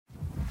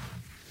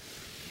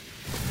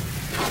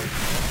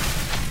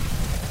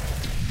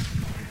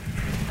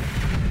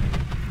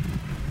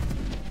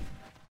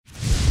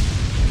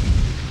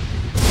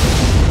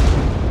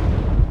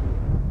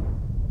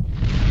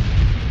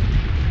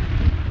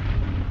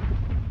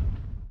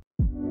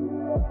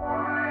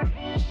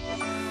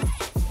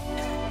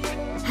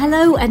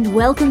Hello and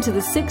welcome to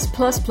the 6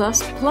 Plus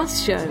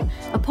Show,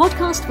 a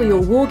podcast for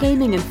your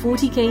wargaming and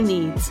 40k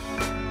needs.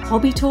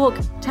 Hobby talk,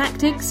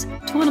 tactics,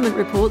 tournament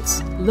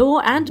reports,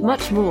 lore and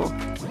much more.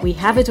 We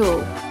have it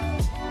all.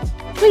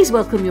 Please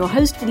welcome your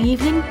host for the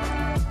evening,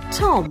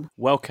 Tom.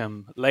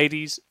 Welcome,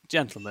 ladies,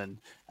 gentlemen,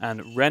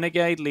 and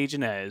renegade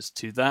legionnaires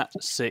to that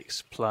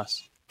 6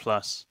 Plus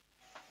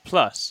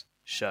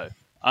Show.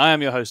 I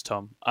am your host,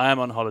 Tom. I am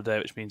on holiday,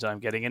 which means I'm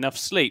getting enough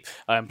sleep.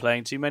 I am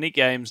playing too many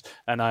games,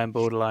 and I am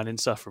borderline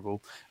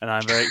insufferable. And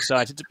I'm very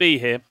excited to be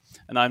here.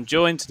 And I'm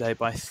joined today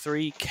by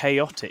three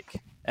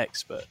chaotic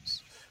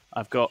experts.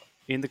 I've got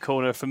in the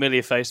corner a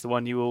familiar face, the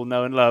one you all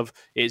know and love.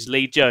 It's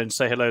Lee Jones.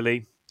 Say hello,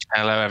 Lee.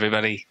 Hello,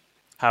 everybody.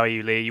 How are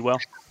you, Lee? Are you well?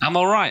 I'm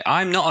all right.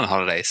 I'm not on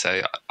holiday,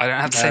 so I don't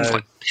have the same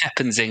pep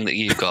and zing that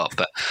you've got,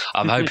 but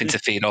I'm hoping to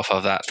feed off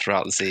of that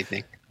throughout this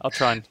evening. I'll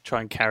try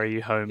and carry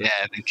you home. Yeah,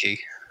 thank you.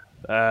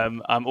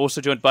 I'm also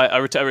joined by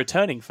a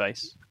returning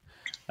face,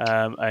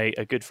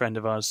 a good friend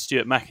of ours,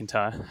 Stuart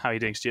McIntyre. How are you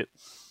doing, Stuart?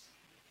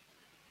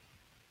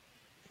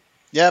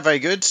 Yeah, very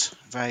good.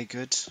 Very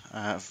good.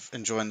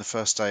 Enjoying the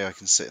first day I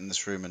can sit in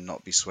this room and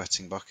not be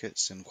sweating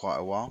buckets in quite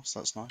a while, so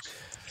that's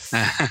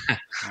nice.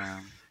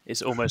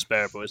 It's almost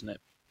bearable, isn't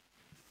it?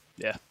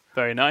 Yeah,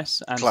 very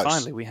nice. And Close.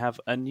 Finally, we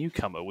have a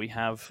newcomer. We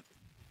have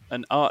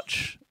an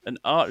arch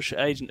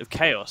agent of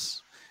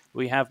chaos.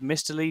 We have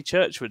Mr. Lee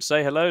Churchwood.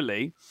 Say hello,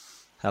 Lee.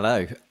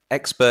 Hello.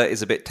 Expert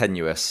is a bit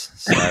tenuous,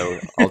 so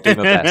I'll do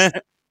my best.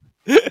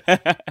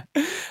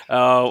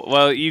 Oh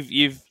well,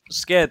 you've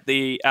scared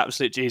the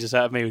absolute Jesus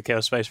out of me with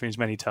Chaos Space Marines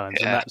many times,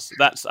 Yeah. and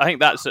that's I think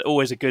that's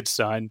always a good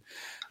sign.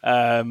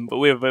 But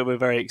we're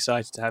very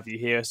excited to have you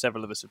here.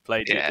 Several of us have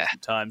played you at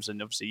different times,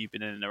 and obviously you've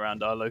been in and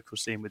around our local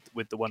scene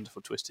with the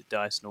wonderful Twisted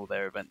Dice and all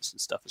their events and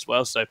stuff as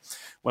well. So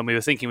when we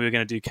were thinking we were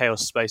going to do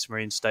Chaos Space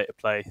Marine State of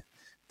Play,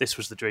 this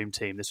was the dream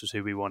team. This was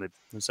who we wanted,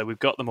 and so we've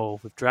got them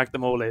all. We've dragged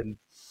them all in.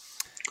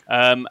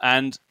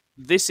 And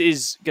this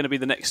is going to be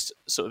the next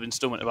sort of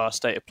installment of our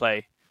State of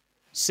Play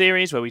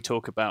series where we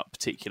talk about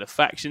particular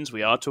factions.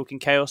 We are talking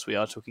Chaos. We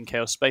are talking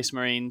Chaos Space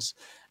Marines.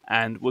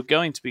 And we're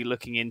going to be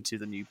looking into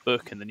the new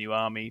book and the new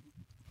army.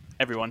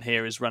 Everyone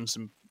here has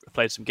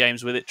played some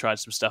games with it, tried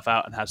some stuff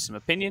out and has some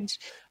opinions.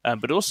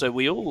 But also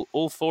we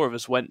all four of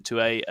us went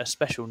to a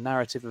special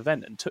narrative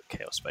event and took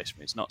Chaos Space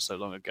Marines not so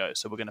long ago.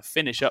 So we're going to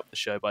finish up the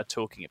show by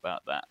talking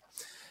about that.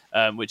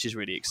 Which is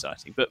really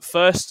exciting. But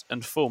first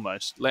and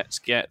foremost, let's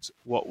get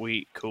what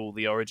we call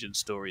the origin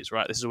stories,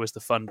 right? This is always the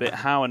fun bit.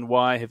 How and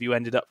why have you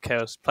ended up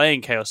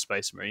playing Chaos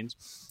Space Marines?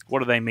 What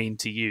do they mean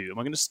to you? And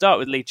we're going to start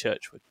with Lee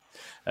Churchwood,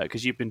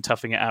 because you've been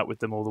toughing it out with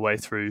them all the way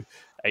through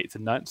 8th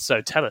and 9th. So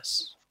tell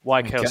us,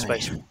 why Chaos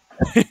Space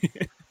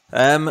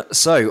Marines?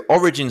 So,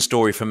 origin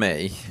story for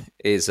me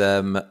is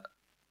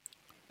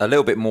a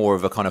little bit more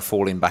of a kind of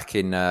falling back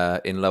in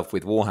love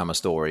with Warhammer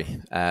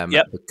story.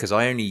 Because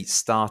I only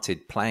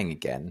started playing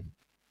again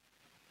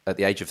at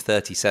the age of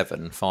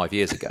 37 5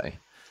 years ago.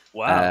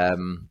 Wow.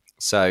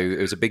 So it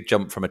was a big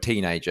jump from a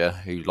teenager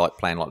who liked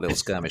playing like little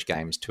skirmish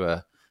games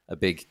to a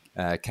big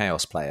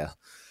chaos player.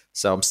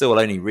 So I'm still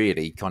only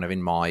really kind of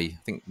I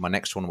think my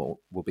next tournament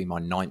will be my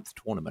 9th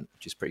tournament,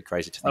 which is pretty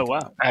crazy to think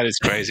about. That is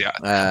crazy.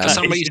 For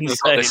some reason, I've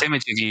got this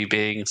image of you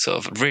being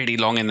sort of really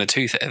long in the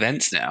tooth at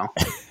events now.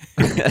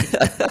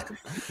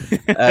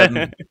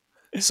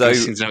 So You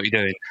seem to know what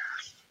you're doing.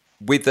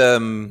 With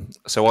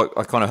so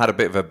I kind of had a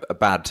bit of a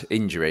bad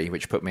injury,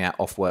 which put me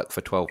off work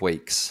for 12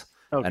 weeks.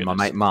 And my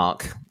mate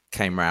Mark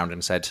came round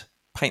and said,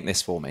 "Paint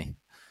this for me,"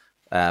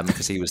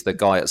 because he was the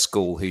guy at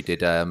school who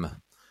did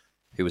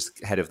who was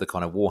head of the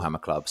kind of Warhammer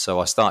club.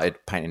 So I started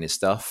painting his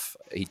stuff.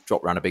 He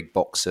dropped around a big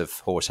box of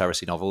Horus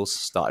Heresy novels,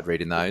 started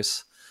reading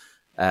those,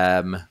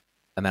 and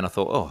then I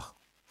thought, oh,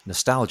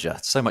 nostalgia,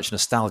 so much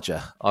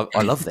nostalgia.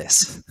 I love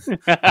this.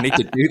 I need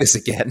to do this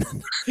again.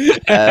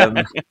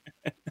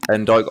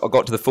 And I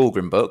got to the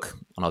Fulgrim book,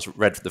 and I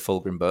read the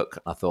Fulgrim book,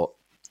 and I thought,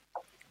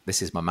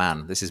 this is my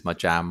man. This is my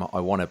jam. I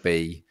want to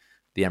be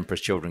the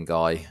Emperor's Children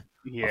guy.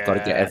 Yeah. I've got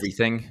to get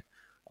everything.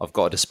 I've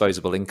got a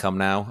disposable income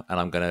now, and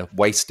I'm going to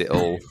waste it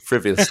all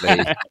frivolously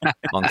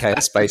on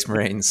Chaos Space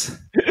Marines.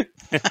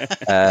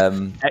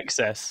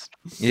 Excess.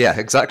 Yeah,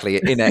 exactly.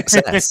 In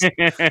excess.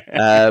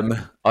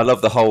 I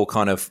love the whole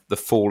kind of the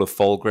fall of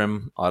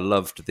Fulgrim. I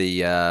loved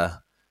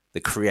the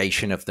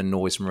creation of the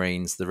Noise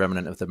Marines, the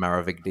remnant of the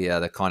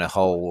Maraviglia, the kind of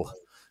whole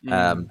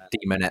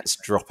demonettes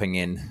dropping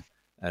in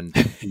and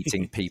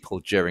eating people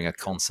during a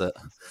concert.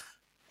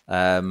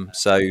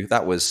 So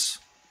that was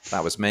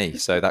me.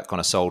 So that kind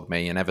of sold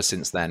me. And ever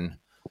since then,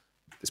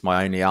 it's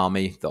my only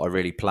army that I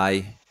really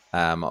play.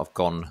 I've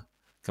gone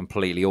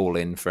completely all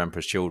in for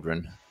Emperor's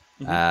Children.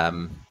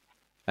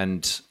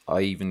 And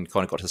I even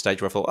kind of got to the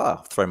stage where I thought,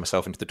 I'll throw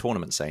myself into the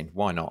tournament scene.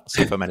 Why not?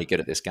 See if I'm any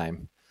good at this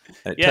game.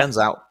 And it turns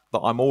out that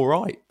I'm all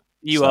right.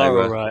 You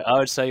are all right. I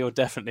would say you're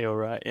definitely all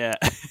right, yeah.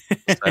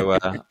 So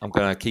I'm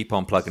going to keep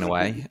on plugging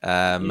away.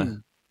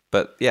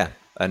 But yeah,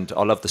 and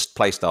I love the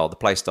play style. The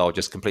play style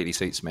just completely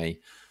suits me.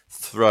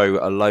 Throw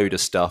a load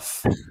of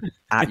stuff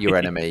at your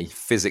enemy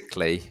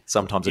physically,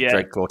 sometimes a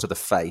Dreadclaw to the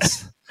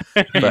face.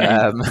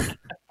 But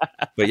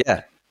But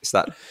yeah, it's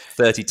that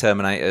 30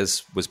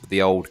 Terminators was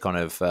the old kind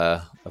of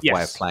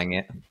way of playing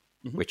it,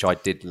 which I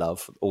did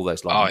love. All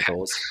those lightning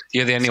claws.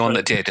 You're the only one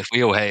that did. If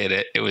we all hated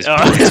it, it was.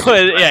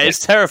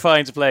 It's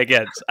terrifying to play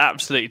against.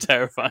 Absolutely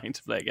terrifying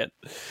to play against.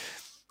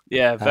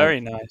 Yeah,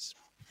 very nice.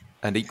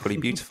 And equally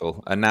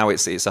beautiful. And now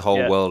it's a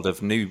whole world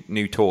of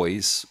new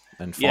toys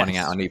and finding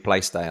out a new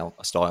play style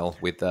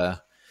with the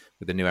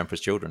new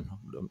Emperor's Children.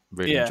 I'm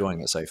really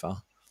enjoying it so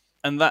far.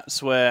 And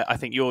that's where I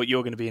think you're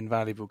going to be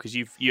invaluable, because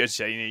you've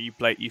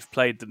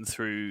played them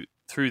through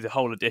the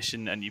whole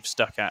edition, and you've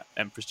stuck at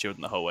Emperor's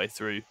Children the whole way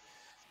through.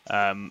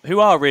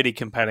 Who are really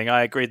compelling.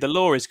 I agree. The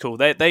lore is cool.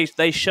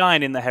 They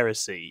shine in the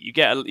Heresy. You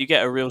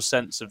get a real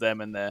sense of them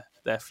and their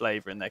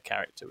flavour and their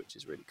character, which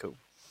is really cool.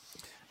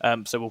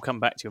 So we'll come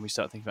back to you when we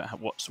start thinking about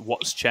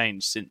what's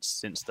changed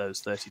since those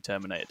 30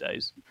 Terminator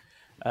days.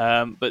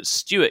 But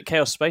Stuart,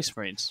 Chaos Space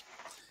Marines,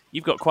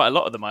 you've got quite a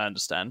lot of them, I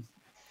understand.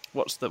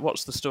 What's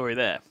the story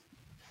there?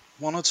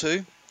 One or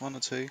two. Am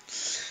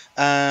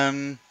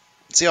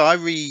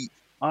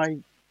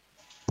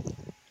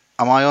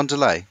I on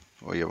delay?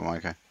 Or am I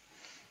okay?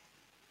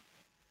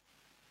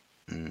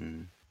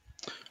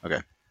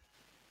 Okay.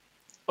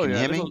 Can you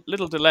hear me?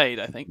 Little delayed,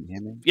 I think. Can you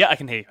hear me? Yeah, I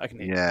can hear you.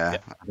 Yeah,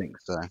 I think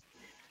so.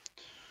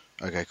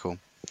 Okay, cool.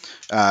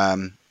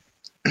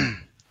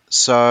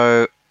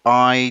 So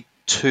I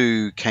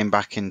too came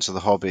back into the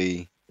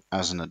hobby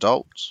as an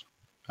adult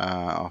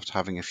after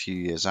having a few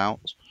years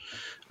out.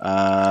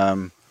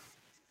 And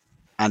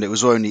it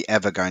was only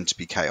ever going to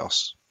be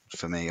Chaos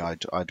for me.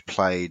 I'd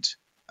played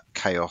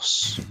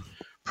Chaos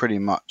pretty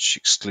much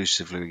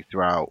exclusively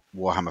throughout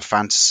Warhammer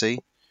Fantasy,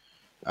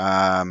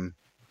 in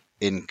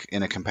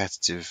a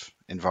competitive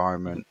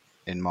environment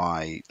in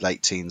my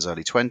late teens,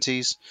 early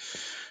 20s.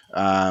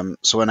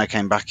 So when I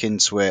came back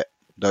into it,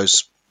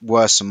 those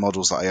were some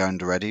models that I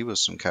owned already, was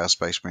some Chaos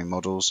Space Marine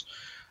models,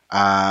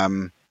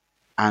 and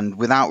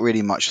without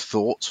really much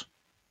thought,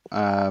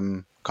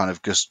 kind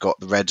of just got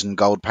the red and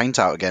gold paint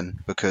out again,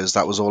 because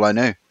that was all I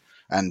knew,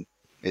 and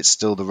it's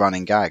still the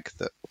running gag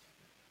that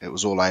it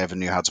was all I ever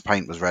knew how to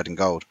paint was red and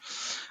gold.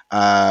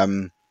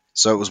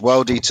 So it was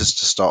World Eaters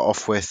to start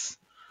off with,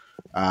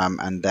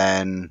 and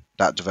then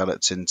that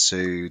developed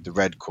into the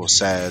Red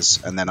Corsairs,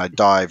 and then I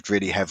dived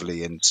really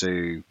heavily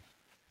into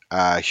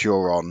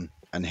Huron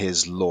and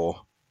his lore,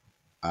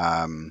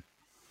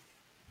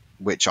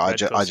 which I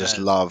just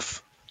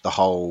love the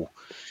whole.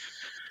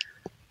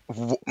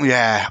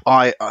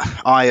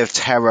 Eye of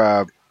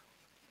Terror,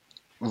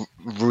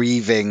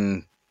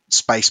 reaving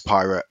space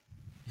pirate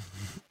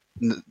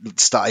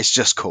stuff. It's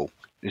just cool.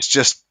 It's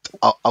just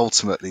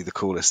ultimately the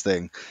coolest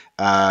thing.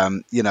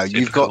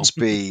 You've got to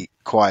be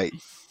quite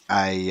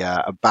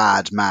a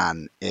bad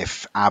man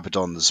if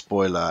Abaddon the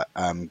Spoiler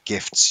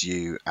gifts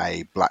you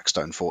a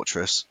Blackstone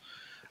Fortress.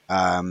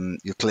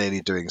 You're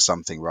clearly doing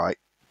something right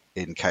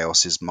in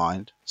Chaos's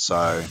mind.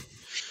 So,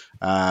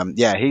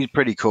 he's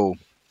pretty cool.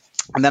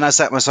 And then I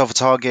set myself a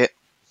target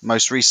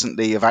most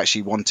recently of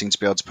actually wanting to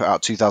be able to put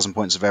out 2,000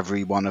 points of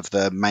every one of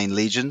the main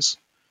legions.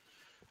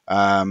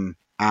 And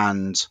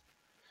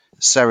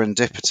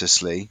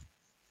serendipitously,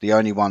 the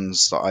only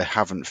ones that I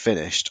haven't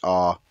finished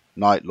are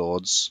Night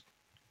Lords,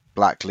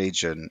 Black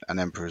Legion, and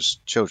Emperor's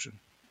Children,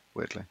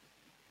 weirdly.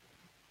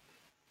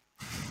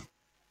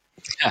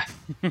 Yeah.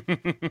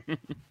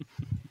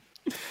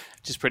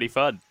 Just pretty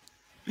fun.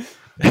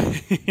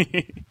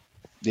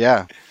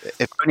 Yeah.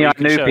 If only I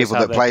knew people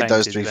that played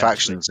those three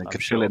factions and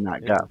could fill in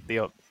that gap.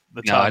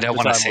 I don't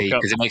want to see,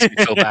 because it makes me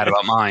feel bad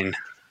about mine.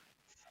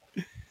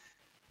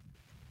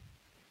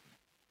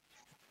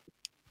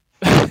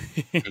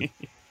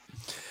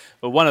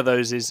 Well, one of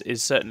those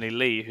is certainly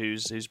Lee,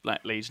 whose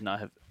Black Legion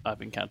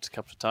I've encountered a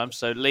couple of times.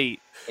 So Lee,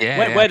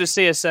 where does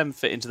CSM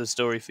fit into the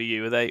story for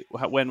you?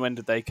 When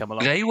did they come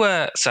along? They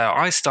were, so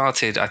I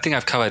started, I think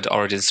I've covered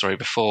Origin Story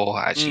before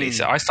actually.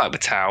 So I started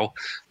with Tau,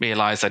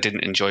 realised I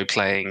didn't enjoy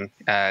playing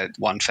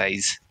one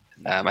phase.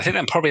 I think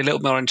they're probably a little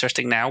more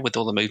interesting now with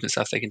all the movement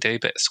stuff they can do,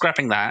 but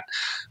scrapping that,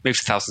 moved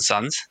to Thousand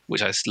Suns,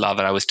 which I love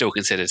and I would still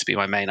consider to be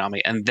my main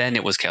army, and then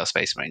it was Chaos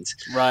Space Marines.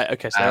 Right,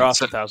 okay, so they're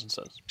after Thousand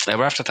Suns. They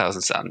were after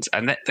Thousand Suns,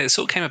 and they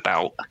sort of came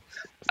about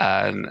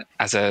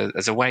as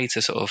a way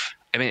to sort of,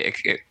 I mean,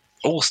 it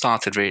all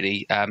started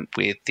really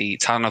with the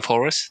Talon of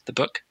Horus, the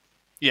book.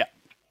 Yeah.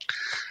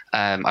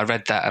 I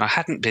read that and I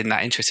hadn't been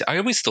that interested. I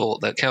always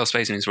thought that Chaos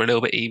Space Marines were a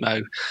little bit emo,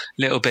 a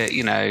little bit,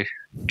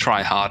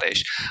 try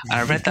hardish.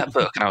 And I read that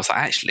book and I was like,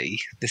 actually,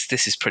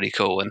 this is pretty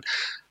cool. And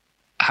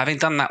having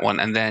done that one,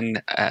 and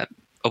then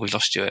we've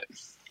lost Stuart.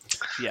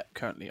 Yeah,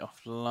 currently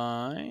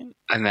offline.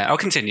 And then I'll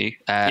continue.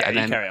 And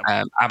then carry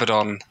on.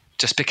 Abaddon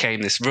just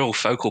became this real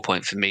focal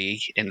point for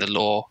me in the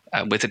lore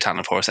with the Talon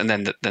of Horus. And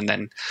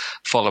then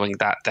following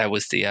that, there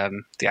was the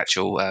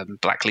actual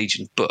Black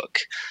Legion book.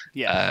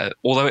 Yeah.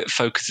 Although it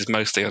focuses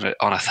mostly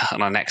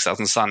on a next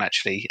Thousand Sun,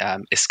 actually,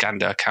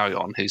 Iskander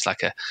Carrion, who's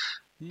like a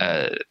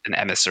an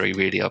emissary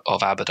really of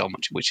Abaddon,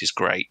 which is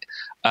great.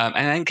 And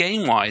then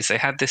game wise, they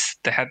had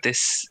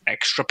this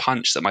extra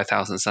punch that my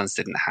Thousand Suns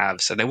didn't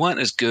have. So they weren't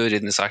as good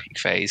in the psychic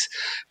phase,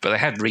 but they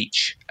had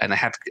reach and they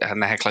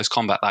had close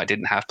combat that I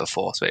didn't have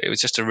before. So it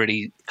was just a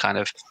really kind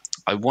of,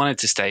 I wanted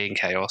to stay in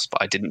chaos,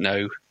 but I didn't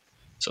know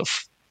sort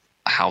of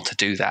how to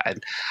do that.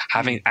 And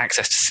having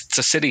access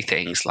to silly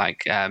things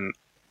like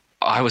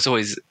I was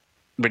always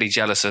really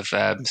jealous of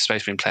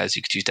Space Marine players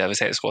who could use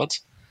Devastator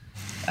squads.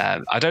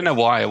 I don't know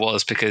why I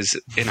was, because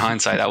in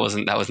hindsight that was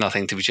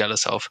nothing to be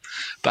jealous of.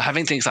 But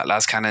having things like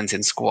las cannons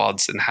in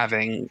squads and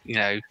having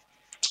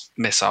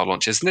missile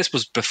launchers, and this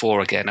was before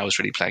again I was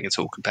really playing it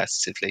all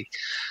competitively.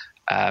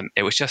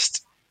 It was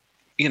just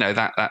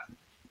that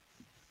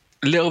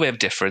little bit of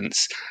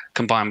difference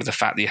combined with the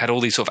fact that you had all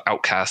these sort of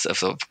outcasts that have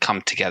sort of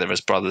come together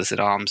as brothers in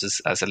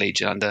arms as a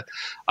legion under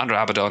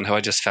Abaddon, who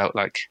I just felt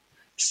like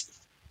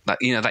that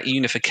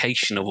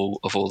unification of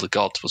all the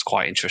gods was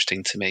quite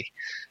interesting to me.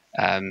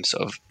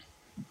 Sort of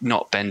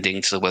not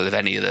bending to the will of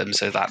any of them,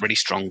 so that really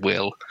strong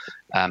will,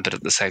 but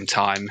at the same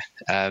time,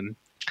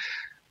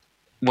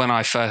 when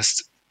I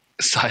first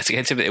started to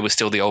get into it was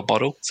still the old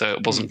model, so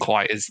it wasn't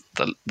quite as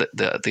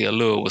the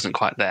allure wasn't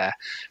quite there.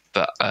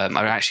 But I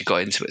actually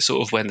got into it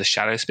sort of when the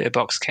Shadow Spear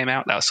box came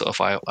out. That was sort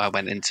of I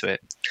went into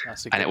it,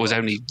 and it was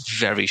only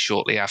very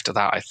shortly after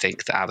that I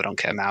think that Abaddon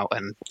came out,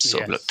 and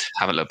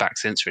haven't looked back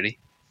since really.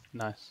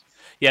 Nice.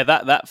 Yeah,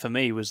 that for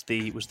me was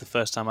the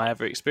first time I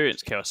ever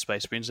experienced Chaos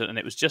Space Marines, and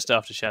it was just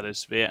after Shadow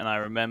Spear. And I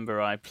remember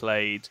I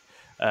played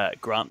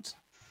Grant.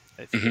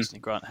 If you're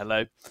listening, Grant,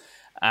 hello.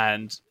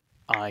 And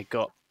I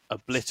got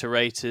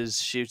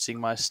Obliterators shooting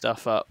my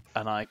stuff up,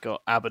 and I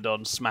got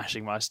Abaddon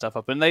smashing my stuff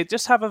up. And they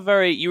just have a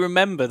very, you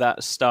remember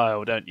that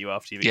style, don't you?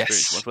 After you've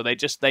experienced one, where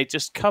they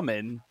just come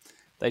in,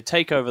 they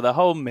take over the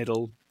whole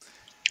middle,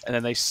 and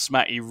then they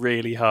smack you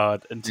really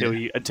hard until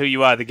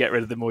you either get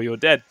rid of them or you're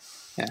dead.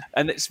 Yeah.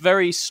 And it's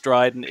very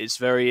strident, it's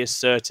very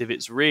assertive,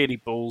 it's really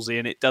ballsy,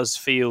 and it does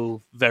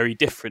feel very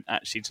different,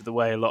 actually, to the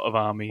way a lot of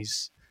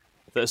armies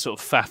that are sort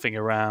of faffing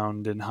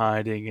around and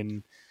hiding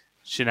and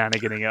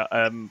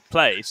shenaniganing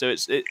play. So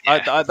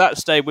that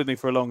stayed with me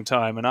for a long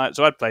time, and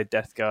I'd played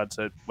Death Guard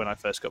when I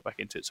first got back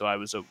into it, so I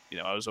was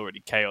already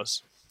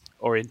Chaos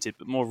oriented,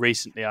 but more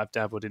recently I've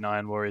dabbled in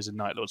Iron Warriors and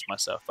Night Lords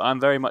myself. But I'm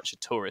very much a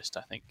tourist,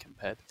 I think,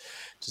 compared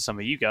to some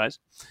of you guys.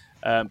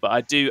 But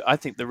I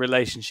think the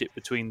relationship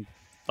between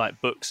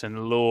like books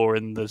and lore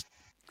and the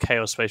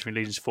Chaos Space Marine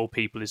Legions for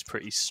people is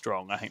pretty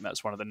strong. I think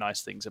that's one of the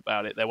nice things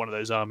about it. They're one of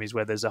those armies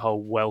where there's a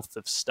whole wealth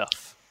of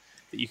stuff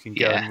that you can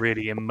go and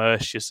really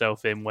immerse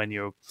yourself in when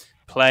you're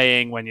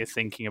playing, when you're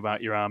thinking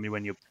about your army,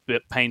 when you're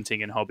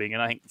painting and hobbying.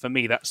 And I think for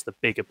me that's the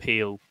big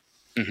appeal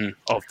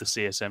of the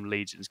CSM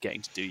Legions,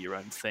 getting to do your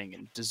own thing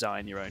and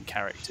design your own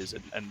characters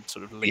and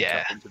sort of link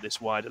up into this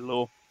wider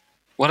lore.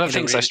 One of the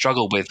things I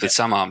struggle with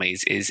some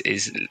armies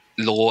is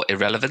lore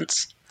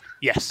irrelevance.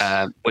 Yes.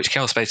 Which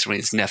Chaos Space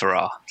Marines never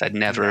are. They're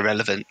never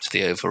irrelevant to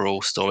the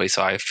overall story,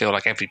 so I feel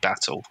like every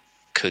battle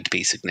could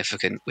be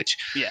significant, which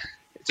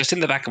just in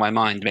the back of my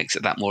mind makes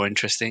it that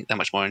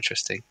much more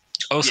interesting.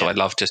 Also, I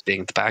love just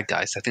being the bad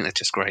guys. I think that's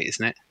just great,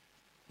 isn't it?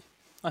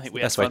 I think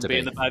we had fun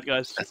being the bad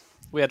guys.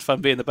 We had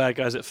fun being the bad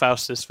guys at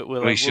Faustus, but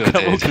we'll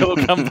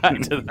come back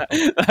to that.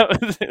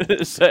 That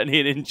was certainly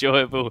an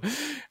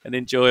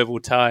enjoyable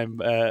time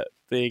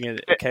being a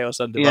Chaos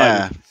Undivided.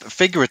 Yeah,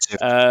 figurative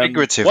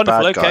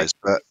bad guys,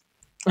 but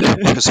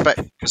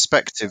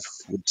perspective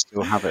would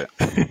still have it.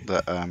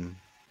 That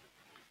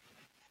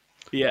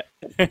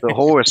the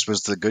Horus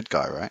was the good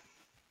guy, right?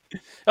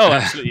 Oh,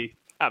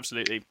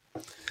 absolutely.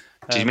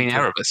 Do you mean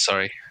Erebus?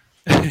 Sorry.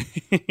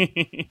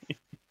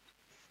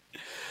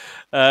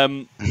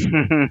 So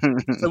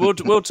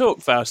we'll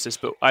talk Faustus,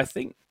 but I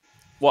think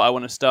what I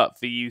want to start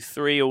for you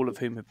three, all of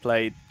whom have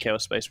played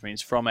Chaos Space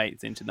Marines from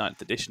 8th into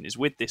 9th edition, is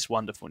with this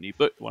wonderful new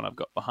book, the one I've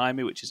got behind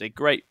me, which is a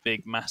great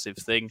big massive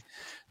thing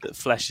that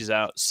fleshes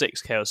out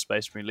 6 Chaos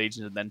Space Marine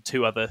Legions and then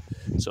 2 other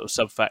sort of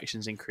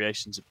sub-factions in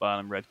Creations of Bile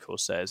and Red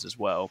Corsairs as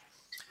well,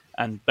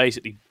 and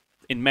basically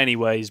in many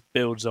ways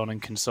builds on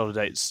and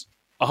consolidates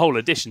a whole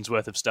edition's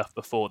worth of stuff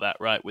before that,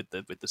 right? With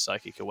the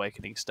Psychic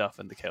Awakening stuff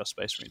and the Chaos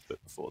Space Marines book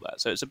before that.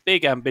 So it's a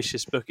big,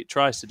 ambitious book. It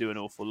tries to do an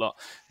awful lot,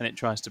 and it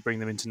tries to bring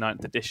them into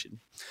 9th edition.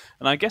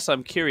 And I guess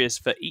I'm curious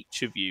for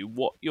each of you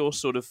what your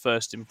sort of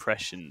first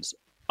impressions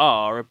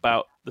are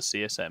about the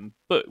CSM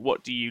book.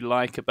 What do you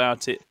like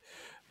about it?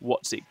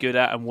 What's it good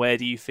at, and where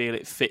do you feel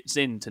it fits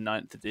into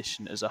 9th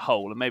edition as a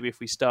whole? And maybe if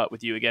we start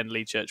with you again,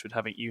 Lee Churchwood,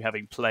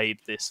 having played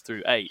this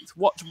through 8th,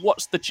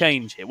 what's the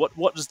change here?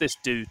 What does this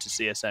do to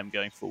CSM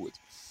going forward?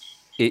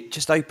 It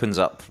just opens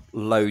up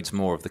loads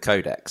more of the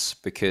codex,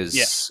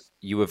 because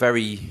you were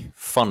very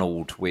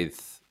funneled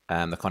with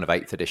the kind of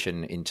 8th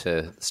edition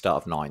into the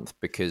start of 9th,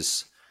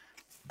 because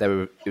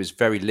it was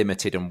very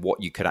limited on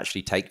what you could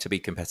actually take to be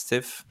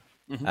competitive.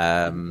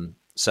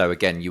 So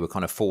again, you were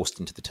kind of forced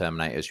into the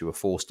Terminators, you were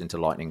forced into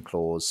Lightning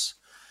Claws.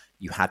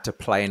 You had to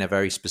play in a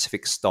very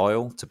specific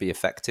style to be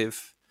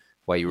effective,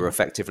 where you were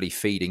effectively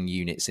feeding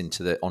units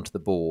onto the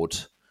board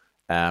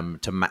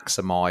to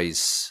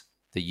maximize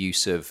the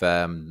use of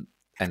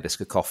Endless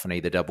Cacophony,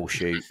 the double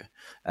shoot,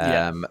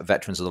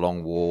 Veterans of the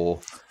Long War.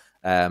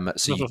 So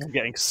I'm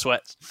getting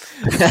sweat.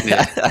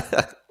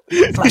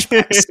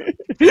 Flashbacks.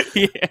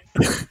 Yeah.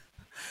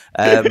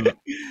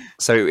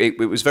 So it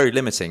was very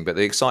limiting, but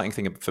the exciting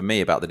thing for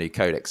me about the new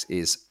codex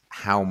is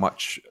how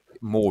much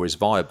more is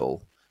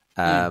viable.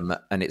 And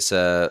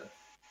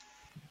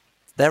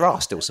there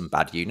are still some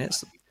bad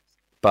units,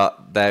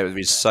 but there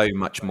is so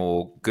much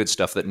more good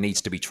stuff that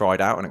needs to be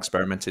tried out and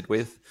experimented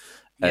with.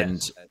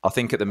 And I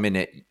think at the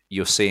minute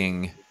you're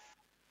seeing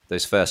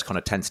those first kind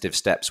of tentative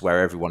steps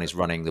where everyone is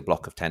running the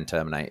block of 10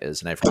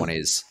 Terminators and everyone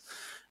is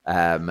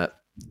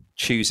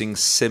choosing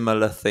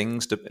similar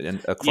things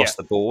across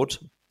the board.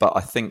 But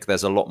I think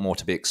there's a lot more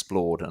to be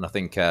explored. And I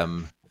think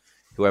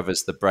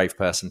whoever's the brave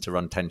person to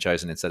run 10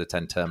 Chosen instead of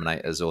 10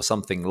 Terminators or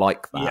something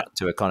like that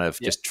to a kind of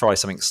just try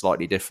something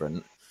slightly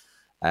different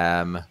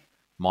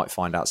might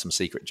find out some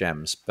secret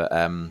gems. But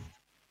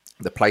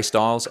the play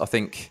styles, I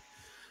think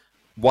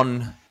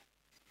one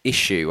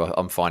issue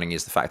I'm finding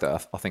is the fact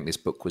that I think this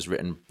book was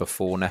written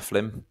before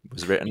Nephilim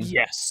was written.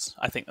 Yes,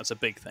 I think that's a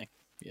big thing.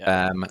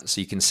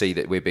 So you can see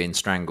that we're being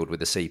strangled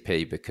with the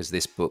CP because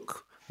this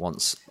book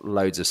wants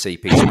loads of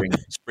CP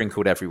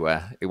sprinkled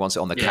everywhere. It wants it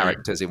on the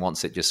characters. It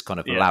wants it just kind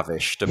of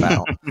lavished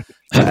about.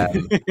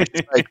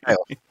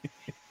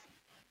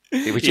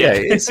 Which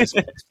it is.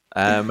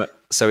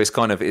 So it's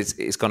kind of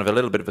a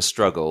little bit of a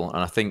struggle,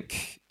 and I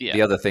think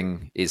the other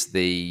thing is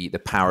the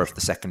power of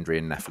the secondary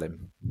in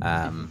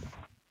Nephilim.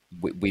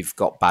 We've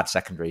got bad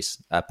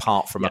secondaries,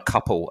 apart from a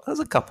couple.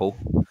 There's a couple.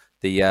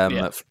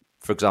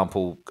 For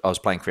example, I was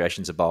playing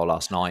Creations of Baal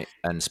last night,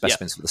 and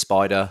Specimens for the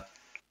Spider.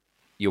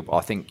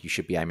 I think you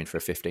should be aiming for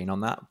a 15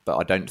 on that, but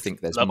I don't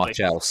think there's much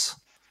else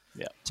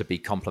to be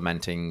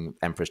complementing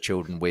Emperor's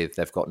Children with.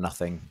 They've got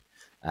nothing.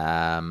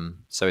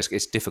 So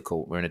it's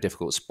difficult. We're in a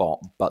difficult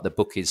spot, but the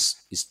book is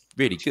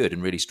really good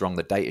and really strong.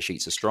 The data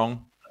sheets are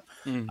strong,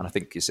 and I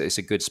think it's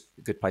a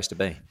good place to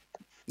be.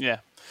 Yeah.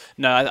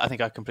 No, I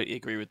think I completely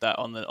agree with that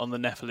on the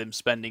Nephilim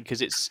spending,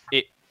 because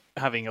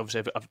having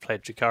obviously I've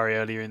played Drukhari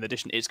earlier in the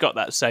edition. It's got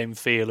that same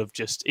feel of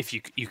just if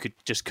you could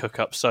just cook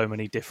up so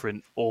many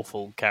different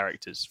awful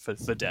characters for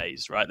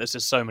days, right? There's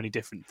just so many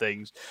different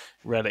things,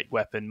 relic,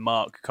 weapon,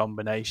 mark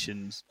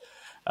combinations,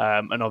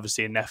 and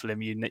obviously in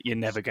Nephilim you're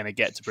never going to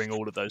get to bring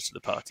all of those to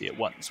the party at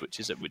once, which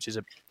is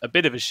a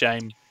bit of a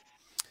shame.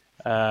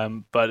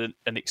 But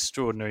an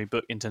extraordinary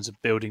book in terms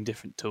of building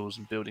different tools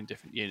and building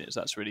different units.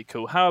 That's really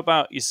cool. How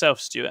about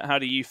yourself, Stuart? How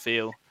do you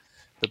feel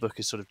the book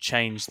has sort of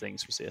changed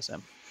things for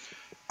CSM?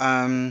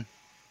 I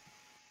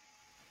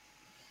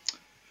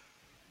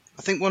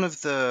think one of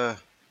the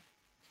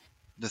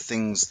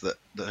things that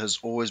has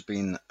always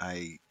been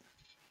a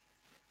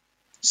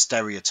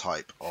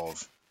stereotype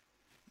of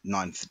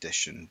 9th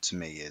edition to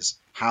me is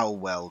how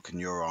well can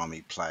your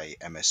army play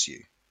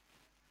MSU?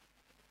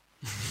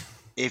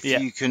 If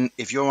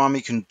your army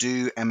can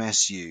do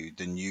MSU,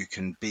 then you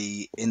can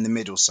be in the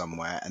middle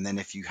somewhere, and then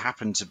if you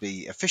happen to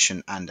be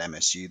efficient and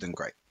MSU, then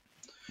great.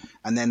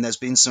 And then there's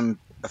been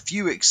a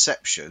few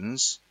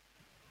exceptions.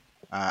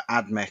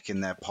 AdMech in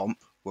their pomp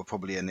were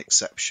probably an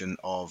exception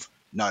of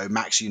no,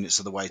 max units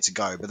are the way to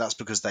go, but that's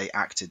because they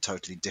acted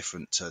totally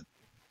different to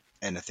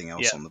anything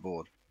else on the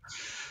board.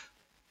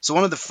 So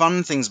one of the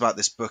fun things about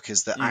this book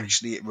is that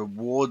actually it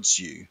rewards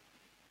you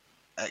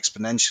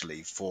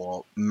exponentially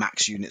for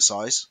max unit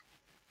size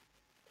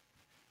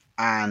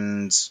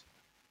and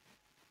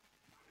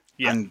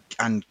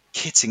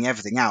kitting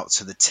everything out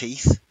to the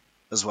teeth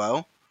as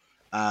well,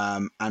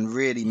 and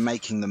really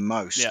making the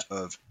most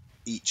of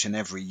each and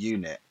every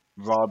unit,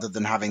 rather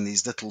than having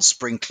these little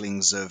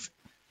sprinklings of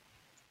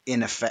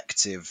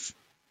ineffective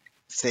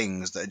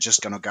things that are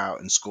just going to go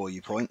out and score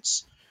you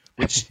points,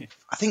 which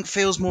I think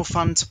feels more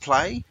fun to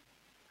play,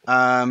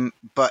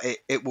 but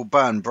it will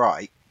burn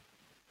bright,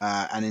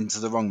 and into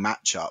the wrong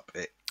matchup,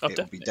 it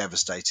will be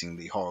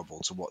devastatingly horrible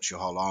to watch your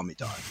whole army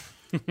die.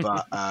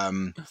 But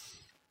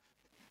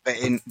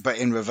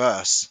in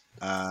reverse,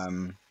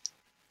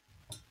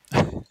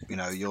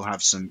 you'll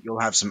have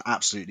some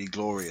absolutely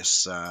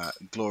glorious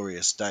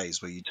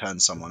days where you turn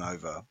someone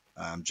over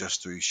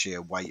just through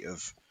sheer weight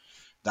of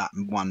that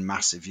one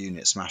massive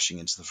unit smashing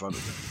into the front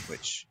of them,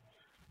 which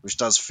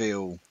does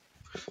feel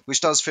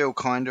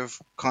kind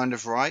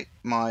of right.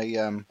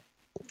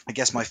 I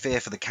guess my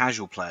fear for the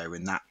casual player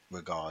in that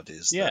regard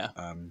is that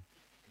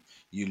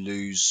you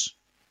lose.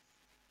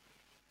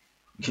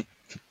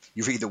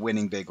 You're either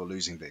winning big or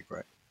losing big,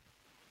 right?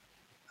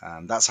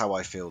 That's how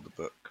I feel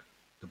the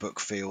book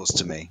feels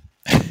to me.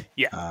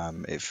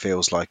 It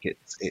feels like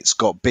it's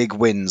got big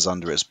wins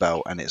under its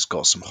belt, and it's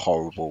got some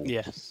horrible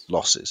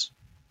losses.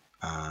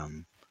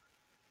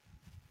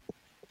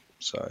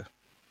 So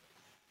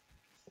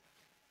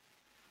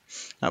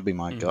that'd be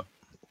my gut.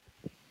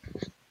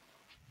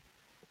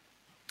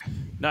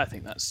 No, I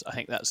think that's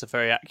a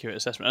very accurate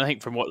assessment. I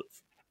think from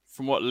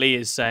what Lee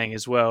is saying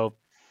as well,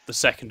 the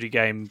secondary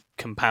game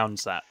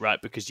compounds that, right?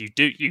 Because you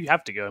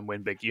have to go and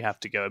win big. You have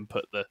to go and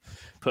put a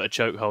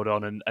chokehold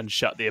on and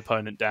shut the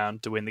opponent down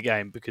to win the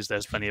game, because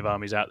there's plenty of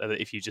armies out there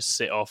that if you just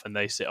sit off and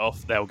they sit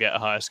off, they'll get a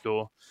higher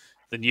score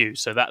than you.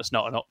 So that's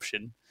not an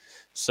option.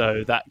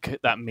 So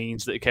that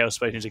means that the Chaos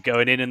Space Marines are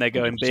going in and they're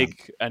going 100%.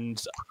 Big.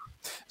 And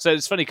so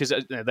it's funny because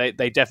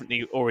they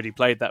definitely already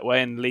played that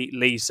way. And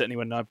Lee certainly,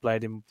 when I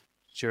played him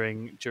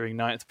during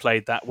Ninth,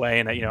 played that way.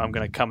 And I'm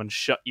going to come and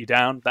shut you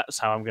down. That's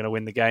how I'm going to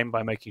win the game,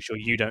 by making sure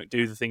you don't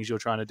do the things you're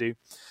trying to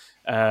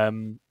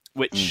do,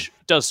 which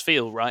does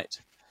feel right.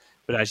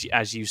 But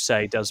as you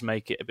say, does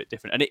make it a bit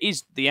different. And it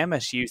is, the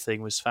MSU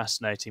thing was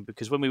fascinating,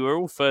 because when we were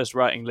all first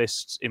writing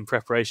lists in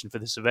preparation for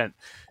this event,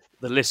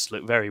 the lists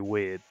looked very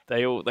weird.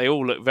 They all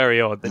looked very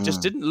odd. They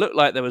just didn't look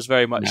like there was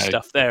very much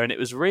stuff there, and it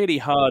was really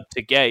hard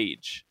to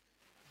gauge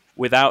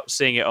without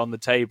seeing it on the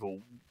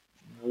table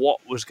what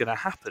was going to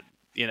happen.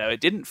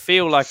 It didn't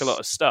feel like a lot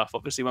of stuff.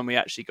 Obviously, when we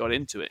actually got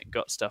into it and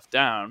got stuff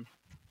down,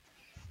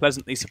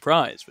 pleasantly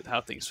surprised with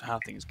how things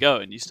go,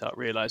 and you start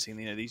realizing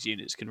these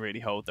units can really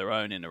hold their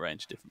own in a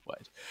range of different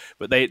ways.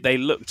 But they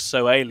looked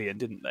so alien,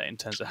 didn't they, in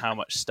terms of how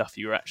much stuff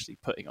you were actually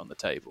putting on the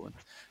table. And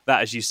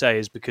that, as you say,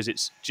 is because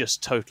it's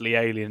just totally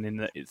alien in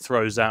that it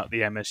throws out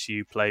the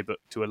MSU playbook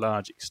to a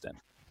large extent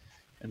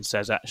and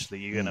says,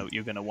 actually,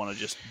 you're gonna want to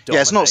just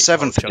dominate. It's not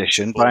 7th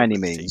edition by any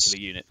means.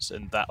 Particular units,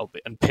 and that'll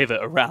be, and pivot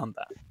around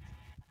that.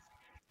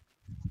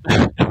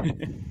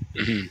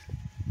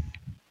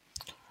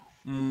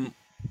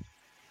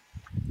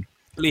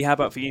 Lee, how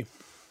about for you?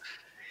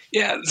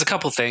 Yeah, there's a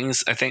couple of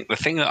things. I think the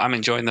thing that I'm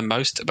enjoying the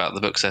most about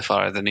the book so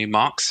far are the new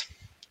marks.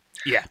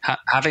 Yeah.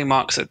 Having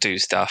marks that do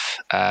stuff,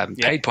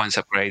 paid points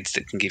upgrades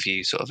that can give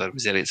you sort of a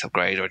resilience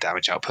upgrade or a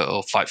damage output,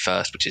 or fight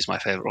first, which is my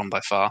favourite one by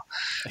far.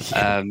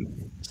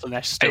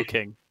 Slaanesh still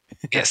king.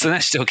 Yeah,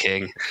 Slaanesh still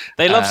king.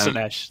 They love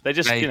Slaanesh. They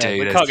just they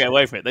can't get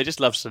away from it. They just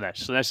love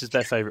Slaanesh. Slaanesh is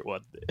their favourite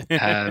one.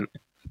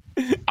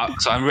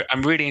 So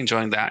I'm really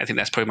enjoying that. I think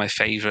that's probably my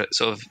favourite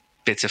sort of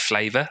bit of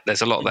flavour.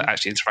 There's a lot that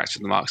actually interacts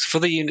with the marks. For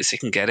the units that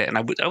can get it, and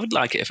I would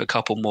like it if a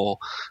couple more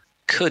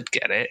could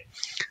get it.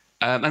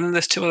 And then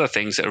there's two other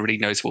things that are really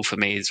notable for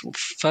me.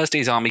 Firstly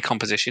is army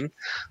composition.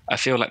 I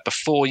feel like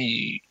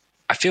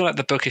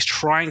the book is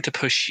trying to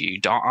push you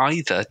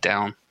either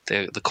down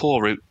the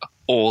core route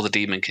or the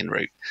Demonkin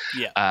route.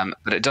 Yeah.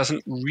 But it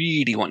doesn't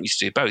really want you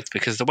to do both,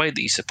 because the way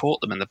that you support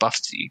them and the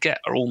buffs that you get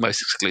are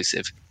almost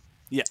exclusive.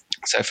 Yeah.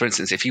 So, for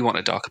instance, if you want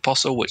a Dark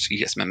Apostle, which you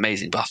get some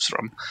amazing buffs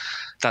from,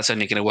 that's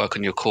only going to work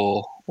on your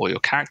core or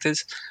your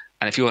characters.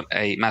 And if you want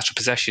a Master of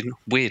Possession,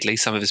 weirdly,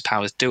 some of his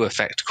powers do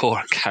affect core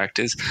and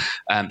characters,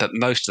 but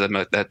most of them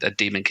are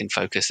Demonkin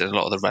focused, and a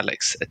lot of the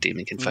relics are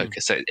Demonkin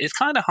focused. So it's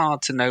kind of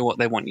hard to know what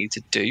they want you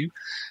to do.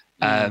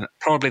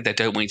 Probably they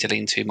don't want you to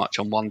lean too much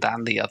on one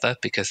than the other,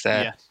 because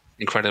they're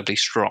incredibly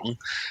strong.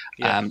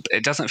 But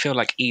it doesn't feel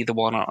like either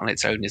one on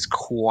its own is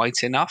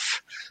quite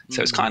enough.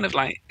 So it's kind of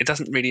like it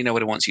doesn't really know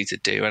what it wants you to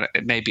do, and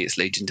maybe it's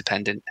Legion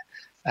dependent.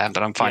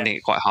 But I'm finding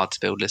it quite hard to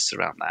build lists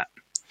around that.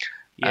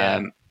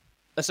 Yeah,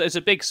 it's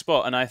a big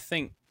spot, and I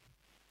think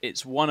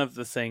it's one of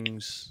the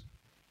things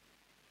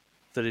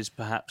that is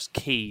perhaps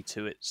key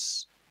to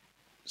its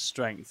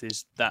strength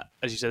is that,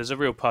 as you said, there's a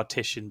real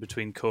partition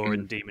between core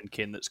and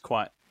Demonkin that's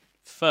quite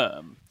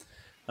firm.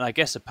 And I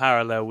guess a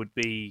parallel would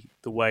be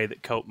the way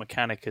that Cult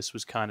Mechanicus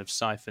was kind of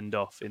siphoned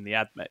off in the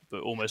Admech,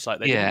 but almost like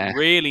they didn't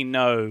really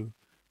know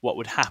what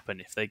would happen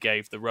if they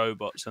gave the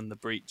robots and the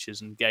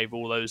breaches and gave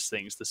all those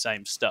things the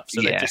same stuff.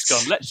 So they've just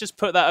gone, let's just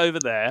put that over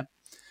there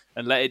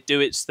and let it do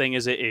its thing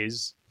as it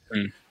is,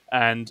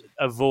 and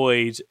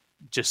avoid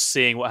just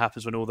seeing what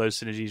happens when all those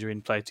synergies are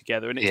in play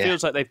together. And it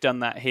feels like they've done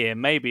that here.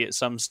 Maybe at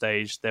some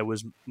stage there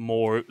was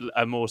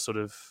a more sort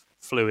of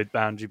fluid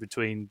boundary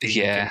between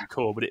Demonkin and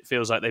core, but it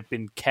feels like they've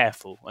been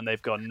careful and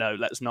they've gone, no,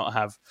 let's not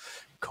have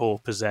core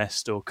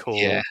possessed or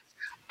core.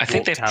 I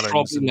think they've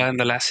probably learned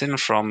the lesson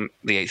from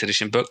the 8th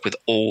edition book with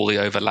all the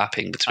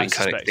overlapping between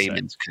Codex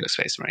Demons and Codex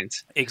Space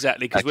Marines.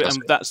 Exactly, because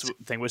that's the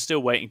thing. We're still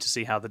waiting to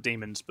see how the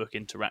Demons book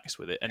interacts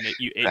with it, and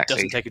it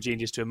doesn't take a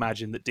genius to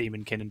imagine that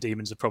Demonkin and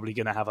Demons are probably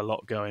going to have a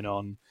lot going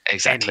on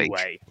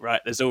anyway,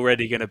 right? There's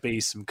already going to be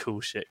some cool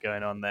shit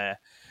going on there.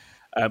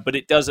 But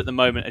it does at the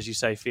moment, as you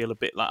say, feel a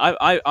bit like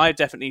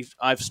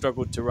I've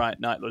struggled to write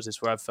Night Lords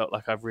where I've felt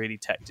like I've really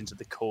teched into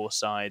the core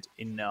side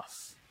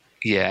enough.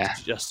 Yeah,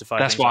 to justify.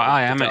 That's why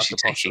I am actually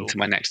taking to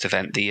my next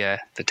event the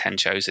 10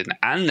 Chosen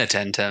and the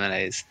 10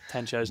 Terminators.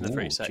 10 Chosen are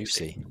pretty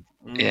sexy.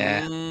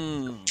 Yeah,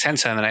 10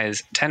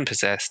 Terminators, 10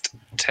 Possessed,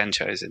 10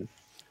 Chosen.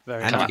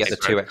 And you get the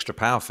 2 extra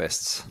Power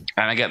Fists.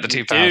 And I get the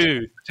 2 Power Fists,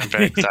 which I'm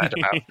very excited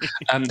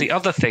about. The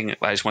other thing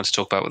I just want to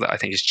talk about that I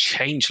think has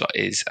changed a lot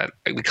is,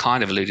 we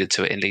kind of alluded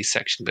to it in Lee's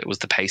section, but it was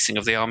the pacing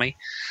of the army.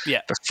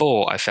 Yeah.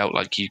 Before, I felt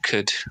like you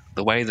could,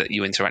 the way that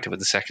you interacted with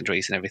the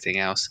secondaries and everything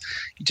else,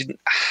 you didn't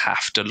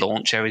have to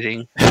launch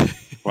everything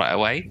right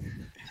away.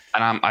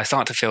 And I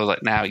start to feel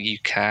like now you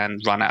can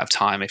run out of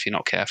time if you're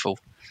not careful.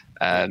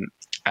 And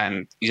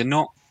you're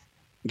not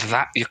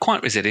you're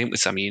quite resilient with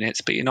some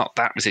units, but you're not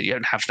that resilient. You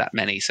don't have that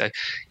many, so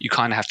you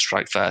kind of have to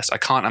strike first. I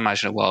can't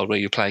imagine a world where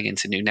you're playing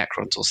into new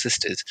Necrons or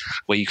Sisters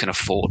where you can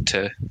afford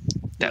to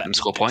let them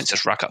score points,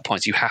 just rack up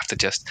points. You have to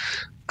just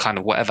kind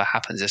of whatever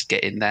happens, just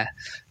get in there,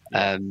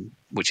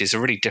 which is a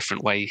really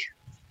different way.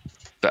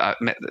 But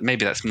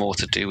maybe that's more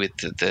to do with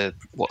the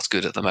what's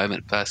good at the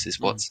moment versus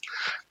what's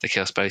the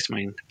Chaos Space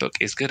Marine book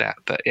is good at.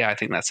 But yeah, I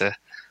think it's a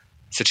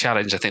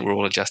challenge I think we're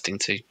all adjusting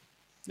to.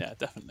 Yeah,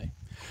 definitely.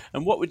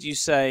 And what would you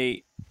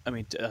say? I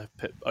mean,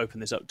 open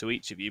this up to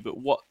each of you. But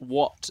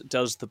what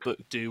does the book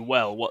do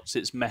well? What's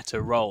its meta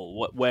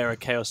role? Where are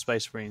Chaos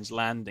Space Marines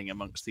landing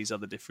amongst these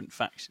other different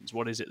factions?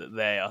 What is it that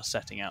they are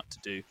setting out to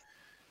do?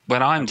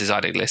 When I'm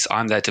designing lists,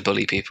 I'm there to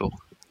bully people.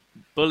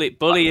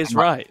 Bully is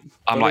right.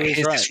 I'm like,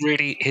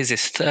 here's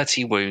this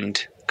 30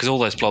 wound, because all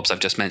those blobs I've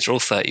just mentioned are all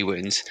 30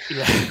 wounds.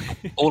 Yeah.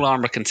 All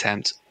armor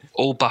contempt,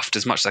 all buffed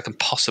as much as I can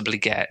possibly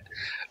get.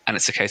 And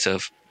it's a case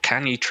of,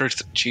 can you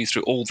chew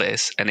through all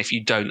this? And if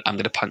you don't, I'm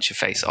going to punch your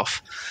face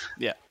off.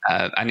 Yeah.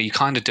 And you're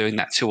kind of doing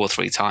that 2 or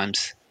 3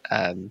 times.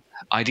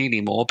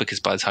 Ideally more, because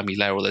by the time you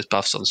layer all those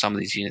buffs on, some of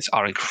these units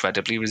are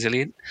incredibly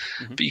resilient.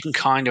 Mm-hmm. But you can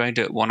kind of only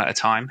do it one at a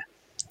time.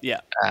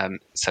 Yeah.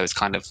 So it's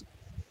kind of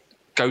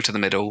go to the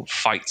middle,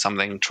 fight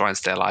something, try and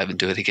stay alive, and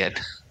do it again.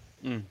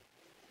 So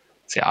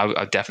yeah, I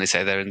would definitely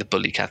say they're in the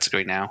bully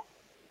category now.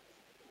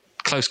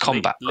 Close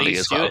combat bully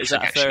as well. Is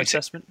that a fair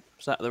assessment?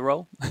 Is that the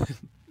role?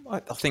 I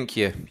think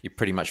you're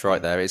pretty much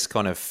right there. It's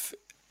kind of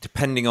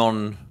depending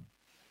on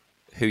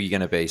who you're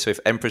going to be. So if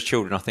Emperor's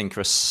Children, I think,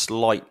 are a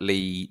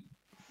slightly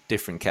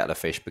different kettle of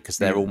fish because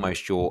they're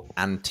almost your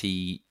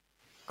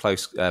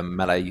anti-close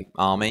melee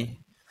army.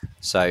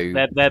 So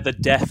they're the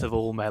death of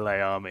all melee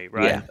army,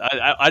 right?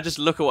 Yeah. I just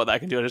look at what that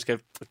can do and I just go,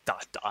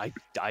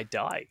 I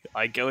die.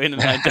 I go in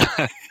and I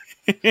die.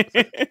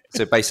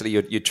 So basically,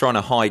 you're trying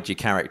to hide your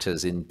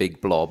characters in big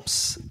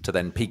blobs to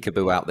then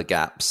peekaboo out the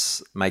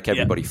gaps, make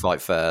everybody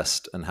fight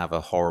first, and have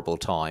a horrible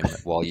time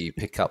while you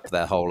pick up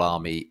their whole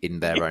army in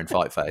their own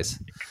fight phase.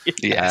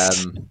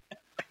 Yes.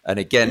 And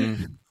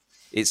again,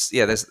 it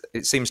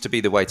seems to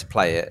be the way to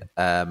play it.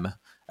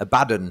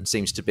 Abaddon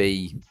seems to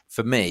be,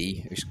 for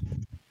me,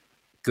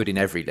 good in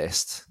every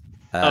list.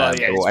 In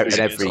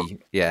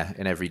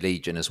every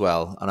legion as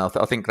well. And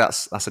I think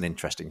that's an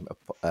interesting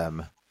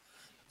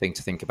thing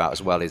to think about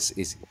as well.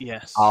 Is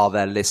are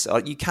there lists?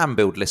 You can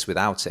build lists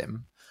without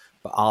him,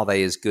 but are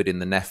they as good in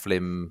the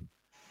Nephilim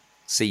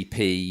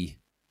CP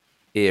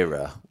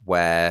era,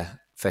 where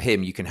for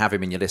him you can have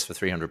him in your list for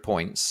 300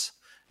 points,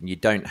 and you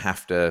don't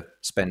have to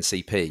spend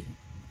CP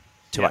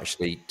to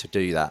actually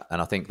do that?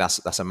 And I think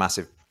that's a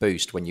massive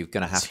boost when you're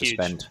going to have to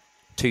spend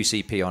 2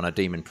 CP on a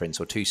Demon Prince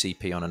or 2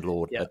 CP on a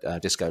Lord,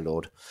 Disco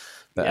Lord.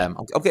 But I'm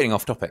getting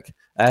off topic.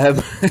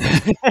 No,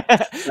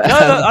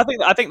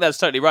 I think that's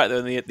totally right.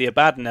 Though, and the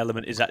Abaddon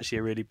element is actually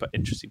a really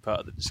interesting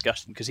part of the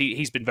discussion because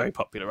he's been very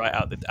popular right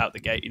out the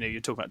gate. You know,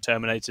 you're talking about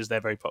Terminators; they're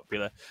very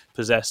popular.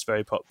 Possessed,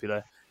 very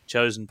popular.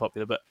 Chosen,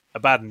 popular. But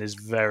Abaddon is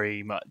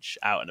very much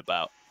out and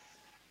about.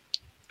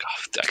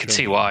 God, I can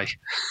see why.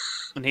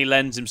 And he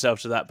lends himself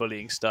to that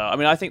bullying style. I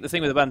mean, I think the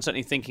thing with Abaddon,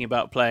 certainly thinking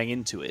about playing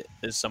into it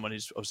as someone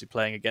who's obviously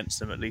playing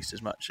against them at least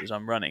as much as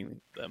I'm running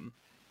them,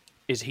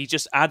 is he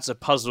just adds a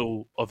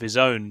puzzle of his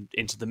own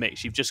into the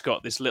mix. You've just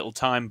got this little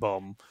time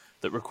bomb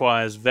that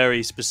requires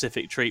very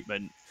specific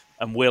treatment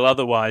and will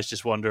otherwise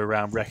just wander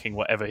around wrecking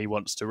whatever he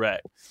wants to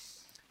wreck.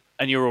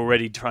 And you're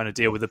already trying to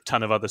deal with a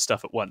ton of other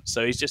stuff at once.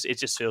 So it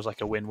just feels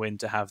like a win-win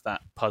to have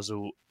that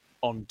puzzle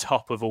on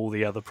top of all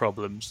the other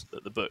problems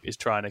that the book is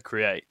trying to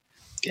create.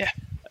 Yeah.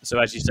 So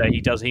as you say,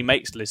 he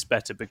makes lists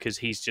better because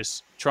he's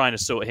just trying to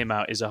sort him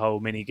out is a whole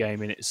mini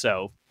game in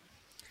itself.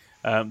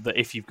 That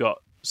if you've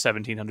got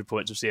 1,700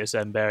 points of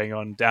CSM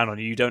bearing down on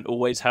you, you don't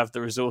always have the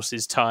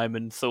resources, time,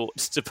 and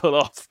thoughts to pull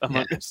off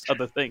amongst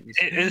other things.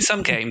 In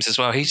some games as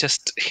well, he's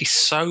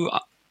so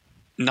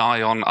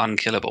nigh on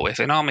unkillable. If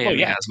an army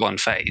only has one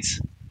phase,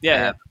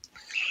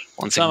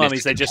 some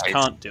armies they just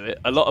can't do it.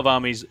 A lot of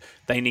armies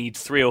they need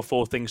 3 or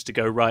 4 things to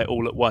go right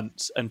all at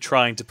once, and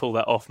trying to pull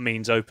that off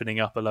means opening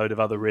up a load of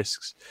other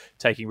risks,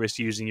 taking risks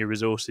using your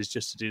resources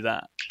just to do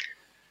that.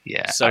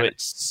 Yeah, so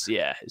it's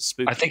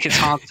spooky. I think it's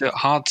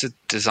hard to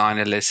design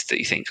a list that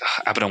you think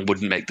Abaddon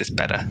wouldn't make this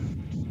better.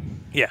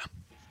 Yeah.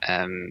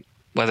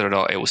 Whether or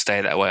not it will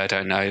stay that way, I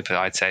don't know. But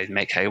I'd say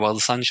make hay while the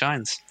sun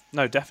shines.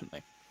 No,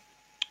 definitely.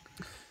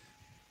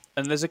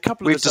 And there's a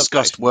couple. We've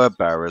discussed word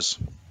bearers.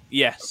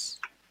 Yes.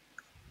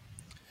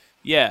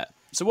 Yeah.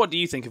 So, what do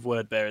you think of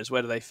word bearers?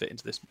 Where do they fit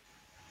into this?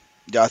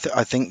 Yeah,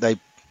 I think they,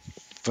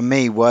 for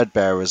me, word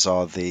bearers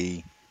are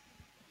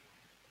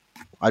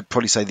I'd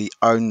probably say the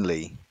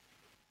only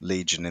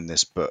legion in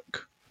this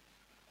book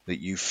that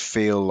you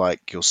feel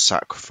like you're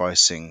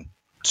sacrificing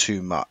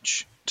too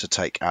much to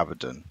take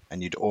Abaddon,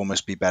 and you'd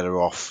almost be better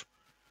off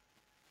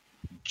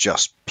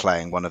just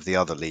playing one of the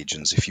other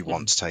legions if you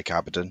want to take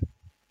Abaddon.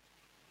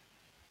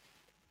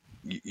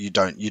 You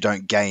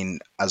don't gain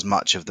as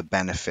much of the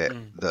benefit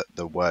that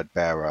the word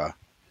bearer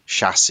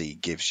chassis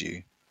gives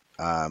you,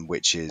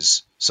 which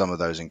is some of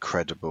those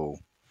incredible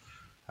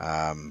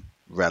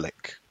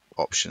relic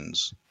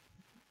options.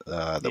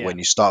 When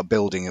you start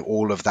building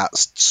all of that,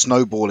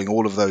 snowballing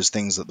all of those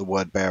things that the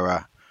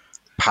Wordbearer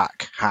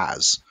pack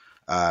has,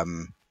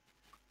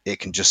 it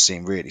can just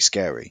seem really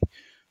scary.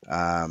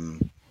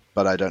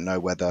 But I don't know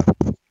whether,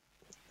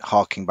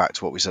 harking back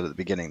to what we said at the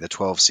beginning, the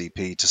 12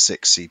 CP to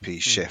 6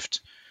 CP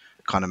shift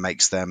kind of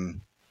makes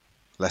them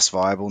less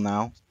viable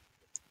now.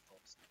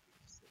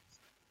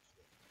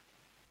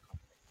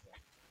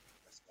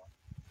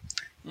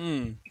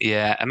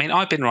 Yeah, I mean,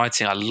 I've been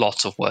writing a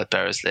lot of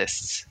Wordbearers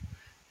lists.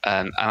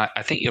 And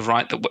I think you're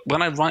right that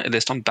when I write a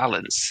list on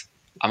balance,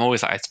 I'm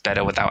always like, it's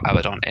better without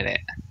Abaddon in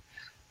it.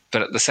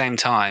 But at the same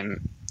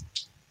time,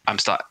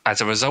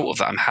 as a result of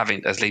that, I'm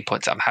having, as Lee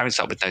points out, I'm having to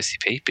start with no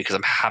CP because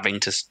I'm having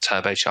to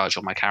turbocharge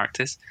all my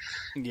characters.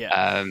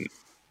 Yeah.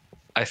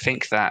 I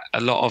think that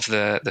a lot of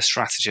the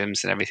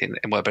stratagems and everything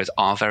in Wordbearers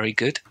are very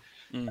good.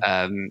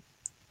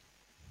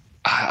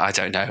 I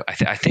don't know.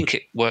 I think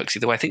it works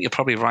either way. I think you're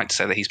probably right to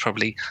say that he's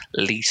probably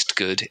least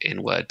good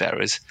in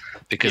Wordbearers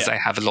because they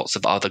have lots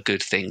of other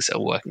good things that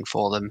are working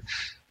for them.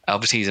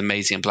 Obviously, he's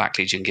amazing in Black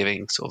Legion,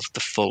 giving sort of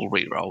the full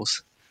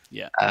rerolls.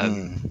 Yeah.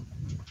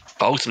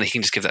 But ultimately, he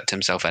can just give that to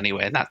himself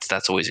anyway, and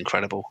that's always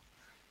incredible.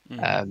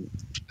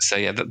 So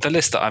yeah, the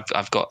list that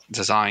I've got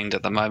designed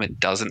at the moment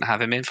doesn't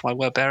have him in for my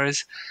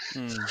Wordbearers.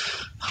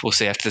 We'll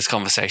see after this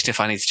conversation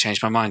if I need to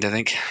change my mind. I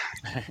think.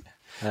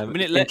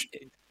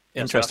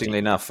 Interestingly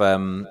enough,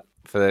 for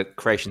the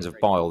Creations of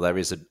Bile, there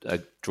is a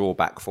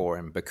drawback for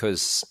him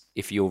because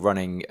if you're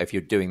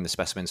doing the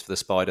specimens for the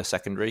spider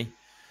secondary,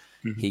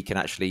 he can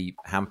actually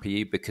hamper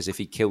you because if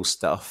he kills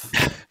stuff,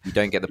 you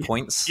don't get the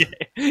points.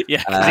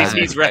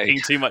 He's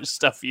wrecking too much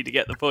stuff for you to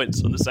get the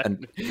points on the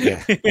secondary.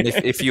 And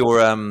if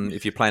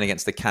you're playing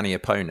against a canny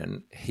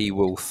opponent, he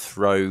will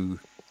throw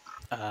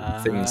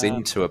things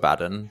into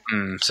Abaddon,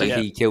 so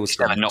he kills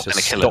them not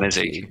to kill him, is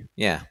stop he? you.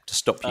 Yeah, to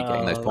stop you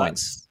getting those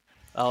points.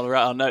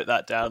 I'll note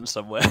that down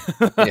somewhere.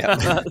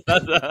 Yeah.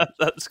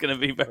 That's going to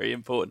be very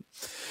important.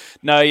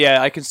 No,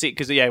 yeah, I can see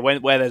because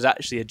where there's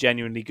actually a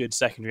genuinely good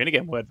secondary, and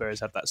again,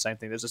 Wordbearers have that same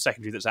thing. There's a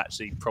secondary that's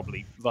actually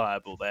probably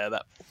viable there.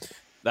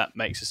 That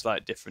makes a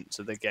slight difference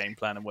to the game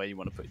plan and where you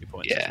want to put your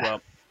points as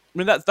well. I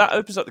mean, that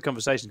opens up the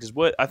conversation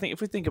because I think if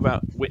we think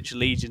about which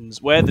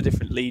legions, where the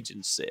different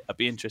legions sit, I'd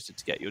be interested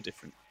to get your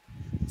different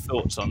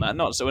thoughts on that.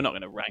 So we're not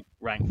going to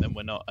rank them.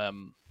 We're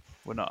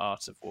not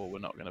Art of War. We're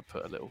not going to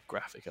put a little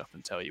graphic up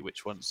and tell you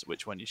which one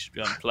you should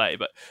go and play.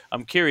 But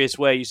I'm curious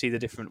where you see the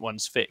different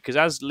ones fit because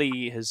as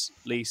Lee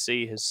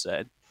C has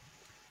said,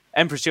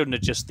 Emperor's Children are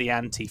just the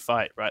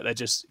anti-fight, right? They're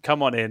just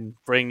come on in,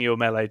 bring your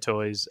melee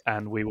toys,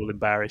 and we will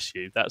embarrass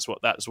you. That's what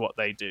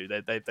they do.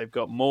 They've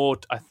got more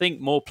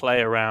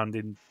play around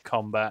in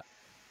combat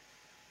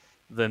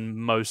than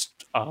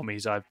most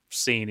armies I've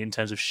seen in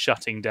terms of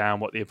shutting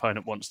down what the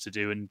opponent wants to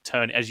do and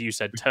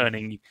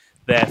turning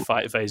their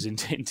fight phase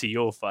into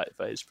your fight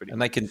phase. And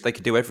they can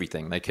do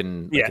everything. They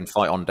can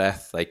fight on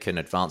death. They can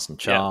advance and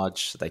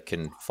charge. They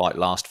can fight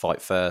last,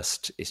 fight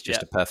first. It's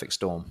just a perfect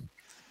storm.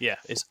 Yeah,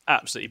 it's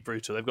absolutely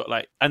brutal. They've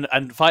got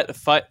and fight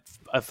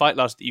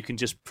last that you can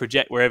just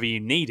project wherever you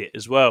need it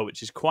as well,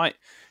 which is quite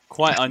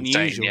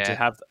unusual to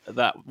have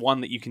that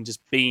one that you can just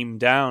beam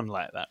down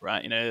like that,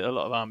 right? You know, a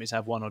lot of armies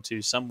have one or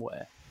two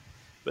somewhere,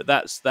 but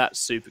that's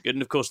super good.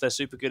 And of course, they're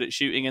super good at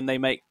shooting, and they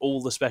make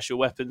all the special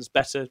weapons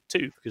better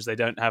too because they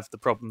don't have the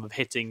problem of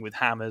hitting with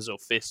hammers or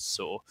fists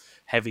or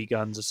heavy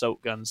guns,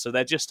 assault guns. So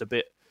they're just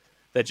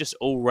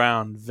all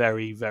round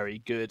very,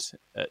 very good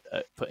at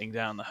putting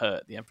down the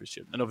hurt, the Emperor's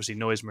Children. And obviously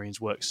Noise Marines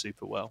work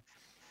super well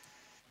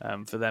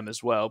for them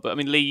as well. But I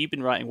mean, Lee, you've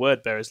been writing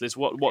Wordbearers lists.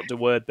 What do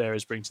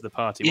Wordbearers bring to the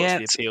party? What's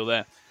the appeal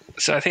there?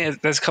 So I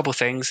think there's a couple of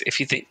things. If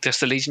you think just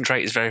the Legion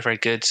trait is very, very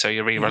good, so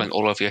you're rerolling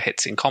all of your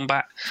hits in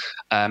combat,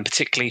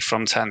 particularly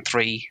from turn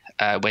 3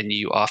 when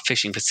you are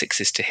fishing for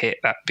 6s to hit,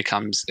 that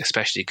becomes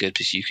especially good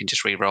because you can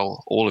just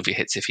reroll all of your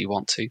hits if you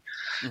want to.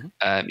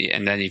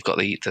 And then you've got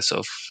the sort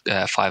of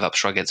 5-up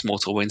shrug against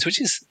mortal wounds,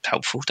 which is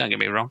helpful, don't get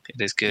me wrong,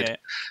 it is good.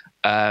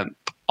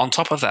 On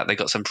top of that, they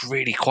got some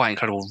really quite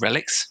incredible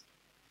relics.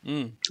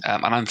 And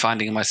I'm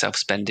finding myself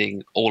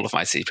spending all of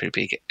my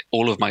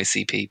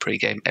CP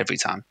pre-game every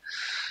time.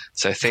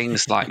 So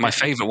things like my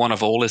favorite one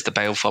of all is the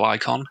Baleful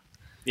Icon.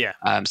 So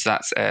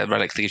that's a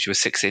relic that gives you a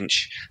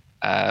 6-inch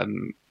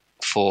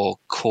for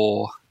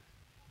core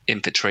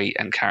infantry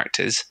and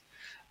characters.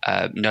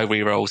 No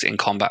rerolls in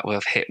combat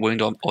with hit,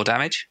 wound, or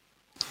damage.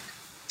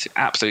 So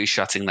absolutely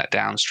shutting that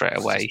down straight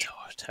away.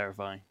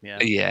 Terrifying.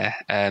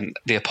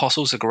 The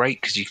Apostles are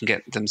great because you can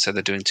get them so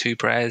they're doing 2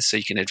 prayers, so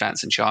you can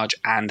advance and charge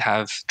and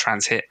have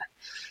trans hit,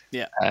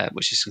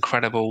 which is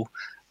incredible.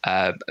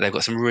 They've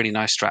got some really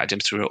nice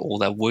stratagems through all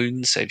their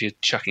wounds, so if you're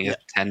chucking a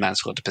 10-man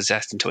squad to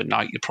Possessed into a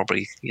knight, you're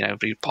probably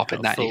be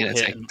popping that, you're going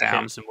to take them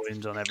down. Some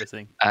wounds on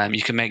everything.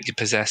 You can make your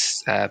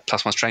Possessed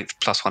 +1 strength,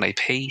 +1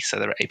 AP, so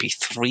they're AP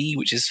 3,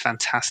 which is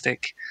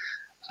fantastic.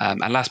 And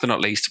last but not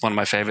least, one of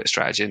my favourite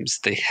stratagems,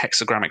 the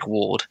Hexagrammic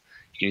Ward.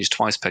 You can use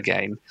twice per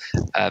game,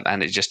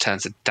 and it just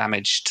turns the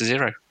damage to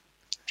 0.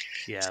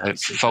 Yeah,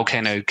 so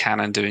Volcano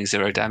Cannon doing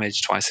 0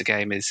 damage twice a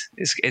game is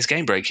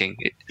game breaking.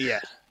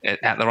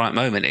 At the right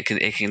moment, it can.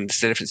 It's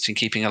the difference between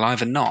keeping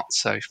alive and not.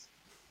 So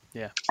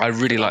yeah, I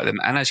really like them.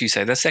 And as you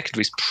say, their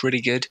secondary is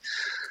pretty good.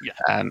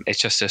 Yeah. It's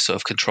just to sort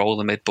of control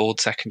the mid-board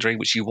secondary,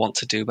 which you want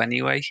to do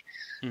anyway.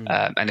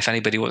 And if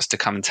anybody wants to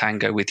come and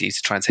tango with you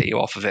to try and take you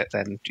off of it,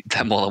 then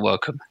they're more than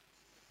welcome.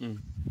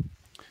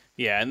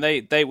 Yeah, and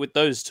they with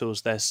those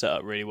tools, they're set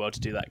up really well to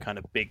do that kind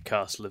of big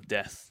castle of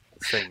death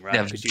thing, right?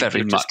 They're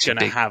very much going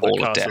to have a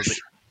ball of castle death.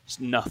 that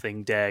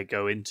nothing dare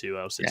go into,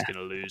 else it's going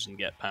to lose and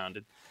get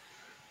pounded.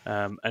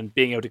 And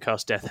being able to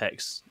cast Death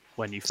Hex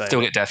when you fail.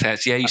 Still get Death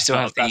Hex. Yeah, you still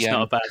have the... That's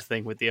not a bad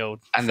thing with the old...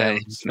 And they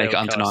make it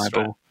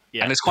undeniable.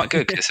 Yeah. And it's quite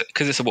good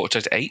because it's a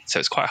Watchdog 8, so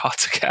it's quite hard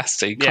to cast.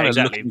 So you're kind of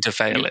looking to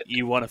fail it.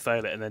 You want to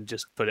fail it and then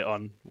just put it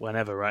on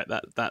whenever, right?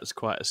 That's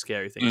quite a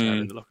scary thing to have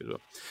in the lock as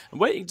well.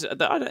 And I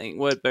don't think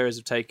Word Bearers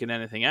have taken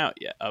anything out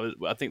yet.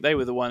 I think they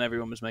were the one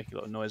everyone was making a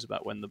lot of noise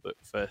about when the book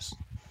first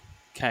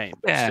came.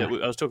 Yeah.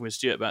 I was talking with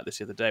Stuart about this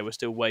the other day. We're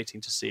still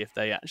waiting to see if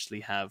they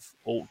actually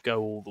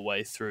go all the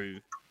way through.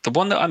 The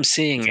one that I'm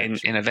seeing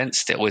in events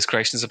still is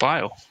Creations of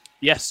Bile.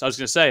 Yes, I was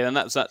going to say, and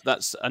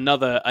that's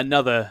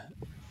another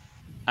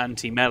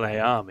anti-melee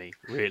army,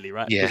 really,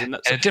 right? Yeah, in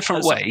a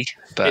different way.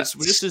 But it's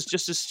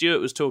just as Stuart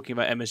was talking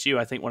about MSU.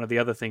 I think one of the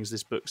other things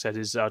this book said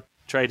is our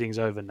trading's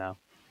over now.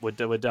 We're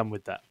done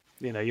with that.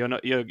 You know,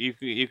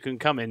 you can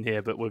come in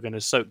here, but we're going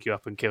to soak you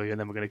up and kill you, and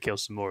then we're going to kill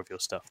some more of your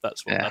stuff.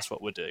 That's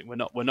what we're doing.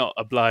 We're not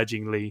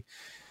obligingly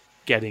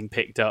getting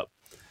picked up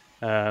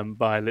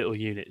by little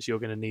units. You're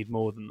going to need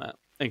more than that.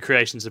 And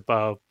Creations of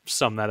Bile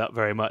sum that up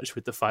very much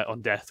with the fight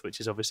on death, which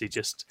is obviously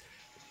just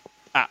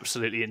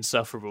absolutely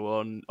insufferable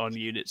on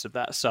units of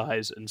that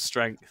size and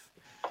strength.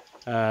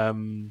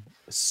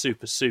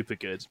 Super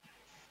good.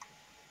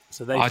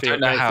 So I don't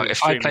know how.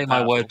 If I play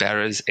my Word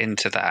Bearers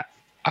into that,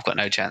 I've got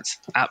no chance.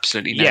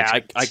 Absolutely no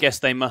chance. I guess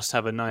they must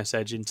have a nice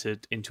edge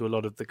into a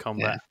lot of the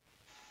combat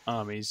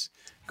armies.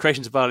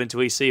 Creations of Bile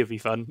into EC would be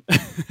fun.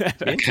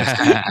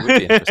 Interesting. It would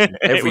be interesting.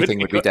 Everything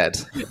would be dead.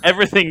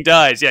 Everything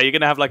dies. Yeah, you're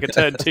going to have like a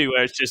turn 2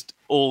 where it's just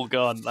all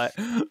gone. Like.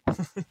 And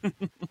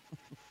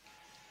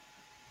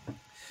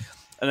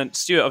then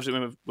Stuart,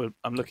 obviously,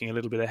 I'm looking a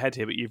little bit ahead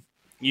here, but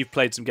you've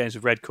played some games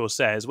with Red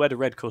Corsairs. Where do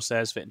Red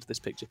Corsairs fit into this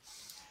picture?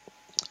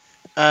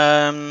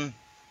 So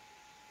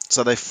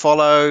they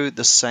follow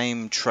the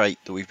same trait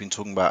that we've been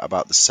talking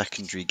about the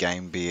secondary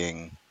game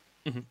being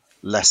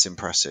less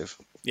impressive.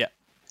 Yeah,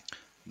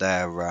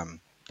 their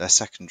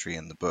secondary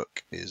in the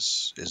book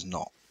is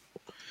not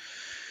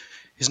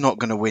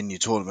going to win you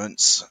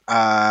tournaments,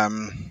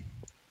 but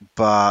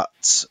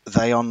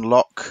they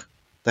unlock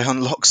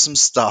some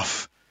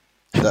stuff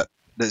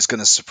that's going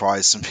to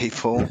surprise some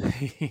people.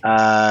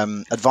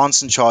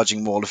 Advanced and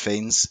Charging Mauler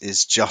Fiends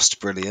is just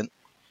brilliant.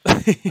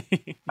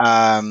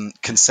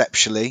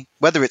 Conceptually,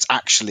 whether it's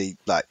actually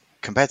like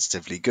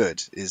competitively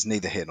good is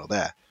neither here nor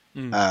there.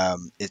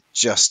 It's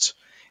just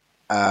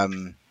a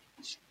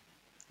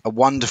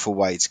wonderful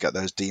way to get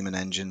those demon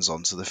engines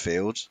onto the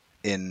field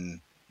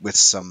with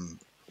some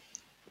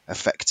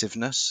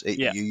effectiveness.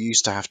 You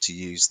used to have to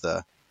use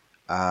the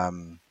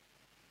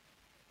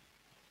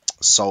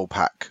Soul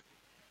Pack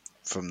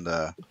from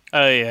the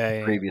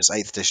previous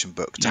 8th edition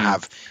book to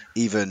have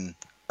even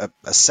a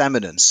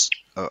semblance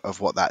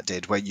of what that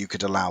did, where you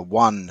could allow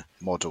one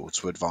model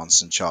to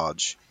advance and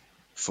charge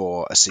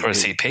for a CP. For a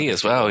CP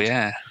as well,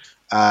 yeah.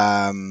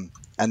 And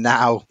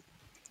now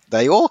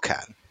they all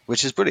can,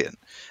 which is brilliant.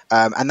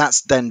 And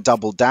that's then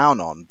doubled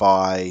down on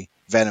by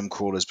Venom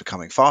Crawlers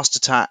becoming fast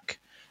attack.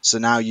 So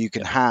now you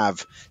can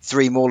have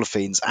 3 Mauler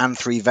Fiends and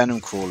 3 Venom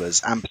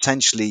Crawlers and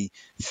potentially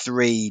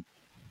 3,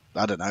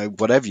 I don't know,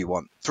 whatever you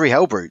want, 3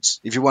 Hellbrutes,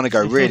 if you want to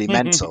go really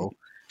mental.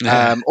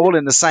 All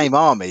in the same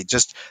army,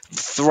 just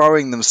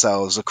throwing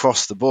themselves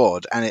across the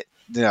board. And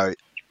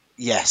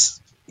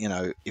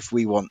if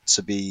we want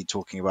to be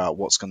talking about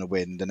what's going to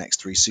win the next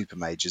 3 Super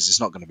Mages,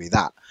 it's not going to be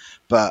that.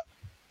 But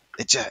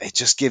it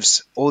just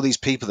gives all these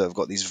people that have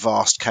got these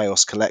vast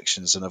Chaos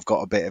collections and have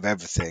got a bit of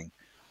everything.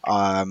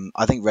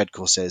 I think Red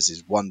Corsairs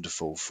is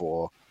wonderful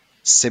for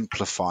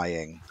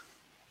simplifying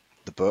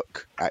the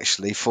book,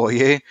 actually, for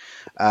you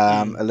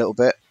a little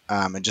bit,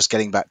 and just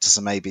getting back to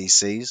some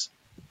ABCs.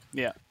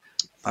 Yeah.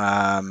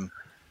 But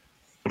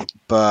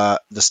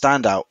the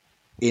standout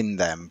in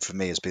them for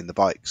me has been the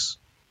bikes.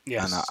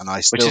 Yes. And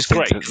I still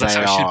think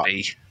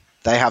that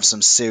they have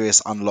some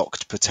serious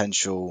unlocked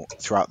potential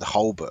throughout the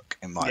whole book,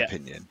 in my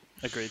opinion.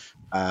 Agreed.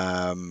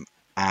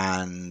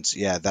 And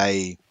yeah,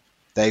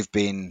 they've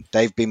been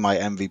my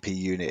MVP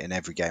unit in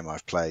every game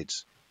I've played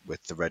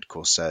with the Red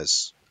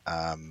Corsairs.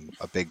 A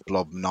big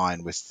blob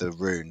 9 with the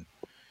rune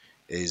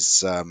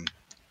is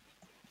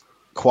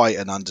quite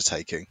an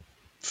undertaking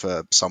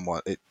for someone.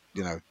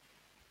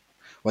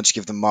 Once you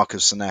give them Mark of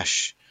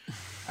Sinesh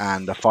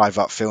and a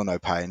 5-up Feel No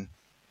Pain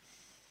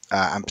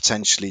and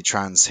potentially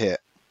trans hit,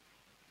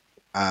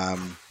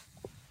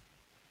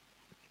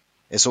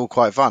 it's all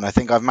quite fun. I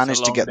think I've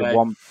managed to get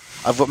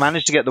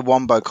the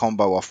wombo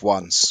combo off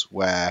once,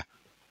 where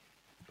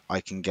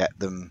I can get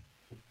them,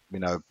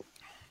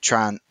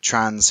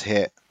 trans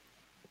hit,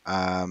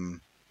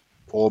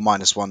 or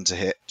 -1 to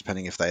hit,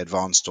 depending if they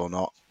advanced or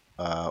not,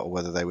 or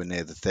whether they were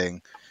near the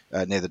thing,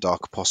 near the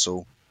Dark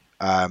Apostle.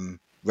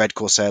 Red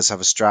Corsairs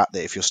have a strat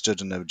that if you're stood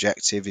on an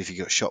objective, if you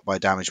get shot by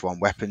damage 1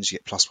 weapons, you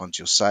get +1 to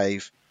your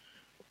save.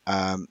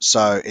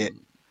 So it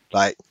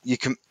like you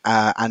can,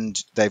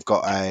 and they've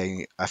got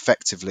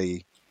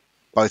effectively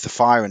both a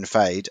fire and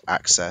fade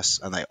access,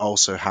 and they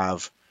also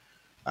have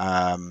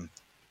a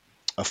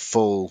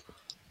full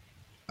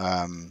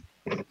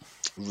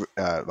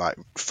like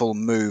full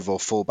move or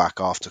full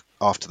back after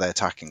they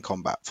attack in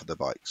combat for the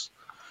bikes,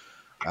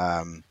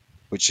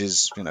 which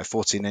is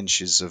 14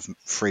 inches of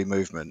free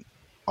movement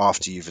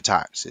after you've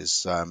attacked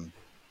is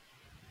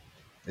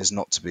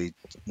not to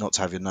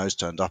have your nose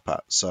turned up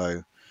at.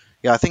 So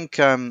yeah, I think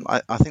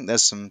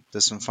there's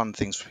some fun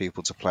things for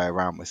people to play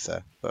around with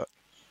there, but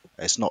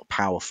it's not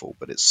powerful,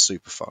 but it's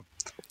super fun.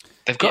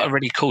 They've got a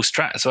really cool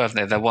strat as well, haven't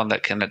they? They're one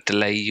that can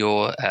delay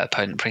your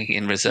opponent bringing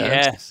in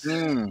reserves.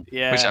 Yes.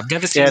 Yeah. Which I've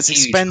never seen. Yeah, it's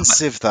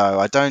expensive though.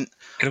 I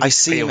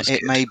see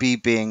it maybe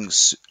being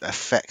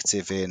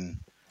effective in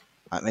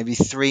like maybe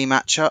 3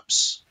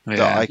 matchups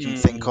that I can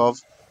think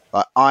of.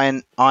 Like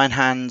Iron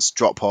Hands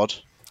Drop Pod.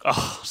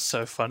 Oh,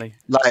 so funny.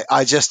 Like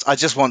I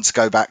just want to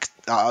go back.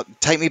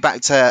 Take me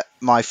back to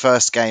my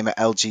first game at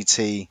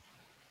LGT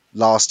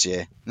last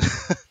year.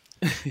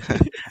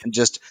 And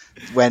just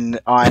when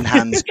Iron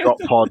Hands Drop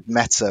Pod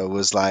meta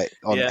was like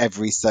on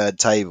every third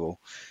table,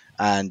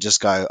 and just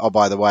go, oh,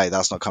 by the way,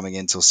 that's not coming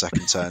in till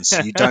second turn,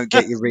 so you don't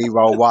get your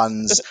reroll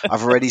ones.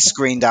 I've already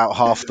screened out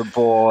half the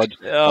board.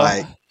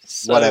 Like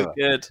so whatever.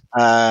 Good.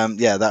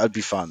 Yeah, that would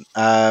be fun.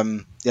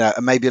 And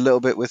maybe a little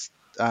bit with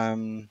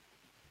the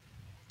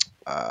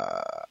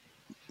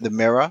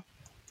mirror.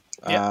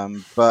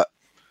 But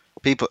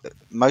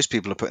most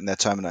people are putting their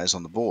Terminators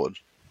on the board.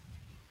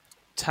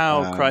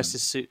 Tau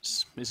Crisis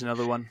Suits is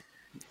another one.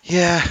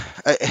 Yeah,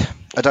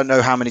 I don't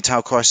know how many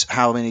Tau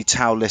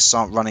lists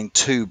aren't running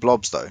 2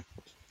 blobs though.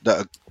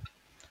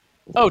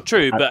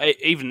 True, but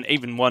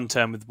even one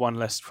turn with 1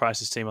 less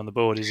Crisis team on the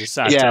board is a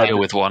sad deal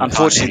with one.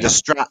 Unfortunately,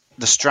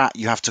 the strat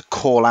you have to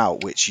call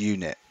out which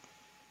unit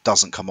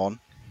doesn't come on.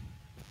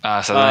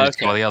 So then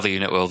the other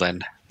unit will then.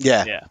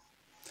 Yeah.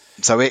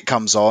 So it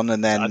comes on,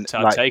 and then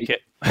I'll take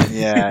it.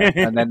 Yeah,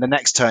 and then the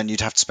next turn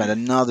you'd have to spend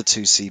another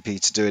 2 CP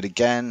to do it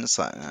again. It's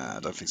like I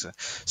don't think so.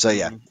 So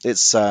yeah,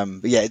 it's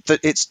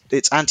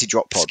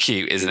anti-drop pod. It's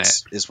cute, isn't it?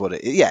 Is what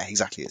it? Yeah,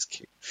 exactly. It's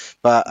cute,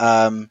 but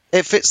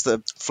it fits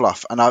the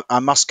fluff, and I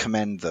must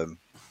commend them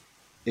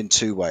in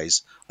 2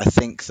 ways. I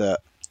think that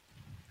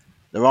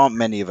there aren't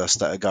many of us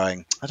that are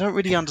going, I don't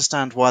really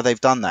understand why they've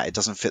done that. It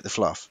doesn't fit the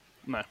fluff.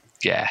 No.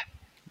 Yeah.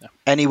 No.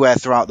 Anywhere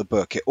throughout the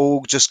book, it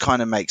all just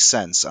kind of makes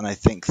sense, and I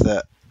think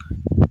that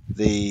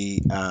the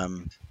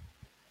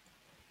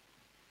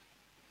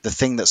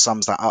thing that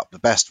sums that up the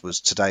best was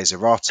today's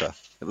errata.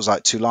 It was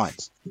like 2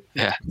 lines.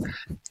 Yeah.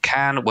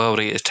 Can World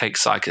Eaters take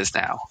Psychers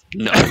now?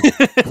 No. Who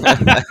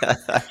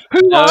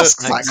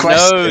asks that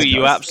question? No,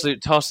 you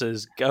absolute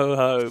tossers. Go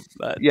home.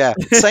 Yeah.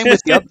 Same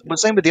with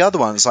the other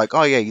one. It's like,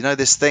 oh yeah,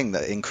 this thing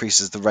that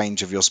increases the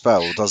range of your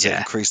spell. Does it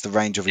increase the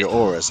range of your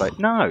aura? It's like,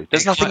 no,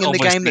 there's nothing in the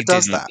game that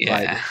does that.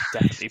 Yeah.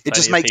 Like, it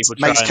just makes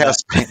Chaos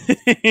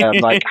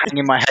like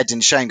hanging my head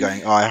in shame,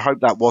 going, oh, I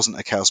hope that wasn't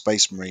a Chaos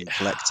Space Marine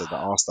collector that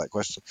asked that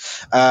question.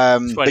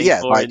 But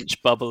yeah, like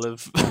inch bubble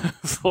of.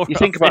 You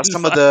think about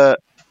some of the.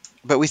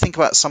 But we think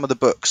about some of the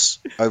books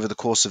over the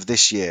course of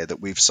this year that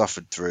we've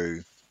suffered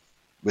through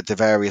with the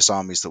various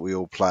armies that we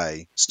all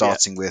play,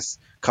 starting with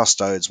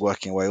Custodes,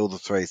 working away all the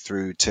way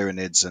through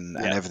Tyranids and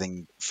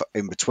everything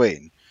in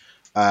between,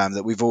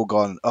 that we've all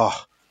gone, oh,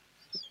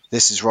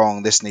 this is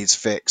wrong, this needs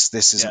fixed,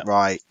 this isn't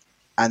right.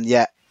 And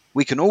yet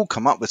we can all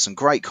come up with some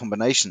great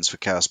combinations for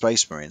Chaos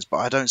Space Marines, but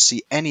I don't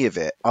see any of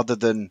it other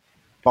than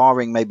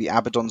barring maybe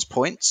Abaddon's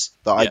points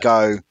that I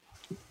go,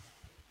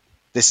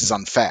 this is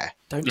unfair.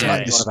 Don't tell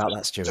me about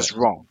that, Stuart. Just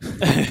wrong.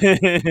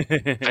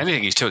 If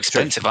anything, it's too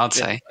expensive, I'd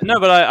say.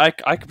 No, but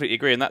I completely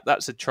agree, and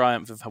that's a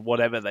triumph of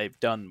whatever they've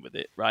done with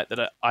it, right?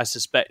 That I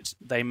suspect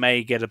they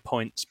may get a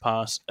points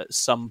pass at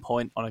some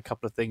point on a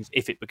couple of things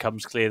if it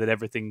becomes clear that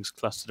everything's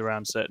clustered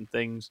around certain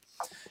things.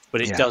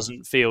 But it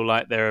doesn't feel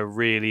like there are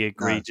really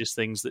egregious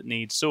things that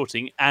need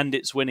sorting, and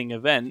it's winning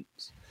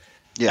events.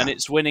 Yeah. And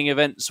it's winning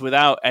events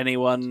without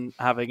anyone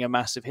having a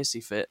massive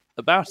hissy fit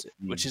about it,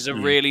 which is a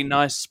really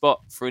nice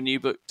spot for a new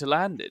book to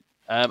land in.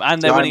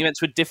 And they're winning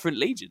events with different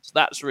legions.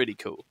 That's really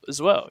cool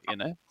as well,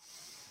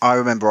 I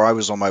remember I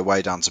was on my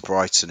way down to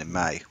Brighton in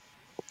May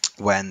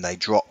when they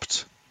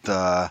dropped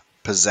the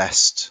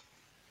possessed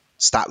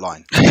stat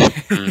line.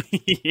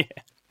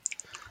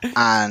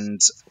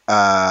 And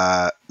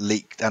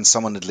leaked, and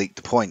someone had leaked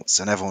the points,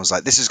 and everyone was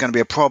like, this is going to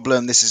be a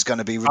problem, this is going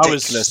to be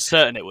ridiculous. I was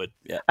certain it would.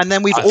 Yeah. And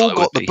then we've all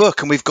got the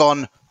book and we've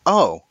gone,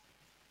 oh,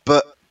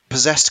 but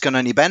possessed can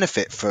only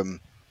benefit from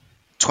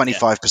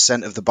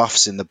 25% of the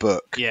buffs in the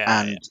book,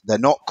 and they're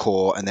not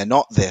core, and they're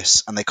not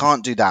this, and they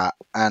can't do that,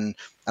 and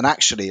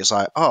actually it's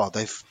like, oh,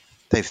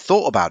 they've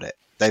thought about it.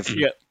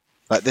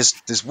 Like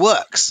this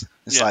works.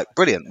 It's like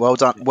brilliant. Well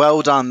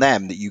done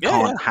them that you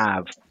can't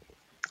have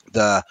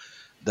the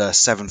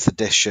 7th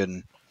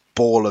edition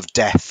Ball of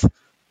Death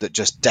that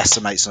just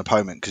decimates an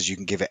opponent because you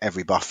can give it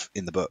every buff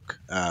in the book.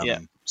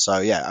 So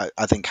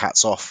I think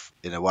hats off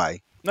in a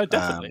way. No,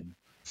 definitely.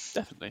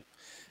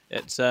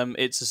 It's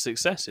a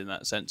success in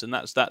that sense, and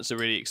that's a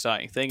really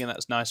exciting thing, and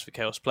that's nice for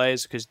Chaos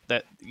players because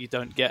that you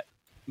don't get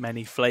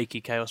many flaky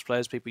Chaos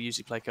players. People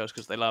usually play Chaos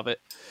because they love it,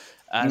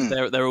 and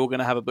they're all going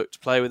to have a book to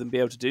play with and be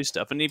able to do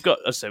stuff. And you've got,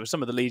 as I say,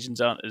 some of the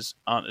legions aren't as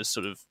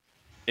sort of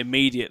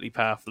immediately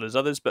powerful as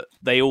others, but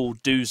they all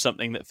do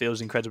something that feels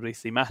incredibly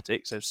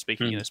thematic. So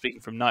speaking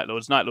from Night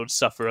Lords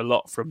suffer a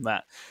lot from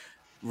that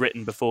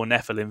written before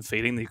Nephilim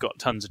feeling. You've got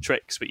tons of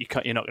tricks, but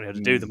you're not going to be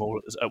able to do them all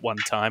at one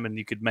time, and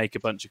you could make a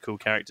bunch of cool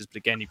characters, but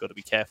again, you've got to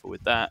be careful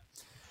with that.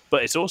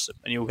 But it's awesome,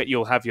 and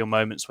you'll have your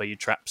moments where you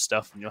trap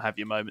stuff, and you'll have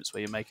your moments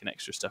where you're making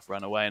extra stuff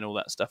run away and all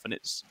that stuff, and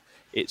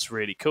it's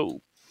really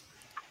cool.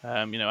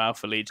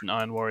 Alpha Legion,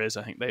 Iron Warriors,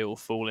 I think they all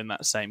fall in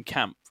that same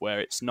camp where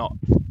it's not,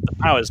 the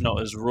power's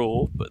not as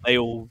raw, but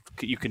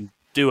you can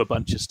do a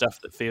bunch of stuff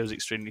that feels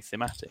extremely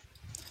thematic.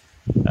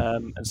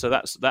 And so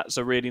that's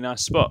a really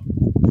nice spot.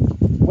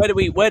 Where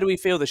do we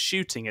feel the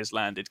shooting has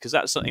landed? Because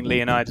that's something Lee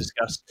and I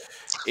discussed.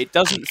 It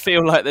doesn't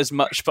feel like there's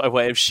much by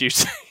way of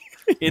shooting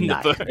in the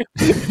book.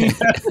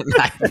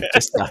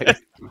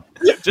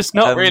 Just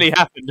not really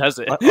happened, has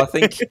it?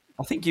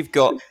 I think you've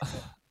got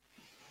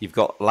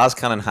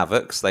Lascan and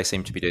Havocs. They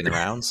seem to be doing the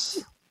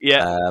rounds.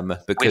 Yeah,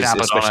 because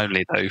with Abaddon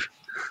only though.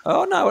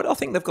 Oh no, I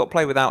think they've got to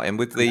play without him.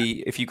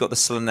 If you've got the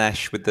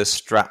Slaanesh with the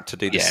strap to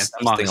do this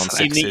thing on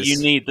sixes, you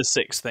need the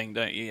 6 thing,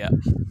 don't you?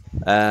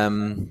 Yeah.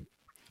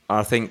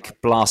 I think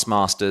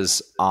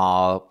Blastmasters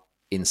are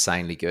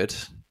insanely good.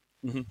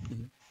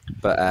 Mm-hmm.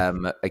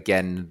 But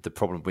again, the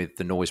problem with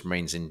the Noise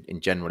Marines in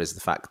general is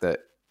the fact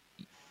that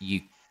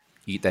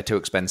they're too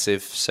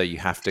expensive, so you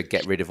have to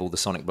get rid of all the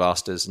Sonic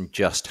Blasters and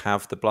just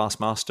have the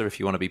Blastmaster if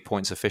you want to be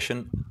points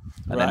efficient,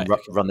 and then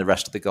run the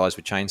rest of the guys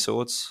with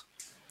chainswords.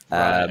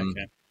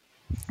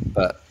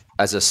 But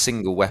as a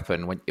single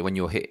weapon, when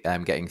you're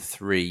getting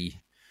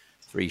three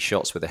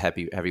shots with a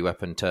heavy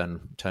weapon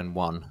turn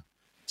 1,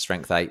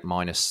 strength 8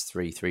 minus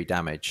 3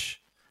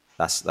 damage,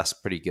 that's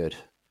pretty good.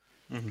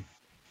 Mm-hmm.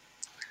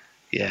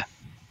 Yeah,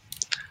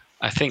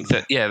 I think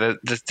that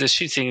the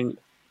shooting.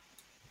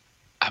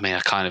 I mean, I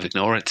kind of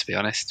ignore it, to be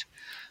honest.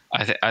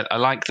 I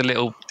like the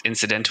little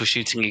incidental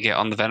shooting you get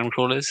on the Venom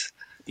Crawlers.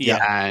 Yeah,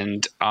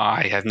 and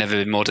I have never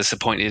been more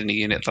disappointed in a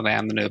unit than I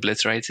am the New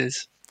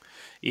Obliterators.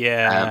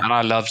 Yeah, and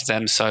I loved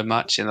them so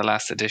much in the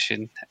last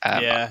edition.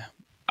 I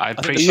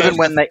appreciate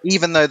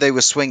even though they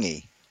were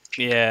swingy.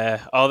 Yeah,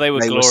 they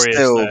were glorious. Were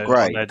still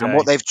great. And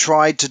what they've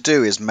tried to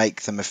do is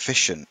make them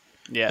efficient.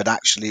 Yeah. But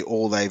actually,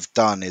 all they've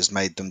done is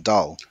made them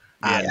dull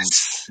and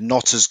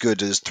not as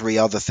good as 3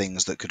 other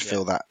things that could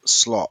fill that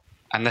slot.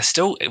 And they're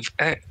still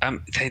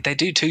they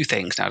do 2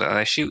 things now. That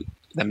they shoot,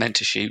 they're meant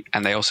to shoot,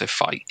 and they also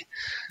fight.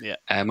 Yeah.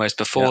 Whereas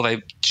before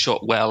they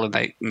shot well, and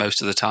they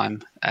most of the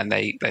time, and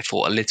they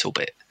fought a little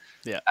bit.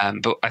 Yeah.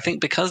 But I think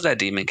because they're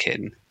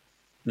Demonkin,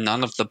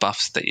 none of the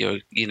buffs that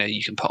you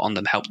can put on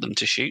them help them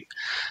to shoot.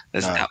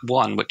 There's that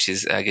one which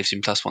is gives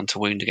you +1 to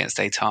wound against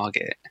a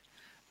target.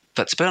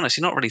 But to be honest,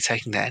 you're not really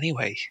taking that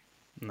anyway.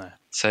 No.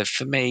 So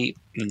for me,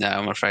 no,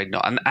 I'm afraid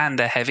not. And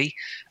they're heavy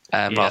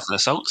rather than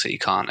assault, so you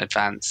can't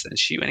advance and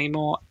shoot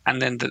anymore.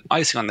 And then the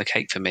icing on the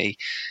cake for me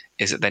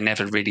is that they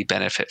never really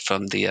benefit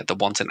from the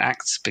Wanton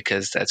Acts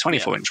because they're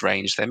 24-inch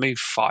range. They move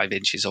 5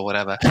 inches or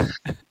whatever.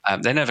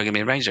 They're never going to be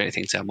in range or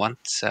anything turn 1.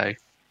 So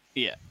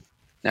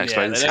no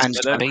explosions.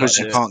 And because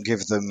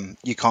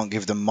you can't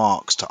give them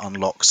marks to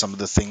unlock some of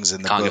the things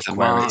in the book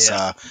where it's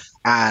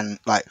and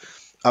like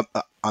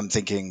I'm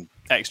thinking.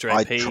 Extra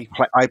AP.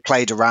 I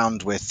played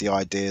around with the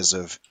ideas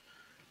of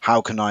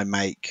how can I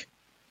make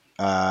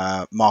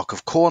Mark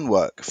of Khorne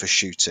work for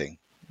shooting,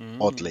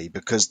 oddly,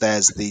 because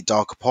there's the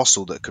Dark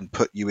Apostle that can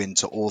put you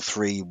into all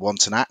 3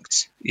 Wanton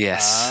Acts.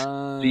 Yes.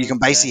 So you can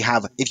basically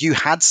have, if you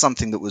had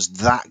something that was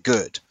that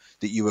good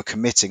that you were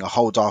committing a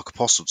whole Dark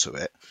Apostle to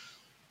it,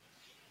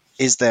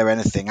 is there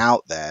anything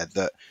out there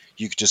that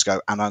you could just go,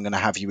 and I'm going to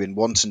have you in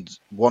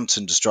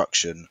wanton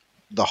destruction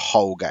the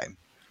whole game?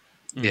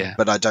 Yeah,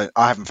 but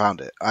I haven't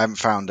found it. I haven't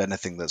found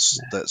anything that's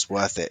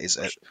worth it.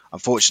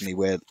 Unfortunately,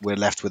 we're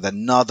left with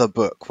another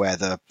book where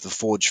the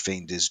Forge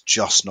Fiend is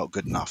just not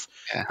good enough.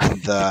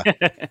 Yeah.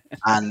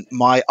 And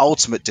my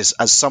ultimate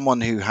as someone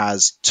who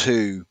has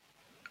 2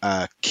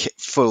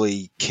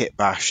 fully kit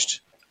bashed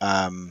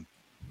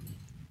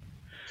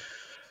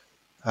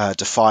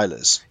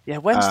Defilers. Yeah,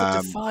 when's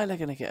the Defiler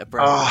going to get a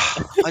break?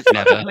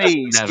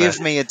 Please give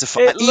me a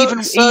Defiler.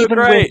 Even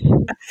great.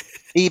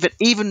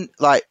 Even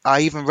like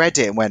I even read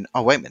it and went,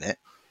 oh wait a minute.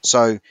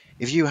 So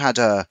if you had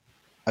a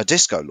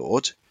Disco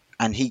Lord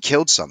and he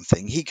killed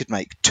something, he could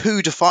make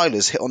 2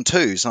 Defilers hit on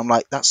 2s. And I'm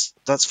like,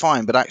 that's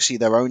fine, but actually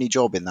their only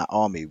job in that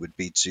army would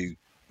be to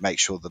make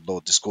sure the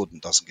Lord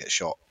Discordant doesn't get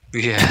shot.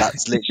 Yeah,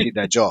 that's literally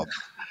their job.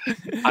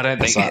 I don't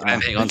think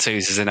anything on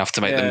 2s is enough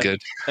to make them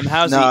good. And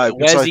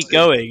where's he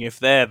going if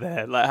they're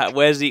there? Like,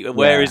 where is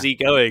he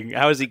going?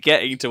 How is he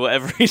getting to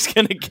whatever he's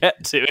going to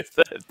get to if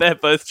they're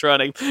both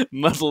trying to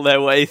muddle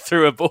their way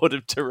through a board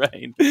of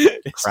terrain?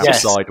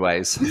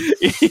 Sideways.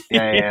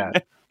 Yeah.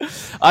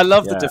 I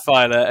love the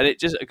Defiler, and it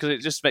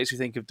just makes me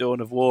think of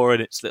Dawn of War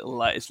and its little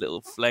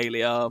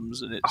flaily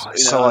arms, and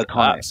it's so iconic.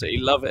 I absolutely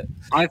love it.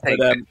 I think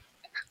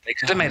they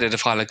could have made a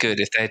Defiler good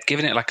if they had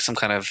given it like some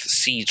kind of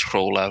siege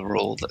crawler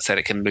rule that said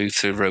it can move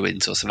through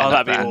ruins or something.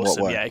 That'd be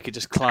awesome. Yeah, it could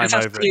just climb over.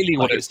 That's clearly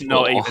what it's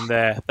not even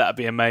there. That'd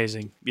be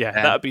amazing. Yeah,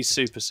 that'd be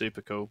super,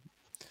 super cool.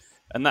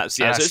 And that's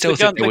so it's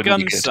the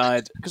gun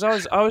side, because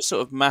I was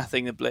sort of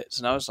mathing the Blitz,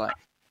 and I was like,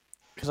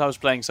 because I was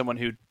playing someone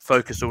who'd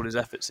focused all his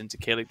efforts into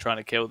trying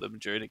to kill them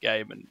during a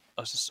game, and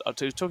I was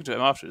talking to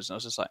him afterwards, and I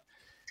was just like,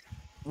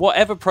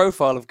 whatever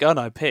profile of gun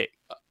I pick,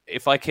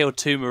 if I kill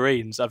 2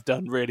 Marines, I've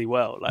done really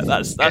well. Like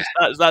that's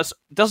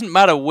doesn't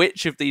matter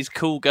which of these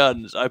cool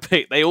guns I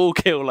pick, they all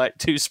kill like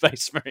 2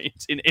 Space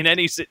Marines in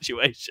any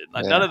situation.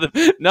 Like none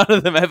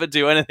of them ever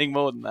do anything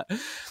more than that.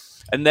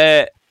 And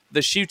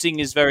the shooting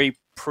is very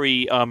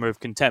pre-Armor of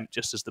Contempt,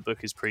 just as the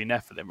book is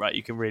pre-Nephilim, right?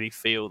 You can really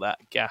feel that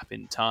gap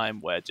in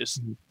time where just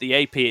the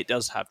AP it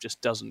does have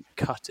just doesn't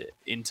cut it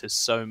into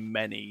so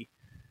many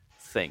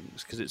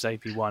things, because it's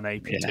AP1,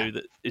 AP2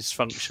 that is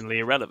functionally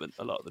irrelevant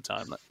a lot of the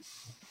time.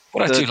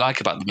 What I do like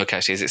about the book,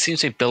 actually, is it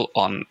seems to be built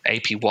on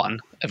AP1,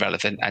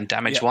 irrelevant, and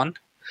Damage 1,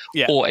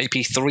 or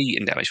AP3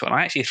 and Damage 1.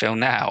 I actually feel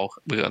now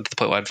we're to the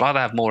point where I'd rather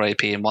have more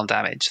AP and 1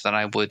 damage than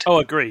I would... Oh,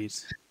 agreed.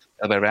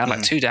 Around.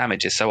 Like 2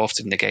 damage is so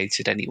often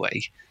negated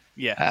anyway.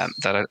 Yeah,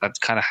 that I'm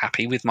kind of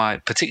happy with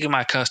particularly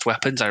my cursed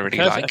weapons. I really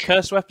like.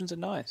 Cursed weapons are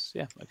nice.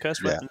 Yeah,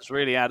 cursed weapons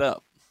really add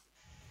up.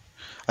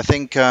 I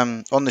think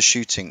on the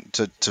shooting,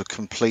 to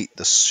complete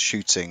the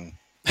shooting,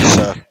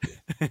 I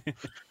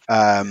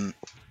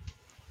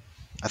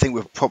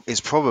think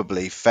it's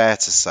probably fair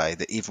to say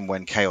that even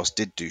when Chaos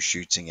did do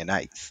shooting in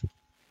 8th,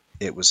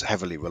 it was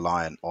heavily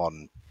reliant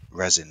on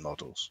resin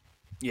models.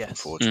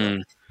 Yes.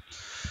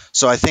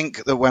 So I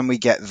think that when we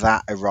get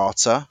that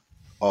errata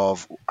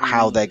of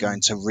how they're going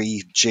to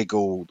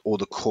rejiggle all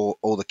the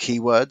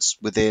keywords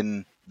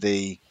within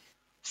the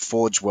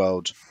Forge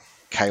World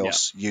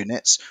Chaos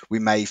units, we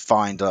may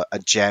find a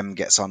gem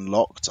gets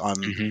unlocked.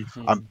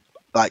 I'm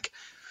like,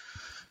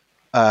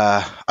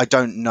 I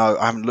don't know.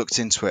 I haven't looked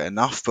into it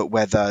enough, but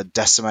whether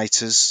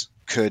Decimators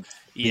could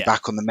be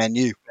back on the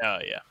menu. Oh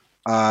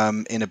yeah.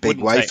 In a big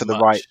way for the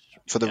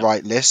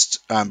right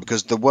list,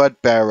 because the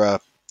Word Bearer,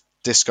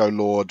 Disco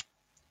Lord,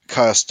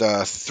 Cursed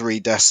Earth,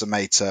 3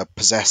 Decimator,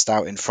 Possessed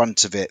out in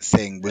front of it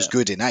thing was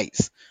good in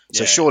 8th.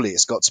 So surely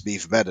it's got to be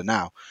for better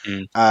now.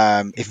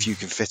 If you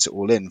can fit it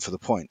all in for the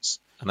points.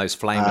 And those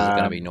flamers are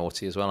going to be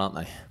naughty as well, aren't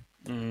they?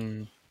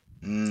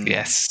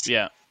 Yes.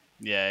 Yeah.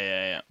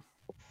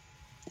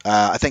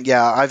 I think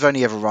I've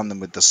only ever run them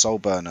with the Soul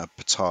Burner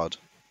Petard.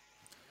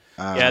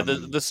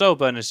 The Soul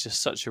Burner is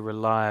just such a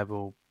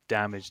reliable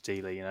damage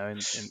dealer, you know.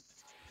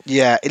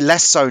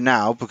 Less so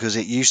now, because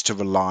it used to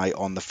rely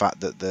on the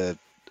fact that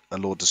a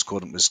Lord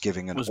Discordant was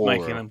giving an aura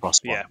making them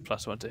 +1.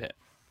 +1 to hit.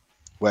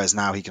 Whereas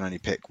now he can only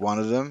pick one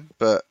of them,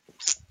 but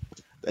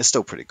they're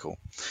still pretty cool.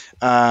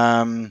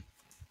 And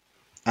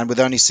with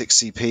only 6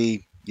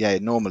 CP,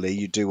 normally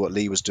you do what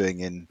Lee was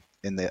doing in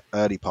the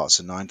early parts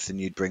of 9th,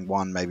 and you'd bring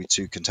 1, maybe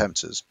 2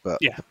 Contemptors. But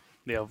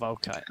the old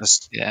Volkite.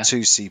 That's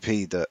 2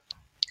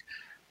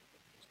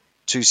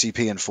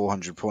 CP and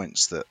 400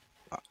 points that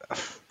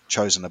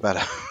chosen are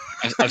better.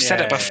 I've said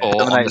it before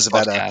on this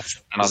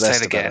podcast, and I'll say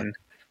it again.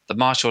 The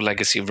Martial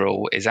Legacy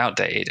rule is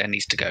outdated and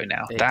needs to go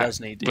now. That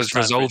was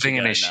resolving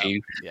an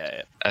issue,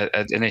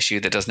 an issue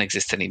that doesn't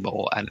exist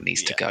anymore, and it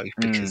needs to go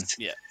because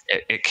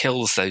it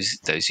kills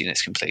those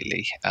units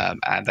completely,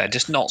 and they're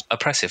just not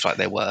oppressive like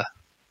they were.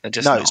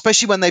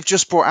 Especially when they've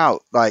just brought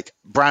out like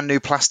brand new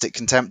plastic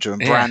Contemptor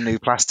and brand new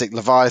plastic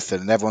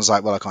Leviathan, and everyone's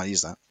like, "Well, I can't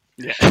use that."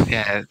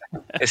 Yeah.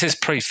 This is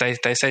proof.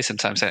 They say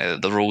sometimes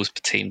that the rules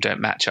team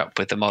don't match up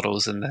with the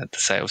models and the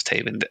sales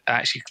team, and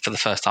actually, for the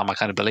first time, I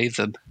kind of believe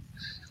them.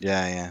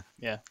 Yeah.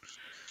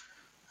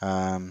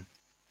 No,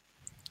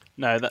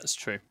 that's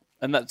true,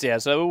 and that's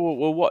So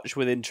we'll watch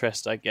with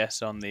interest, I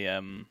guess, on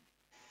the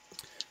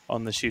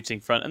shooting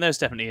front. And there's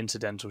definitely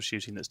incidental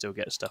shooting that still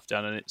gets stuff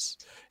done, and it's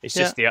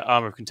just the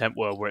Armor of Contempt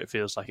world where it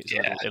feels like it's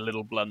a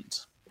little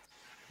blunt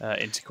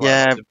into quite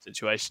a lot of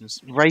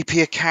situations.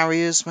 Rapier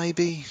carriers,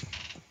 maybe.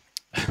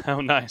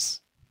 Oh, nice.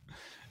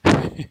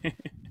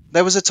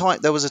 There was a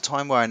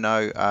time where I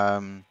know.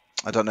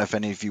 I don't know if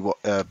any of you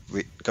go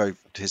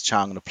to his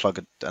channel. I'm going to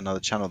plug another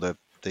channel. No,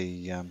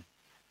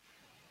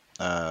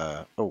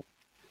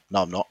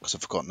 I'm not, because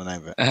I've forgotten the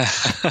name of it.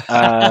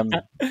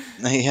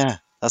 Yeah,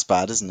 that's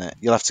bad, isn't it?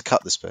 You'll have to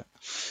cut this bit.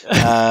 We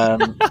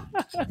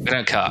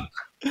don't cut.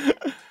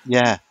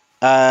 Yeah,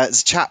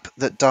 it's a chap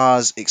that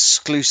does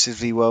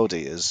exclusively World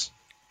Eaters.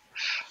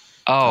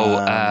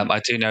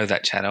 I do know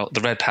that channel, the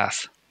Red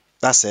Path.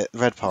 That's it,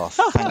 Red Path.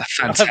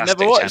 I've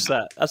never watched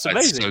that. That's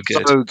amazing.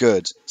 So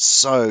good.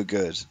 So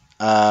good.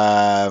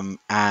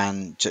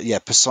 and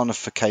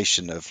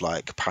personification of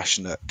like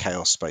passionate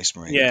Chaos Space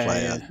Marine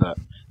player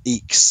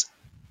that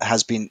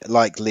has been,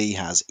 like Lee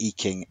has,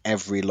 eking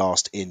every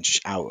last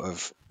inch out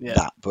of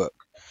that book,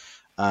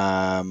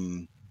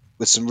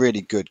 with some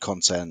really good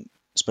content,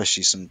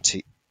 especially some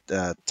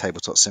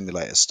tabletop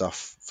simulator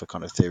stuff for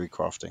kind of theory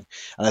crafting.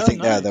 And I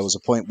think there was a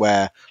point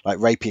where like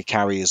rapier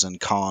carriers and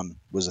Khan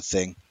was a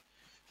thing,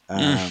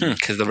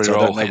 because so I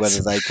don't know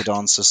whether they could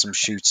answer some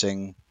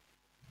shooting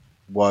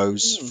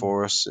woes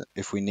for us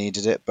if we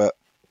needed it. But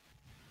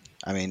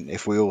I mean,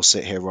 if we all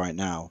sit here right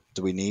now,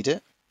 do we need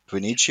it? Do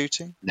we need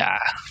shooting? Nah,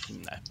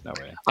 no, not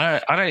really.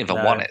 I don't even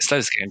want it.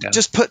 Slows the game down.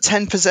 Just put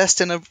 10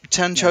 possessed in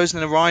 10 chosen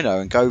in a rhino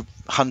and go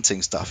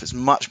hunting stuff. It's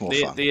much more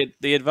fun.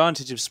 The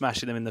advantage of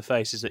smashing them in the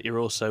face is that you're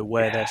also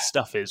where their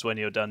stuff is when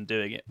you're done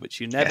doing it,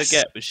 which you never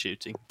get with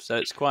shooting. So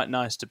it's quite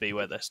nice to be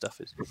where their stuff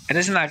is. And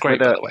isn't that great,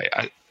 by the way?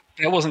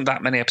 There wasn't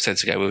that many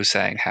episodes ago we were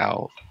saying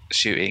how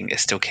shooting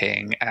is still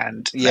king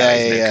and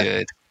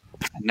good.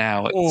 And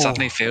now it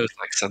suddenly feels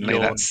like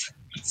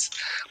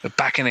we're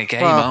back in a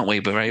game, aren't we?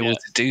 We're able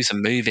to do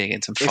some moving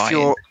and some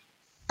fighting.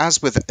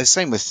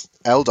 Same with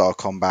Eldar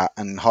combat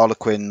and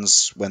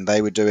Harlequins when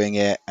they were doing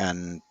it,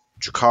 and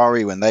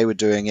Drukhari when they were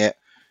doing it.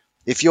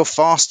 If you're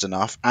fast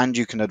enough and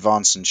you can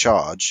advance and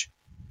charge,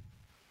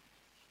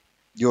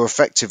 you're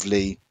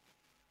effectively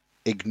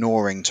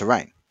ignoring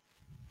terrain.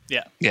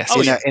 Yeah. Yes.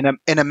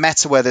 In a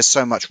meta where there's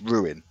so much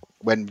ruin,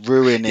 when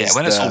ruin is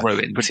when it's all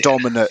ruined,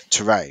 predominant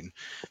terrain,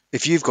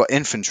 if you've got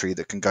infantry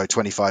that can go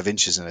 25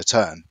 inches in a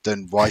turn,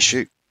 then why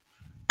shoot?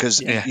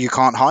 Because you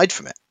can't hide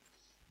from it.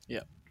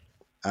 Yeah.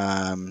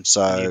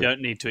 So you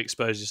don't need to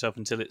expose yourself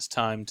until it's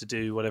time to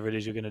do whatever it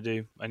is you're going to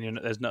do,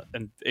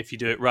 and if you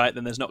do it right,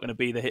 then there's not going to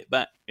be the hit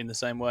back in the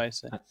same way.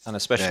 So. And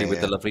especially with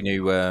the lovely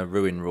new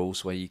ruin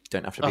rules, where you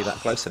don't have to be that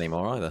close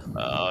anymore either.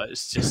 Oh,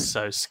 it's just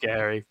so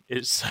scary!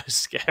 It's so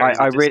scary.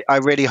 I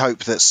really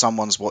hope that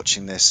someone's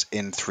watching this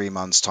in 3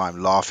 months'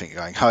 time, laughing,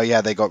 going, "Oh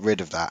yeah, they got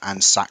rid of that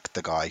and sacked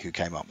the guy who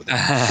came up with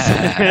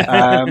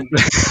it."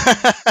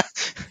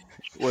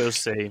 We'll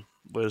see,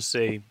 but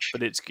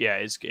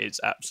it's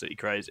absolutely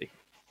crazy.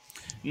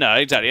 No,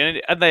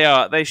 exactly, and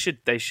they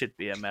should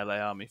be a melee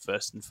army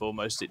first and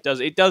foremost. It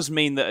does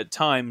mean that at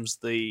times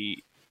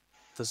the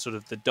sort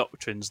of the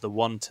doctrines, the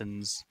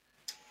wantons,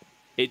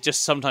 it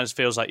just sometimes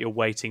feels like you're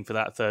waiting for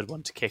that third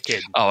one to kick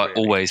in. Oh, it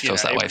always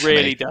feels that way for me. It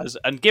really does.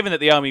 And given that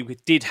the army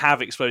did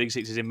have exploding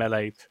sixes in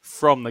melee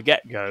from the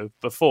get-go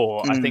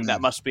before, I think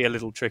that must be a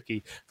little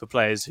tricky for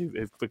players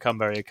who've become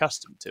very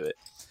accustomed to it.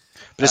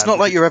 But it's not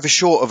like you're ever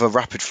short of a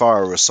rapid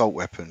fire or assault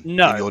weapon in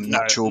your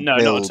natural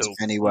build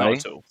anyway.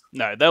 Not at all.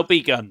 No, there'll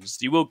be guns.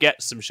 You will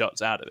get some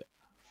shots out of it.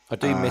 I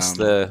do miss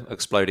the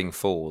exploding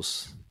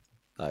fours,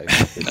 though.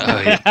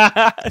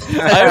 I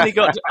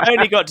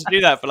only got to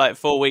do that for like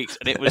 4 weeks,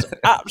 and it was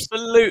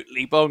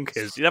absolutely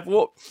bonkers. You have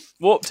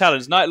warp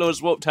talons, Night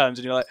Lord's warp talons,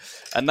 and you're like,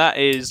 and that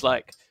is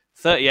like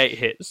 38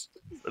 hits,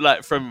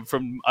 like from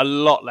a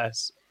lot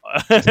less.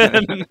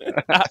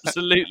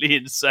 Absolutely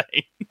insane.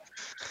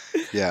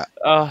 Yeah.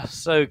 Oh,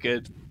 so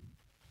good.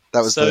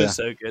 That was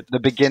so good. The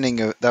beginning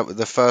of that.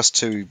 The first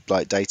two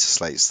like data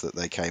slates that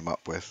they came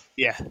up with.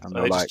 Yeah. And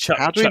they're like,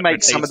 how do we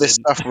make some of this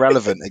stuff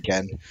relevant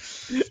again?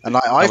 And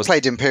like, I've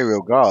played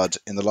Imperial Guard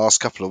in the last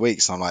couple of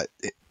weeks, and I'm like,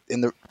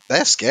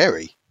 they're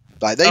scary.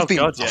 Like they've been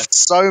buffed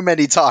so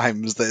many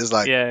times that it's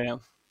like,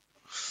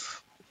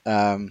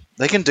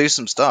 they can do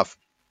some stuff.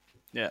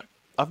 Yeah.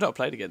 I've not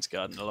played against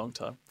Guard in a long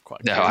time.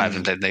 I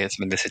haven't played against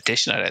them in this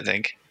edition, I don't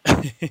think.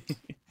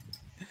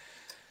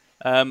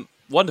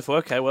 Wonderful.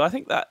 Okay, well, I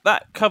think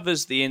that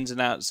covers the ins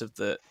and outs of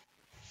the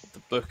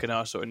book and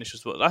our sort of initial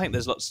thoughts. I think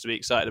there's lots to be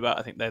excited about.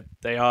 I think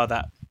they are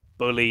that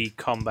bully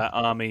combat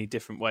army,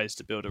 different ways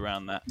to build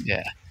around that.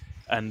 Yeah,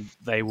 and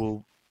they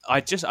will. I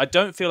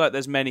don't feel like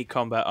there's many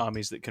combat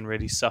armies that can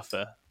really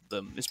suffer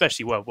them,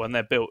 especially when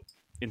they're built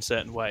in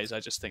certain ways. I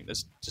just think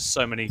there's just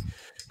so many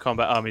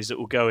combat armies that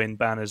will go in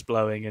banners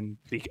blowing and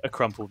be a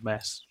crumpled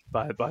mess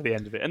by the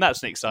end of it, and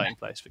that's an exciting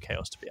place for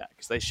Chaos to be at,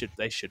 because they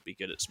should be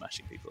good at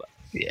smashing people up.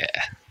 Yeah.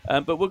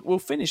 But we'll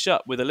finish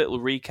up with a little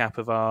recap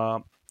of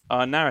our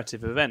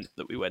narrative event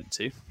that we went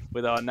to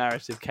with our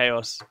narrative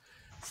Chaos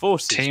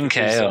forces. Team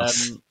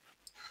Chaos.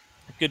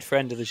 A good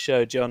friend of the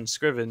show, John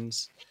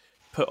Scrivens,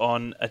 put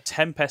on a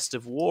Tempest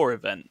of War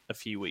event a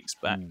few weeks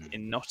back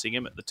in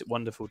Nottingham at the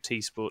wonderful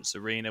T-Sports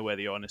Arena, where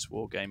the Honest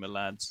Wargamer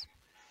lads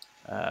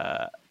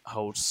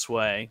hold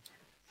sway.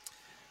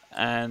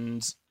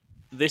 And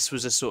this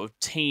was a sort of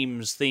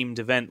teams-themed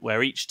event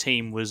where each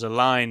team was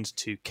aligned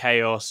to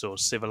Chaos or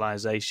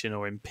Civilization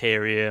or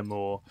Imperium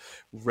or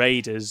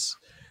Raiders.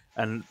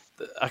 And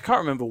I can't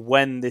remember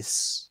when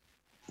this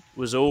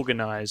was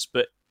organised,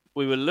 but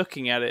we were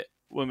looking at it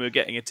when we were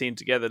getting a team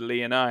together,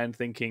 Lee and I, and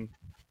thinking,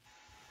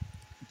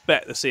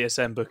 bet the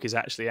CSM book is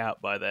actually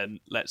out by then.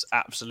 Let's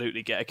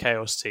absolutely get a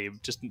Chaos team.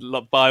 Just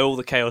buy all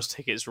the Chaos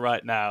tickets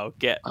right now.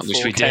 Get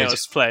 4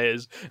 Chaos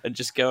players and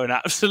just go and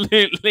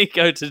absolutely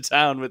go to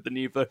town with the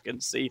new book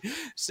and see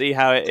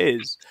how it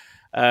is.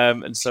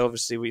 And so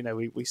obviously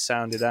we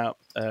sounded out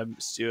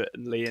Stuart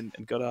and Lee and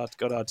got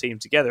our team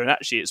together. And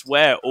actually, it's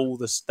where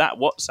that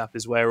WhatsApp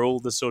is where all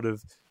the sort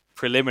of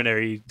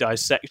preliminary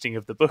dissecting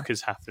of the book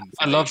has happened.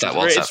 I love that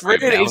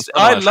WhatsApp.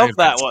 I love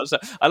that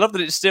WhatsApp. I love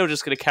that it's still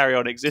just going to carry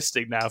on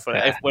existing now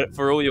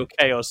for all your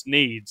chaos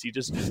needs. You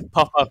just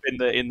pop up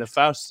in the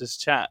Faustus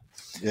chat.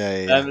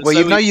 Yeah. Well,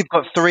 so you've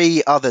got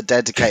 3 other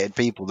dedicated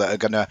people that are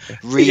going to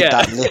read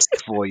that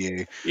list for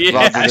you,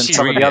 rather than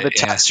some of the other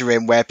chats you're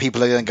in where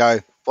people are going to go,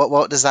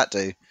 "What does that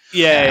do?"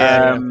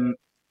 Yeah.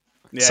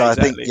 So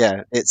exactly. I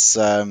think it's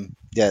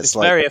it's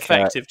like, very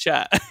effective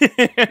chat.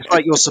 It's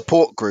like your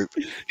support group.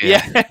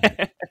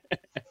 Yeah.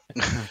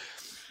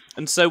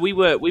 And so we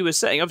were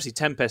setting, obviously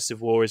Tempest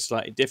of War is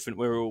slightly different.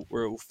 We're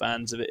all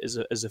fans of it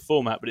as a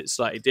format, but it's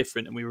slightly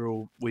different, and we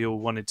all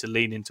wanted to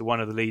lean into one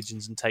of the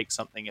legions and take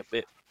something a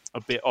bit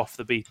off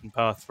the beaten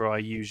path for our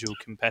usual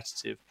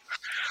competitive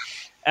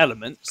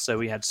elements. So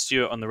we had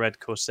Stuart on the Red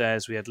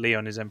Corsairs, we had Lee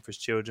on his Emperor's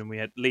Children, we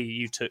had Lee,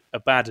 you took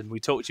Abaddon, we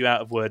talked you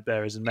out of Word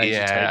Bearers and made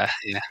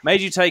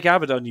you take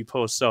Abaddon, you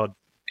poor sod.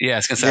 Yeah, I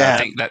was going to say, I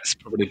think that's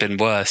probably been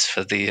worse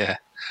for the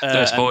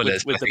no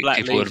spoilers, with the Black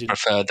people Legion. Would have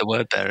preferred the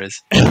Word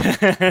Bearers.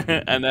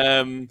 And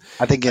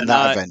I think in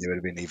that event it would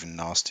have been even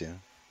nastier.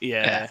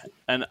 Yeah.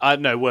 And I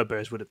know Word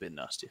Bearers would have been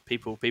nastier.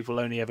 People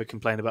only ever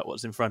complain about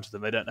what's in front of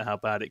them. They don't know how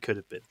bad it could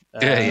have been.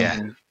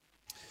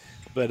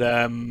 But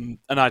and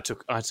I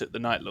took the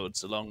Night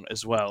Lords along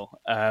as well,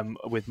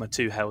 with my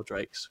 2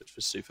 Helldrakes, which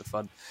was super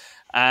fun,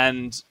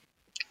 and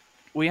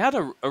we had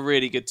a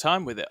really good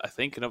time with it, I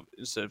think. And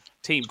so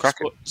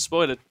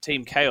spoiler,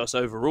 Team Chaos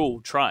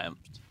overall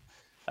triumphed.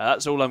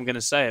 That's all I'm going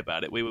to say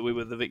about it. We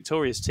were the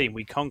victorious team.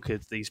 We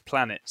conquered these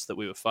planets that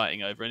we were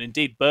fighting over, and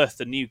indeed birthed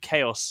a new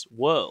Chaos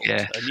world.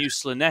 Yeah. A new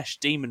Slaanesh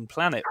demon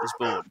planet was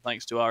born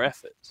thanks to our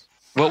efforts.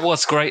 Well,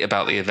 what's great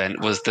about the event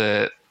was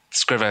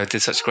Scrivo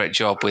did such a great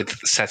job with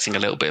setting a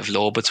little bit of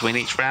lore between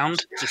each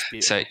round.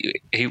 So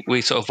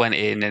we sort of went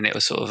in, and it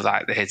was sort of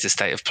like, here's the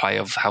state of play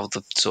of how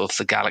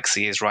the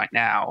galaxy is right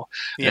now.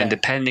 Yeah. And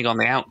depending on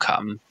the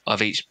outcome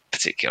of each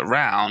particular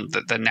round,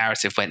 the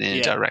narrative went in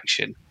a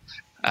direction.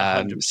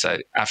 So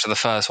after the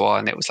first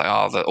one, it was like,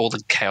 all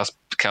the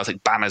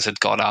chaotic banners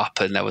had gone up,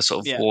 and there were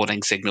sort of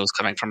warning signals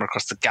coming from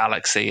across the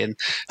galaxy, and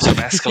sort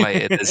of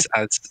escalated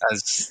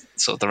as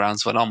sort of the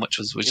rounds went on, which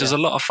was a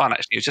lot of fun.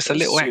 Actually, it was just a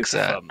little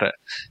excerpt, fun. But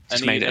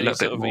just made it a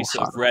little bit more fun.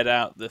 Sort of read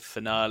out the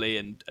finale,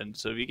 and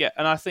sort of you get,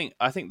 and I think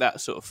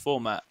that sort of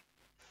format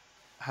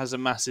has a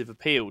massive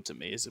appeal to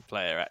me as a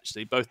player.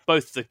 Actually,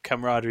 both the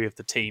camaraderie of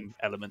the team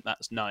element,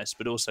 that's nice,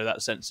 but also that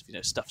sense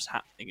of stuff's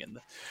happening and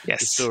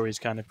the story's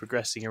kind of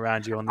progressing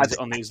around you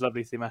on these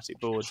lovely thematic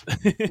boards.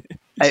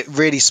 It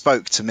really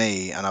spoke to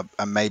me, and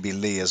maybe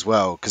Lee as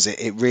well, because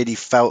it really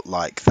felt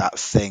like that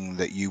thing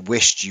that you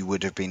wished you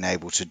would have been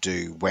able to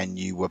do when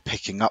you were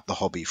picking up the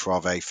hobby for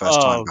our very first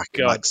time back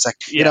in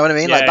you know what I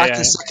mean? Back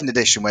in 2nd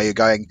edition, where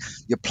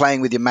you're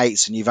playing with your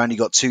mates and you've only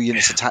got 2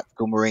 units of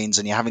tactical marines,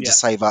 and you're having to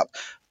save up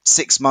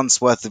 6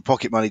 months worth of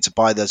pocket money to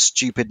buy the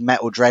stupid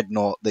metal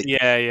dreadnought that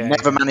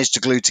never managed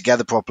to glue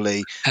together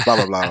properly, blah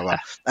blah blah blah.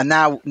 And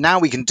now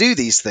we can do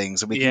these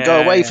things, and we can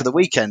go away for the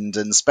weekend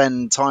and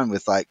spend time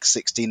with like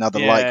 16 other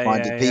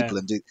like-minded people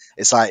and do.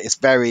 It's like, it's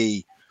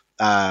very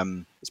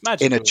it's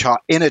magical.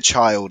 inner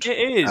child.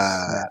 It is.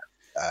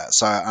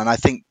 And I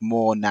think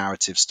more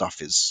narrative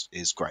stuff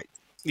is great.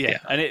 Yeah,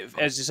 and it,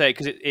 as you say,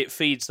 because it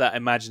feeds that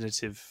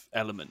imaginative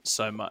element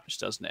so much,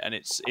 doesn't it? And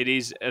it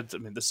is. I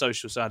mean, the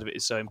social side of it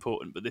is so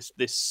important, but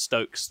this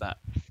stoked that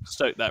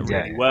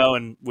really well,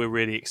 and we're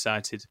really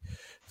excited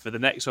for the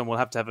next one. We'll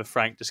have to have a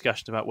frank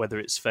discussion about whether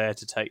it's fair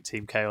to take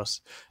Team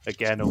Chaos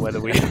again, or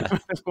whether we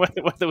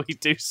whether we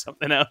do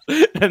something else,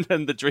 and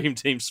then the dream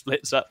team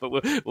splits up. But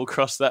we'll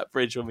cross that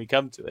bridge when we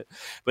come to it.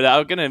 But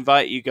I'm going to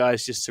invite you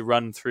guys just to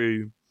run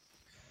through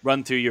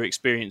your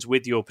experience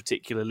with your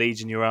particular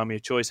legion, your army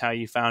of choice, how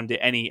you found it,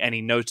 any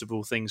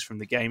notable things from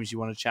the games you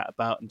want to chat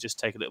about, and just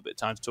take a little bit of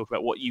time to talk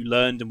about what you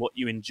learned and what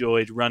you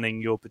enjoyed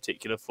running your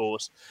particular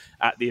force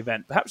at the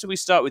event. Perhaps if we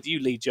start with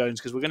you, Lee Jones,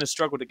 because we're going to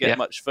struggle to get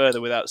much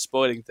further without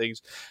spoiling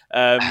things.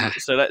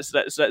 So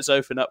let's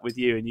open up with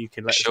you, and you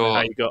can let us know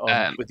how you got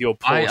on with your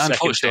poor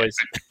second choice.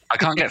 I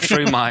can't get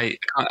through I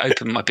can't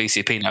open my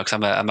BCP now because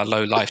I'm a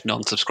low life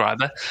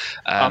non-subscriber.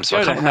 So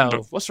I can't remember.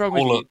 What's wrong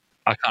with you?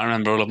 I can't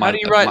remember all of my. How do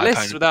you write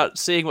lists without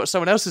seeing what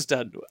someone else has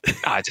done?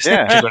 I just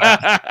figure it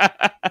out.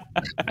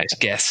 I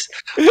just guess.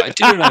 I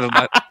do remember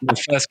my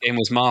first game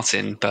was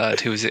Martin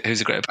Bird, who's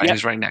a great player,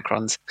 who's running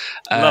Necrons.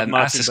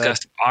 As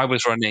discussed, I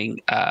was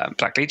running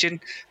Black Legion,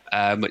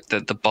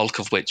 the bulk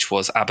of which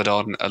was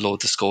Abaddon, a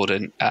Lord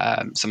Discordant,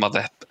 some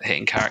other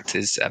hitting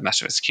characters,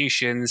 Master of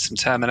Executions, some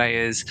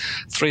Terminators,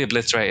 3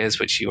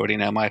 Obliterators, which you already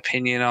know my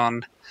opinion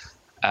on,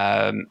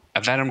 a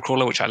Venom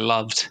Crawler, which I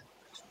loved.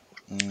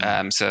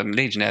 Some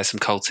Legionnaires, some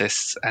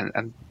Cultists,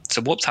 and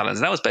some Warp Talons.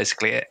 That was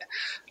basically it.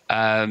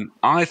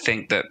 I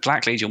think that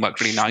Black Legion worked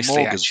really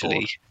nicely,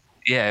 actually.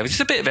 Yeah, it was just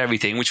a bit of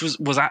everything, which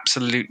was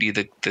absolutely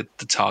the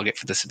target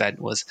for this event.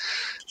 Was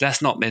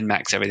let's not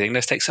min-max everything.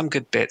 Let's take some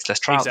good bits. Let's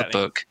try out the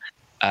book.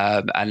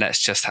 and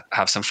let's just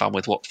have some fun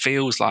with what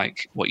feels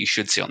like what you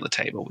should see on the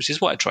table, which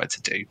is what I tried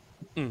to do.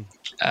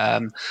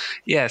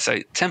 So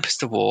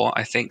Tempest of War,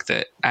 I think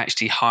that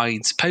actually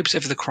pokes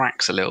over the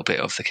cracks a little bit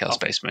of the Chaos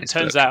Space Marines.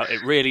 Turns out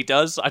it really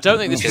does. I don't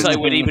think this was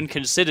something we'd even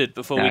considered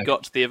before we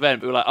got to the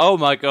event. We were like, oh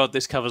my god,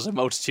 this covers a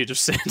multitude of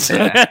sins.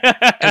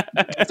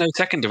 There's no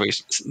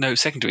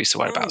secondaries to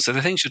worry about. So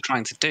the things you're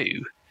trying to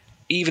do,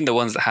 even the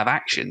ones that have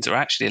actions, are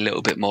actually a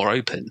little bit more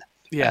open.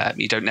 Yeah,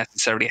 you don't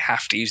necessarily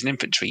have to use an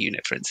infantry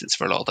unit, for instance,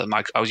 for a lot of them.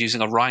 I was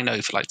using a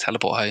Rhino for like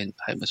teleport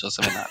homers or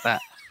something like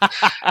that.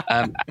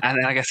 And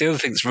then I guess the other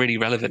thing that's really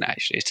relevant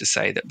actually is to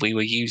say that we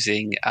were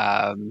using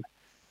Nachmund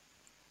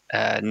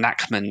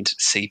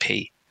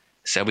CP.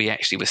 So we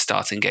actually were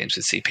starting games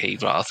with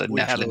CP rather than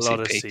Nephilim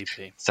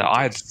CP. So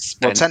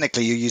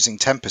technically you're using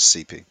Tempest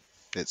CP.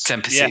 It's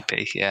Tempest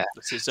CP, yeah.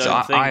 So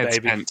I had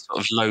spent sort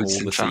of loads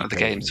in front of the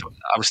game. So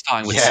I was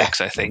starting with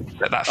 6, I think.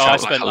 But that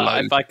felt like a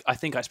load. I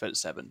think I spent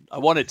 7. I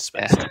wanted to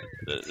spend 7.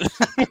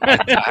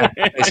 I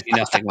had basically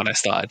nothing when I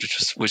started,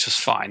 which was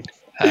fine.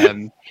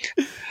 Martin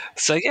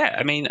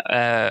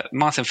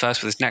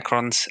first with his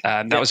Necrons.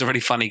 That was a really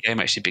funny game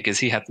actually because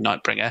he had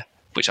Nightbringer,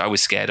 which I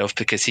was scared of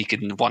because he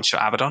could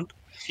one-shot Abaddon.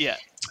 Yeah.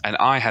 And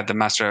I had the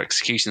Master of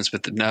Executions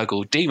with the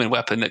Nurgle demon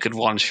weapon that could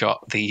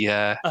one-shot the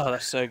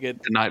that's so good.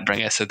 The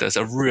Nightbringer. So there's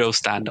a real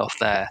standoff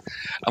there.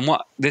 And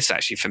what this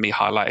actually for me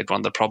highlighted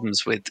one of the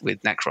problems with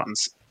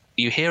Necrons.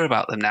 You hear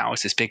about them now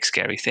as this big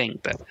scary thing,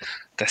 but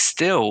they're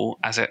still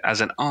as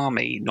an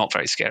army not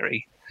very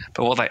scary.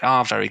 But what they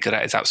are very good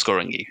at is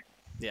outscoring you.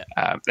 Yeah.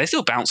 They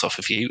still bounce off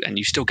of you and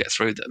you still get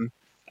through them.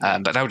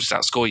 But they'll just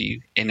outscore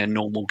you in a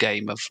normal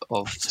game of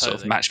sort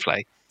of match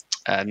play.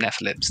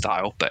 Nephilim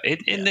style, but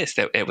in this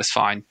it was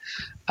fine,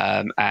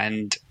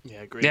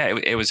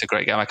 it was a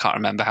great game. I can't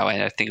remember how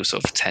I think it was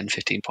sort of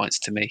 10-15 points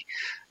to me,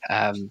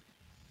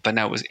 but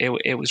no,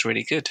 it was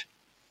really good.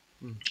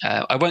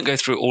 I won't go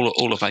through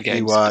all of my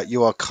games.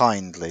 You are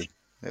kindly.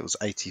 It was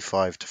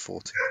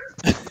 85-40.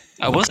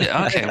 Oh, was it?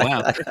 Okay,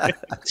 wow.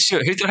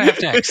 Sure. Who do I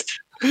have next?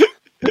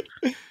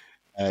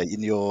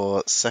 In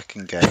your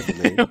second game,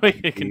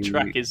 Lee, you can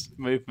track his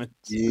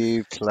movements.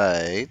 You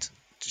played.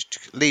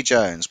 Lee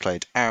Jones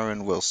played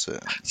Aaron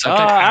Wilson. So I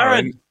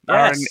played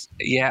Aaron.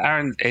 Yes.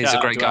 Aaron is a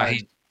great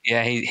guy.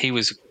 He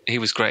was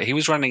great. He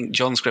was running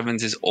John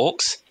Scrivens'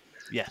 Orcs.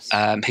 Yes.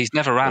 He's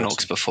never ran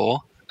Orcs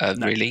before,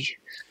 really.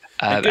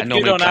 And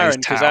good on Aaron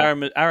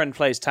because Aaron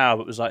plays Tau,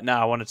 but was like, "No,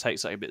 I want to take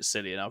something a bit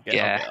silly, and I'll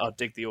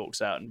dig the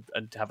Orcs out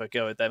and have a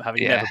go at them,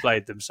 having never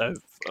played them." So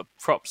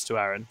props to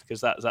Aaron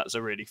because that's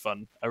a really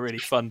fun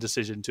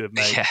decision to have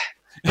made. Yeah.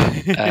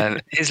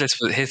 His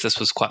list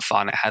was quite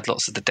fun. It had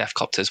lots of the Death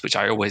Copters, which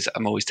I'm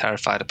always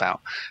terrified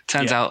about.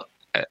 Turns out,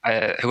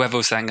 whoever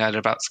was saying earlier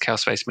about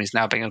Chaos Space Marines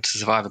now being able to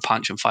survive a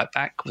punch and fight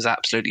back was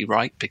absolutely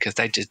right because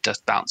they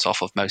just bounce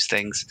off of most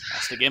things.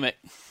 That's the gimmick.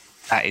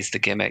 That is the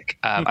gimmick.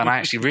 And I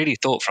actually really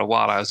thought for a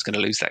while I was going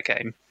to lose that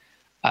game.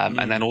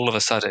 And then all of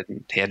a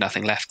sudden he had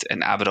nothing left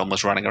and Abaddon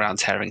was running around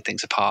tearing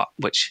things apart,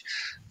 which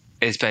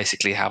is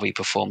basically how he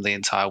performed the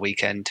entire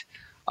weekend.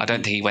 I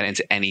don't think he went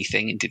into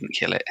anything and didn't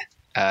kill it.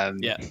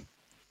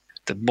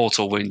 The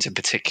mortal wounds in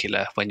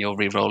particular, when you're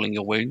re-rolling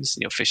your wounds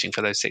and you're fishing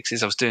for those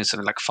 6s, I was doing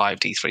something like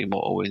 5d3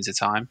 mortal wounds a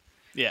time.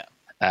 Yeah.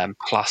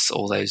 Plus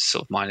all those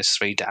sort of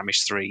 -3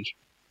 damage 3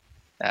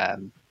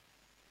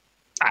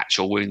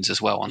 actual wounds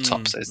as well on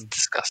top. So it's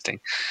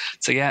disgusting.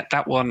 So yeah,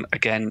 that one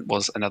again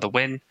was another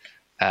win.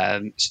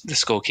 The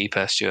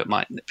scorekeeper Stuart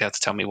might be able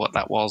to tell me what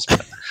that was,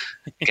 but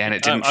again,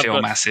 it didn't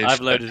feel massive. I've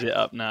loaded it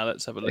up now.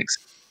 Let's have a look.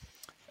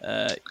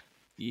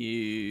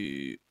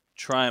 You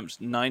triumphed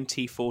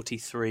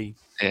 90-43.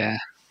 Yeah.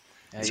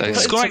 So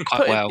scoring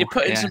quite well. You're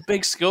putting some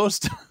big scores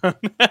down.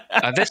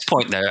 At this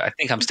point, though, I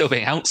think I'm still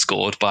being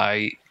outscored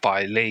by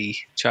Lee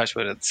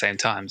Churchwood at the same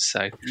time.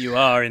 So you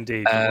are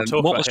indeed. We'll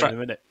talk about it in a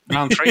minute.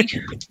 Round 3?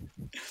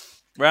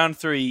 Round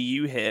 3,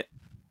 you hit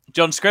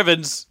John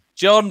Scrivens.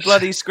 John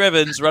bloody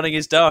Scrivens running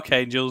his Dark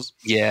Angels.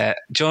 Yeah,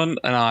 John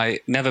and I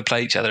never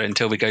play each other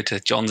until we go to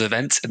John's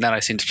events, and then I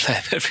seem to play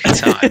him every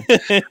time.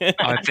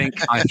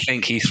 I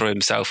think he threw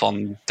himself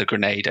on the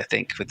grenade, I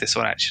think, with this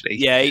one, actually.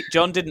 Yeah,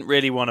 John didn't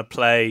really want to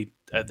play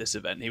at this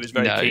event. He was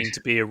very keen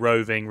to be a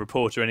roving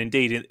reporter, and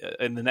indeed,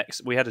 in the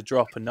next, we had a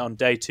drop, and on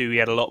day 2, he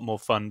had a lot more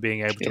fun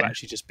being able to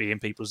actually just be in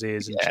people's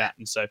ears and chat,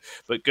 and so,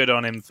 but good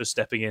on him for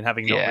stepping in,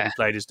 having not really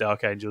played his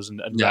Dark Angels and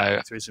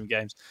running through some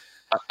games.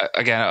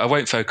 Again, I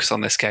won't focus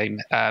on this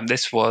game.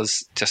 This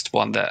was just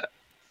one that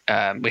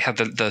we had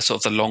the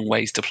sort of the long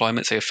ways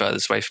deployment, so you're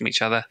furthest away from each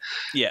other.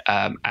 Yeah.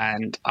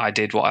 And I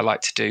did what I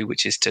like to do,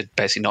 which is to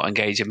basically not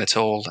engage him at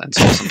all and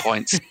score some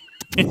points.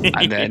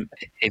 And then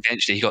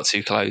eventually he got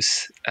too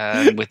close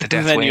with the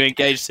death. And then you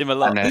engaged him a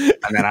lot. And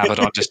then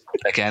Abaddon just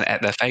again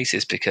at their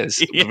faces because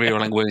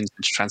rerolling wounds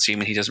and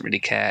transhuman, he doesn't really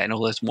care, and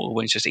all those mortal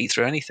wounds just eat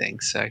through anything.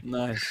 So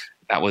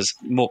that was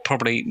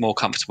probably more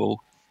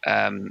comfortable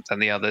than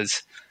the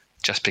others.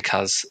 Just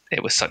because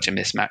it was such a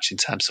mismatch in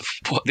terms of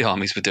what the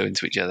armies were doing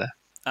to each other.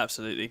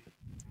 Absolutely.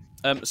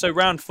 So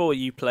round 4,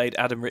 you played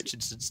Adam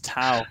Richardson's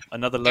Tau,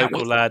 another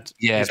local lad.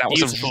 Yeah, that was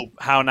beautiful.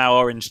 How now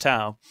orange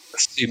Tau.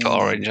 Super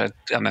orange.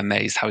 I'm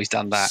amazed how he's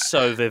done that.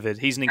 So vivid.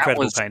 He's an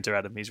incredible painter,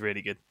 Adam. He's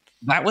really good.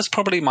 That was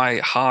probably my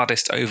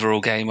hardest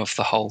overall game of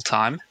the whole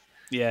time.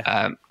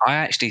 Yeah. I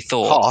actually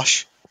thought.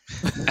 Harsh.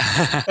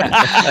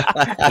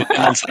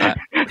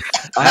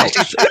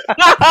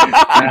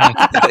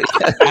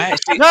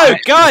 No,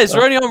 guys,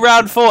 we're only on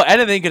round 4.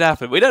 Anything could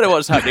happen. We don't know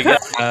what's happening.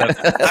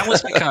 That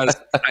was because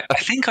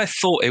I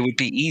thought it would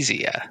be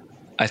easier.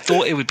 I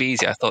thought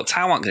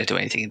Tau aren't going to do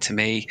anything to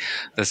me.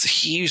 There's a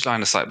huge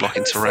line of sight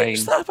blocking terrain. Who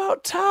thinks that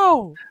about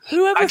Tau?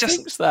 Whoever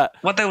thinks that?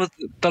 Well, there was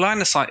the line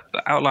of sight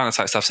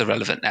stuff's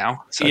irrelevant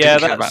now. So I yeah,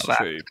 didn't care that's about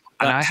true. that.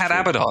 And I had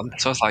Abaddon,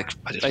 so I was like,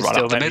 I just run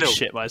still up the made me middle.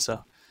 Shit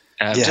myself.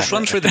 Just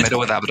run through the middle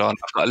with Abaddon.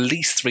 I've got at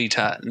least 3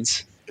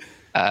 turns.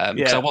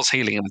 Because I was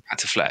healing him with Back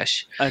to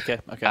Flesh. Okay.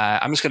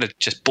 I'm just going to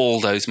just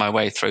bulldoze my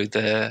way through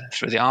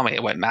the army.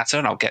 It won't matter,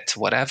 and I'll get to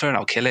whatever, and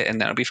I'll kill it,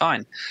 and then it'll be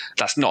fine.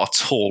 That's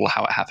not at all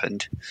how it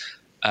happened.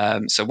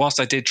 So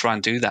whilst I did try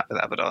and do that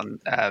with Abaddon,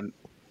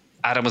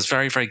 Adam was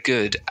very, very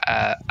good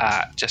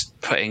at just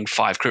putting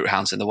 5 Kroot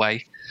Hounds in the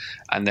way,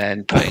 and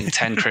then putting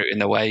 10 Kroot in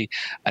the way,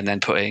 and then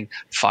putting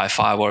 5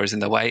 Fire Warriors in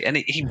the way, and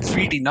he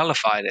really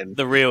nullified him.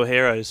 The real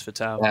heroes for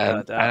Tau.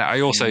 And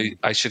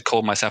I should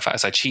call myself out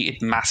as I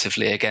cheated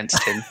massively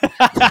against him,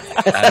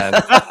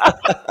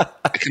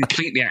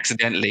 completely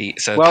accidentally.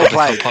 So well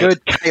played,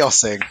 good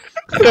chaosing.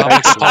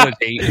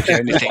 Apology is the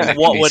only thing that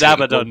what would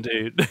Abaddon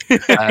do?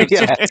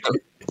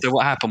 So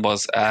what happened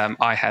was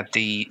I had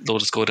the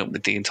Lord Discordant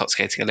with the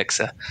Intoxicating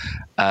Elixir,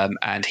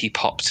 and he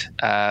popped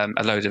a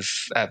load of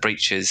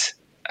breaches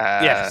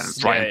in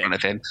front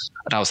of him,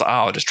 and I was like,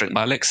 I'll just drink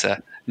my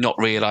elixir, not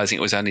realising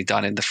it was only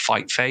done in the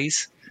fight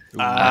phase. Shit.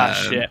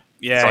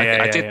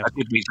 I did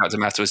reach out to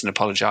him afterwards and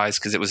apologise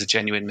because it was a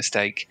genuine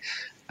mistake.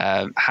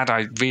 Had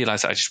I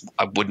realised that,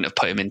 I wouldn't have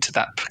put him into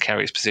that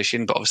precarious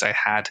position, but obviously I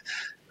had.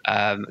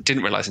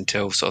 Didn't realise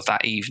until sort of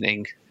that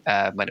evening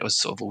when it was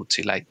sort of all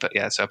too late. But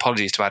yeah, so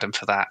apologies to Adam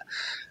for that.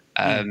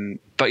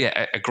 But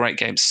yeah, a great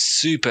game,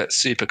 super,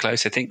 super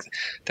close. I think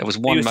there was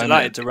one moment. He was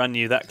delighted to run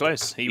you that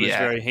close. He was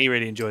he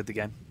really enjoyed the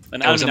game.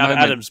 And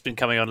Adam's been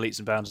coming on leaps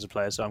and bounds as a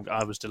player, so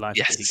I was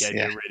delighted that he gave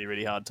you a really,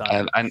 really hard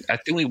time. And I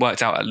think we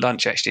worked out at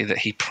lunch actually that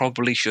he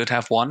probably should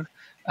have won.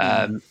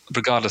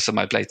 Regardless of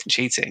my blatant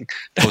cheating,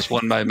 there was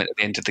one moment at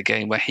the end of the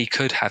game where he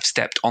could have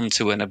stepped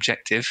onto an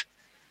objective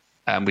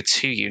with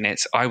 2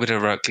 units. I would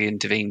have heroically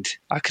intervened.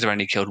 I could have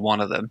only killed one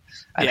of them,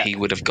 and he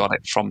would have got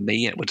it from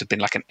me. It would have been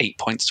like an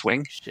 8-point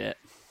swing. Shit.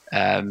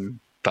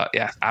 But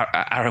yeah,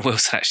 Aaron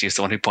Wilson actually is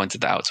the one who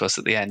pointed that out to us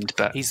at the end.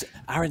 But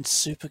Aaron's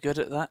super good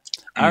at that.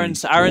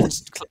 Aaron's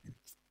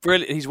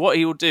brilliant. What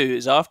he will do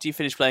is after you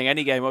finish playing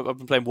any game, I've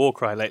been playing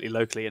Warcry lately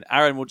locally, and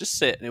Aaron will just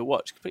sit and he'll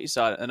watch completely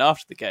silent, and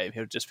after the game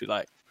he'll just be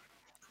like,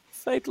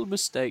 fatal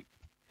mistake.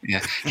 Yeah.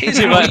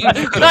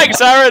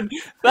 Thanks, Aaron.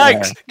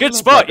 Thanks. Yeah. Good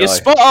spot. You're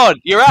spot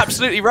on. You're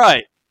absolutely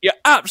right.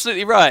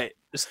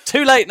 It's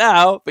too late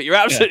now, but you're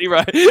absolutely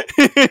right.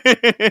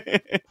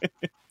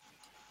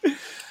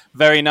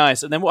 Very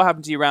nice. And then what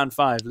happened to you round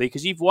 5, Lee?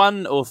 Because you've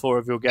won all 4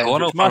 of your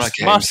games,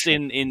 which must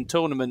in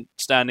tournament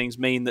standings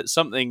mean that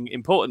something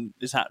important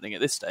is happening at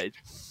this stage.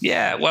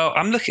 Yeah, well,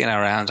 I'm looking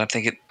around. I'm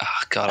thinking,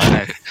 oh, God, I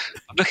know.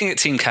 I'm looking at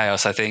Team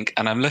Chaos, I think,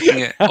 and I'm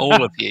looking at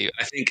all of you.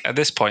 I think at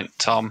this point,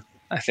 Tom,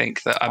 I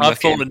think that I've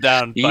fallen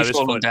down by this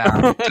point.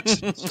 Down.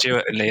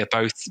 Stuart and Lee are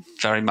both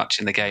very much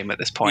in the game at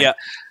this point. Yeah.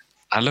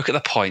 I look at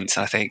the points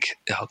and I think,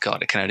 oh,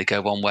 God, it can only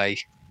go one way.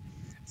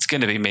 It's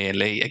going to be me and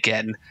Lee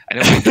again. And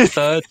it'll be the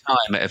 3rd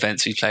time at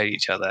events we played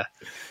each other.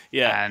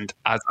 Yeah. And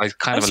I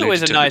kind of It's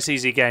always a nice,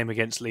 easy game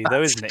against Lee,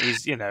 though, isn't it?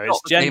 He's,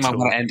 it's gentle. I'm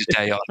going to end a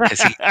day on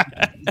because he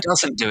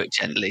doesn't do it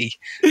gently.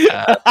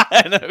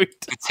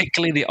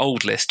 Particularly the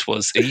old list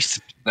was.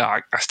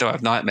 I still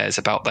have nightmares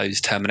about those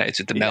Terminators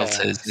with the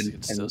melters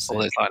and all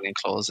those lightning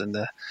claws and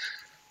the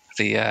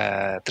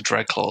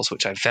dread claws,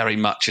 which I very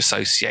much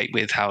associate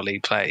with how Lee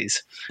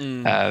plays.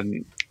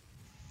 So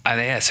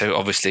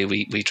obviously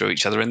we drew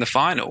each other in the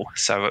final.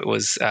 So it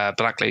was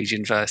Black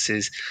Legion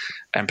versus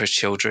Emperor's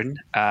Children.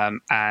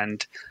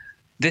 And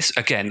this,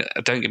 again,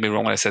 don't get me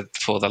wrong when I said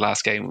before the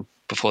last game,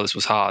 before this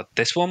was hard,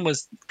 this one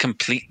was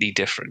completely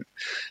different.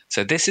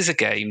 So this is a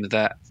game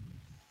that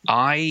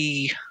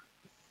I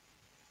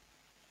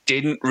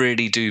didn't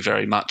really do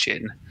very much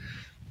in.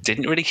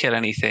 Didn't really kill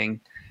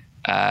anything.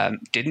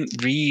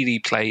 Didn't really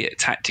play it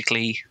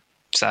tactically,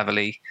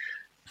 savvily.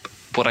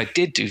 What I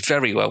did do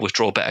very well was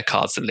draw better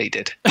cards than Lee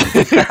did.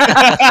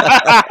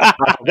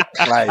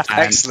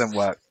 Excellent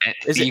work.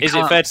 Is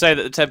it fair to say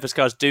that the Tempest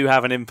cards do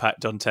have an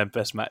impact on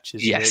Tempest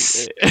matches?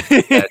 Yes.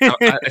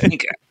 I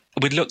think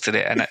we looked at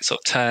it, and at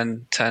sort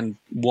of turn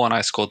 1, I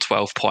scored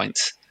 12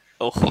 points.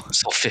 Or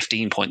sort of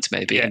 15 points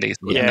maybe. Yeah. And these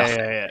were enough.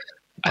 Yeah.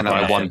 And then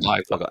I won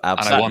by 5.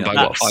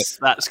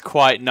 That's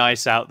quite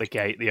nice out the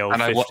gate, the old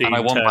 15. And I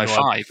won by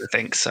 5, I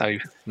think. So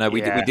no,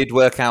 we did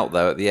work out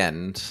though at the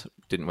end,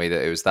 didn't we?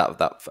 That it was that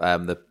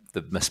the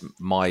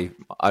my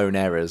own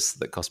errors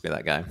that cost me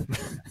that game.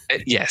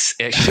 Yes,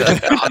 it should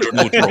have been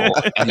 100 draw,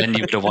 and then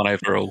you would have won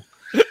overall.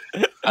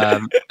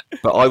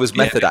 But I was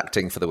method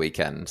acting for the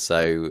weekend,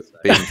 so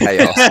being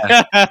chaos.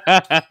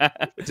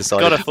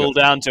 Got to fall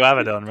down to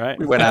Abaddon, right?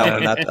 We went out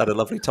and had a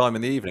lovely time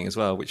in the evening as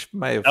well, which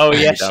may have. Oh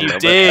yes, you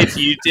did.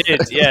 You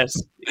did. Yes.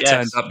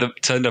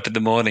 Turned up in the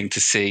morning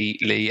to see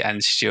Lee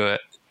and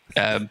Stuart.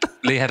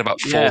 Lee had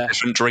about 4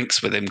 different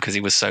drinks with him because he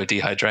was so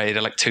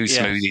dehydrated. Like 2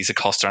 smoothies, a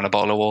Costa, and a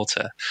bottle of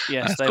water.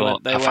 Yes, they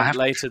went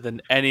later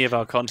than any of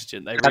our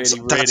contingent. They that's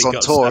really on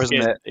got tour, stuck isn't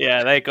in. it?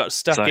 Yeah, they got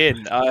stuck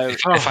in.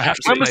 If I have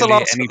to play Lee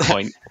at any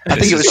point, I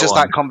think it was just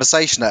that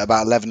conversation at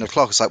about 11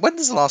 o'clock. It's like, when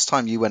was the last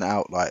time you went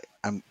out like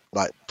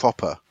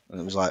proper?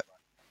 And it was like,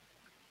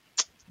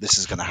 this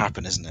is going to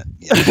happen, isn't it?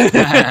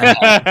 Yeah.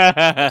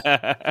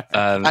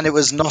 And it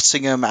was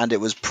Nottingham, and it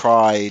was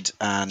Pride,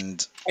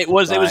 and it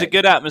was a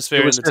good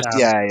atmosphere in the town.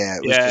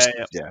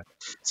 Yeah.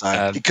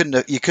 So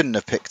you couldn't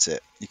have picked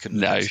it. You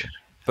couldn't. No,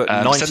 but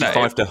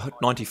 95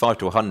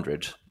 to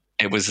 100.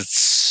 It was a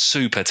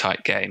super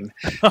tight game.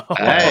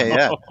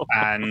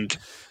 And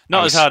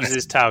not as hard as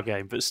his Tau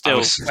game, but still, I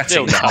was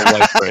sweating the whole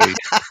way through.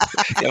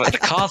 The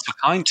cards were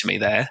kind to me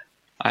there.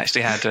 I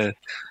actually had the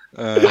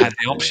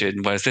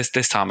option, whereas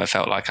this time I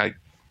felt like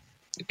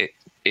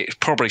it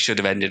probably should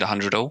have ended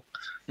 100 all.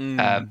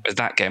 But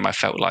that game I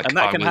felt like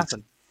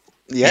happen.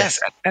 Yes,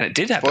 and it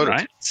did happen,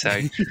 right?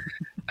 So,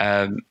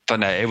 but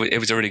no, it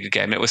was a really good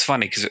game. It was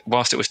funny because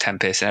whilst it was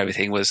Tempest and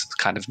everything was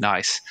kind of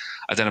nice,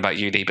 I don't know about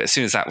you, Lee, but as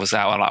soon as that was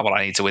out, I'm like, well,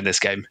 I need to win this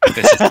game.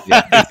 This is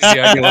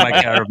the only one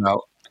I care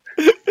about.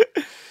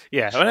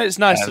 Yeah, well, it's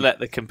nice to let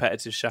the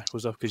competitive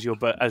shackles off because you're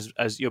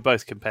as you're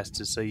both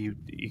competitors, so you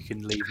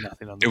can leave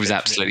nothing on. It was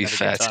absolutely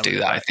fair to do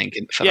that, I think,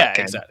 for that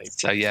game. Exactly.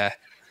 So yeah,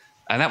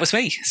 and that was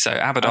me. So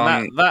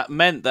Abaddon. That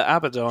meant that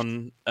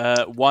Abaddon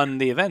won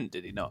the event,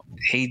 did he not?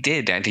 He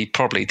did, and he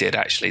probably did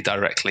actually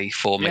directly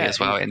for me as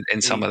well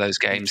in some of those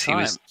games.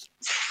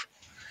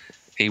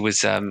 He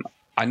was.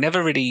 I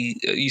never really.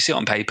 You see it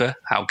on paper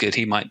how good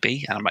he might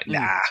be, and I'm like,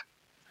 nah.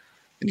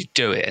 And you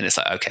do it, and it's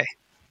like, okay.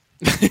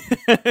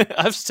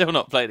 I've still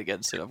not played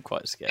against him. I'm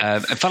quite scared.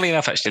 And funnily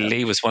enough, actually,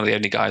 Lee was one of the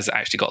only guys that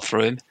actually got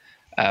through him.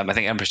 I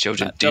think Emperor's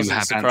Children do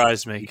have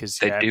surprise me because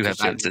they do have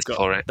answers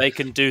for it. They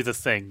can do the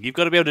thing. You've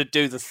got to be able to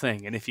do the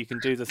thing, and if you can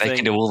do the thing, they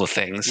can do all the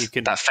things. You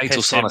can that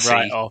Fatal Sonacy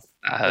right off.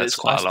 Hurts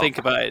quite a lot. I think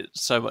about it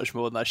so much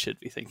more than I should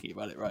be thinking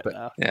about it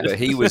now. Yeah. But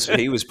he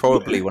was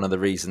probably one of the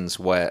reasons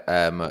where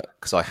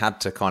because I had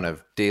to kind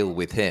of deal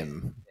with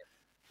him.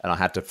 And I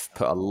had to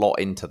put a lot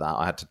into that.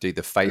 I had to do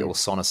the Fatal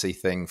Sonacy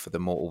thing for the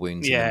Mortal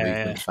Wounds in the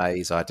movement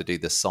phase. I had to do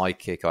the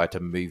Psychic. I had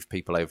to move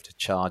people over to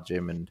charge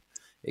him. And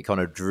it kind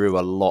of drew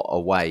a lot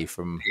away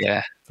from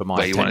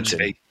my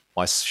attention,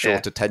 my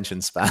short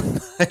attention span.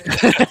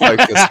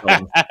 Focused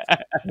on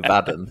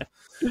Abaddon.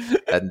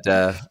 And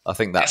I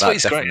think that's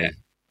definitely... Great,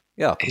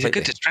 yeah, he's a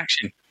good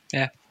distraction.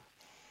 Yeah.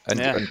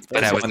 And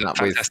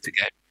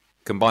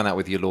combine that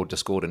with your Lord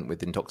Discordant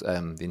with the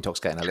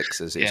Intoxicating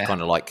Elixirs. It's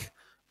kind of like...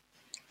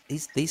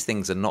 These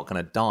things are not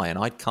going to die, and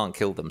I can't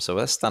kill them. So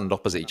let's stand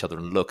opposite each other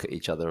and look at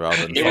each other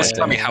rather than. It was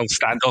funny how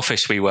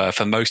standoffish we were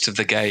for most of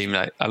the game.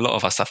 Like, a lot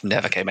of our stuff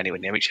never came anywhere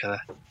near each other.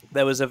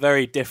 There was a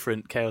very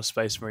different Chaos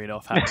Space Marine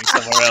off happening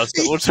somewhere else.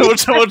 We'll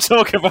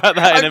talk about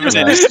that in a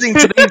minute. Listening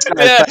to these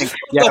guys,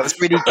 it was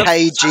really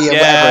cagey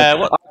and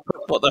whatever.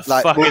 What the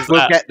fuck is we'll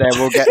that? Get there.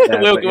 We'll get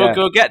there.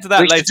 We'll get to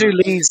that later. We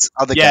should do Lee's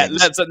other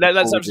games. Let's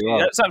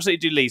absolutely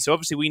do Lee. So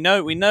obviously we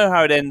know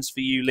how it ends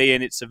for you, Lee,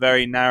 and it's a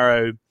very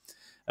narrow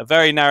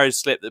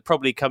slip that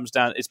probably comes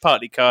down. It's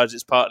partly cards,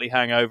 it's partly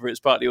hangover, it's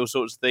partly all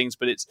sorts of things,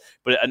 but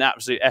an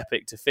absolute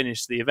epic to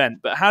finish the event.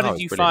 But how did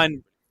you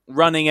find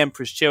running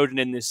Emperor's Children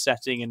in this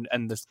setting,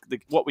 and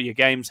what were your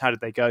games? How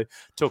did they go?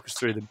 Talk us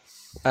through them.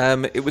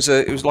 It was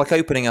like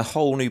opening a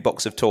whole new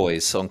box of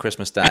toys on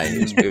Christmas Day.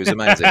 It was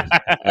amazing.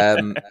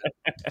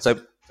 So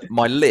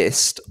my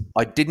list,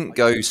 I didn't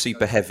go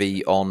super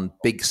heavy on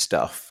big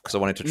stuff because I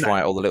wanted to try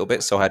out all the little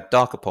bits. So I had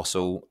Dark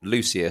Apostle,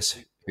 Lucius,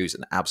 who's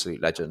an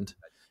absolute legend.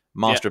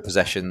 Master of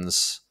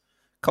Possessions,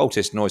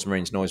 Cultist, Noise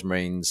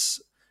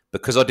Marines.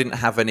 Because I didn't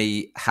have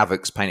any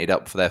Havocs painted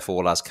up for their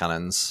 4 las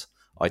cannons,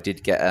 I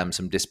did get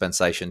some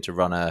dispensation to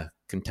run a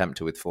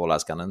Contemptor with 4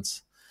 las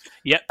cannons.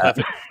 Yep,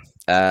 perfect.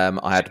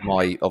 I had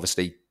my,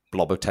 obviously,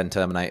 blob of 10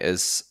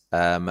 Terminators,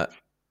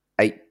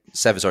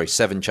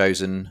 7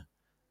 Chosen,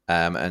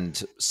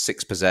 and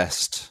 7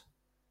 Possessed,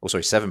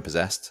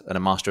 and a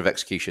Master of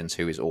Executions,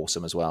 who is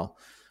awesome as well.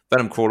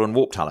 Venom Crawler and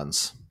Warp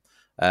Talons.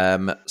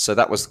 So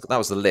that was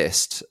the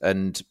list,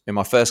 and in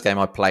my first game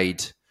I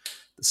played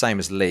the same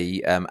as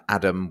Lee,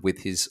 Adam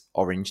with his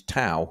Orange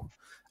Tau.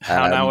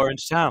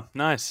 Orange Tau,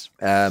 nice.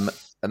 And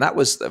that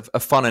was a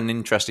fun and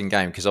interesting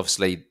game because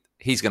obviously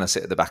he's going to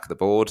sit at the back of the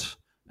board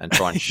and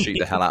try and shoot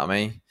the hell out of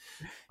me.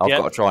 I've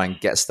got to try and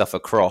get stuff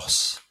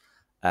across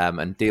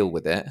and deal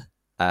with it.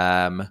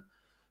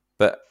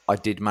 But I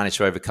did manage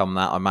to overcome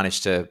that.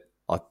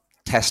 I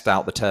test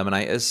out the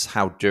Terminators.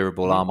 How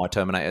durable are my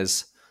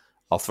Terminators?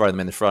 I'll throw them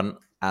in the front.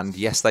 And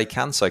yes, they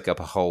can soak up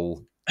a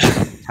whole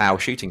Tau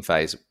shooting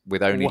phase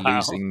with only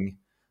losing.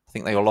 I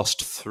think they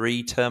lost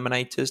 3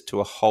 Terminators to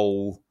a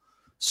whole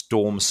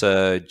Storm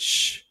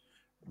Surge,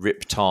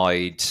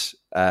 Riptide,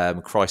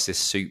 Crisis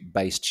Suit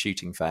based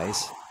shooting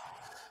phase.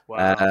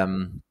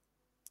 Wow.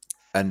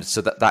 And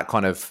so that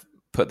kind of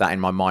put that in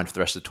my mind for the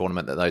rest of the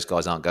tournament that those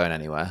guys aren't going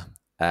anywhere.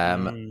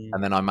 And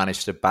then I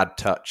managed to bad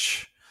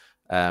touch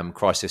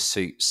Crisis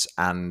Suits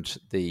and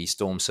the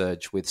Storm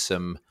Surge with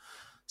some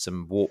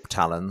Warp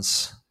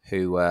Talons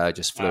who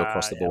just flew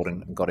across the board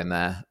and got in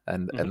there.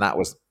 And that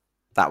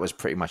was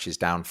pretty much his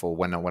downfall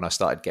when I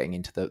started getting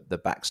into the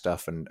back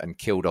stuff and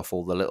killed off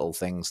all the little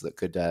things that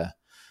could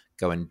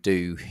go and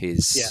do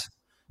his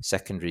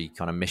secondary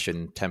kind of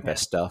mission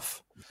Tempest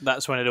stuff.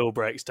 That's when it all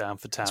breaks down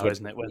for Tau,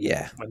 isn't it? When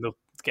they'll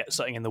get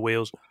something in the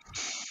wheels.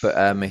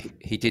 But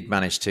he did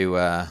manage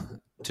to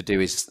do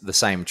the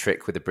same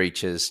trick with the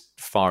breaches,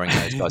 firing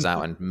those guys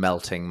out and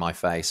melting my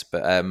face.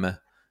 But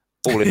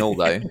all in all,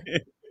 though,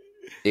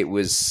 it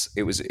was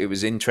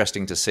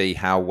interesting to see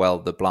how well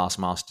the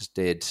Blastmasters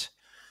did,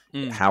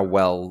 how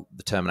well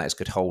the Terminators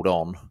could hold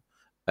on,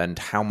 and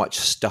how much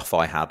stuff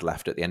I had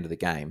left at the end of the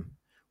game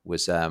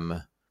was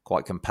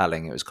quite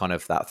compelling. It was kind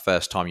of that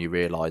first time you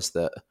realise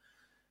that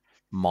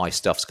my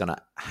stuff's going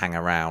to hang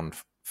around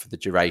for the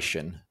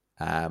duration,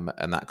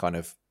 and that kind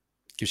of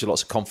gives you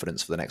lots of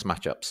confidence for the next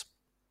matchups.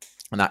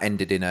 And that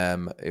ended in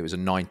it was a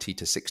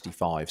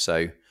 90-65.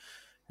 So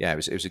yeah, it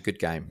was a good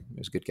game. It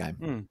was a good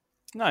game.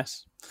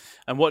 Nice.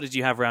 And what did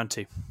you have round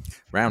 2?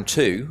 Round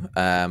 2,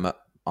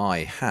 I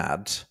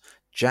had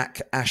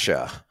Jack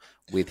Asher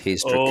with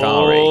his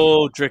Drukhari.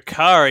 Oh,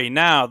 Drukhari.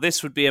 Now,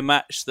 this would be a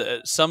match that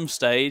at some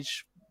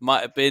stage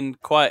might have been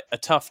quite a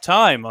tough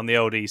time on the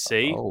old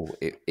EC. Oh,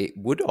 it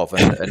would have,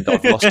 and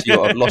I've lost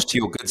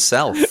your good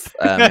self.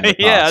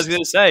 Yeah, I was going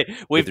to say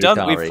we've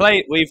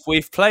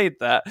played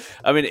that.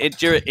 I mean,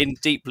 in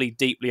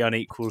deeply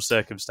unequal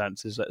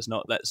circumstances. Let's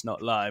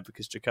not lie,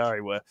 because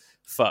Drukhari were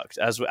fucked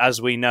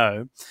as we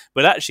know.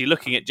 But actually,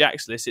 looking at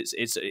Jack's list,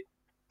 it's.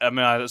 I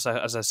mean, as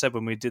I said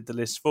when we did the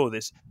list for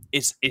this,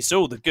 it's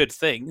all the good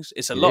things.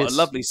 It's a lot of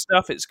lovely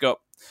stuff. It's got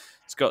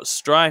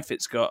Strife,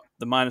 it's got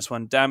the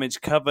 -1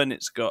 damage Coven,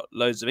 it's got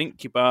loads of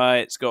Incubi,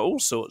 it's got all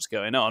sorts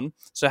going on.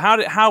 So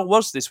how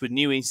was this with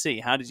new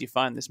EC? How did you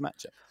find this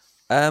matchup?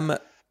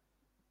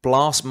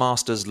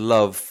 Blastmasters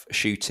love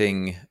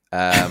shooting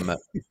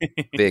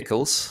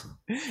vehicles,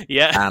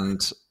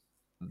 and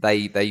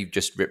they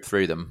just rip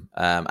through them,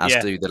 as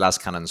do the las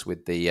cannons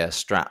with the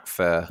strat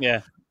for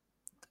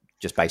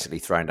just basically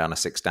throwing down a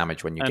 6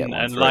 damage when you get one.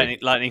 And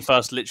lightning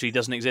fast literally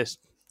doesn't exist.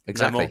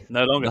 Exactly.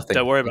 No longer. Nothing.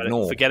 Don't worry about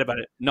it. Forget about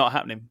it. Not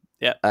happening.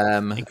 Yeah.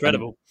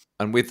 Incredible.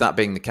 And with that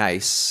being the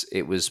case,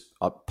 it was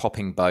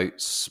popping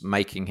boats,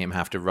 making him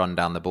have to run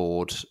down the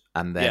board,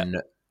 and then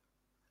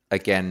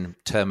again,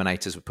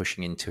 Terminators were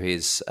pushing into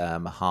his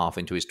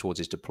towards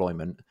his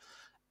deployment,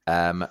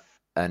 and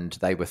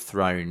they were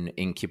thrown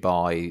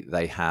Incubi.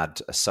 They had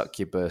a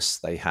Succubus.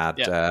 They had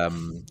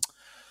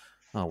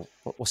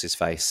what's his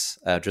face?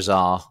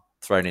 Drazar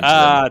thrown into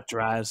them.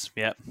 Draz.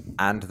 Yeah.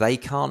 And they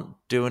can't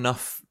do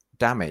enough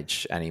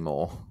damage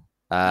anymore.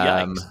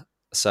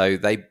 So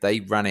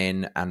they ran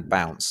in and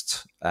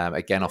bounced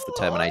again off the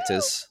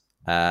Terminators,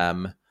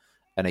 and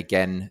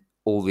again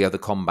all the other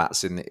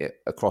combats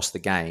across the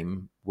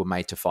game were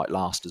made to fight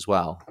last as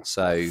well.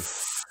 So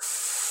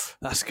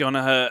that's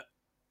gonna hurt.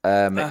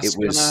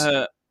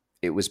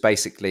 It was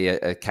basically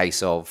a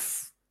case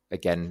of,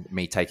 again,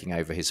 me taking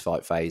over his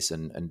fight phase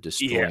and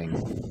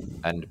destroying.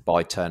 And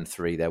by turn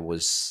 3, there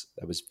was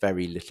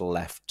very little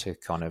left to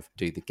kind of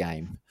do the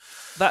game.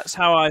 That's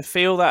how I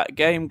feel that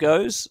game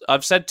goes.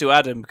 I've said to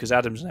Adam, because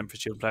Adam's an Emperor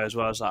Shield player as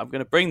well, I was like, I'm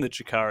going to bring the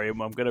Drukhari and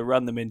I'm going to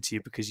run them into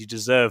you because you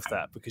deserve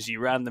that, because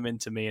you ran them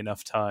into me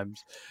enough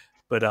times.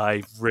 But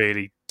I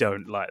really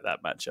don't like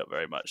that matchup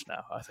very much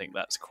now. I think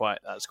that's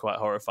quite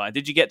horrifying.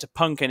 Did you get to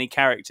punk any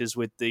characters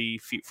with the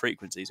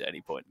frequencies at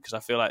any point? Because I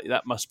feel like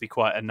that must be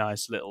quite a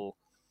nice little...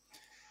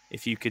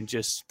 If you can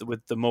just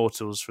with the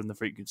mortals from the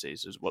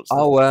frequencies,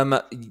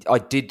 I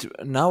did.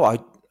 No, I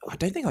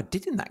don't think I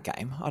did in that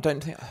game. I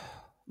don't think.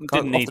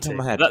 Didn't need to.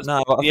 No,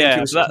 I think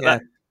it was,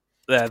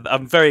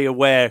 I'm very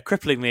aware,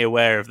 cripplingly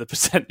aware of the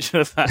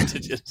potential of that to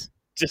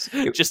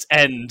just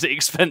end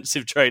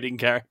expensive trading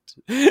characters.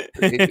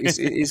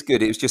 It's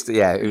good. It was just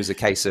it was a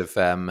case of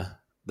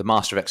the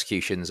Master of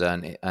Executions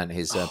and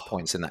his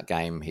points in that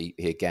game. He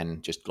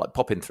again just like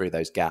popping through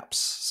those gaps,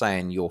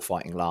 saying you're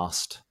fighting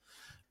last.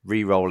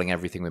 Re-rolling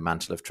everything with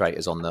Mantle of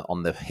Traitors on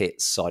the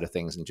hits side of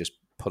things and just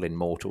pulling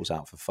mortals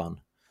out for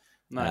fun.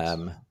 Nice.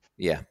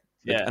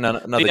 And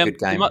another good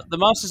game. The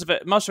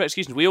Master of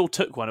Executions, we all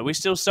took one. Are we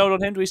still sold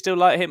on him? Do we still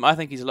like him? I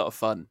think he's a lot of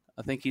fun.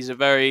 I think he's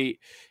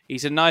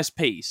a nice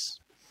piece.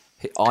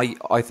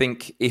 I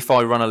think if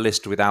I run a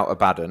list without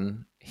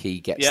Abaddon, he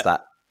gets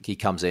that. He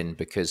comes in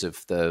because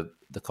of the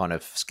kind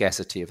of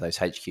scarcity of those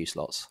HQ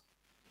slots.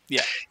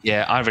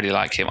 Yeah, I really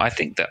like him. I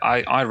think that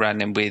I ran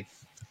him with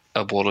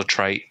a Warlord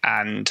trait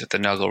and the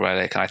Nurgle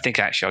Relic, and I think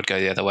actually I'd go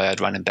the other way.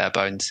 I'd run in Bare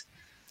Bones.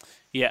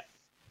 Yeah,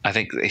 I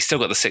think he's still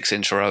got the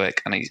 6-inch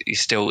heroic, and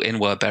he's still in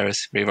word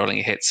bearers rerolling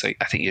a hit. So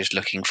I think you're just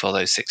looking for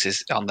those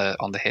 6s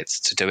on the hits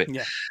to do it.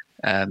 Yeah.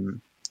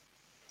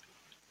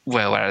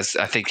 Whereas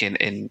I think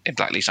in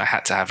Black Legion I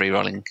had to have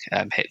rerolling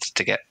hits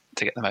to get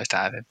the most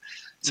out of him.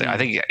 So I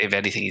think if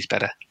anything he's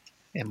better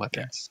in word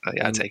bearers.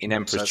 Yeah, I'd take in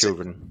Emperor's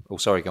Children. Oh,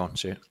 sorry, go on,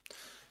 Stuart.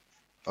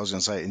 I was going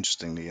to say,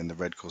 interestingly, in the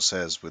Red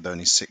Corsairs, with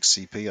only 6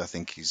 CP, I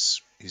think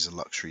he's a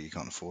luxury you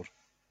can't afford.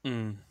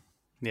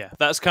 Yeah,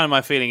 that's kind of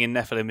my feeling in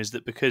Nephilim, is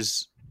that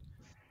because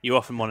you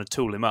often want to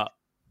tool him up,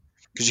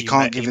 because you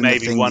can't give him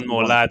maybe one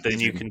more lad than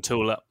you can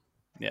tool up.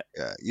 Yeah,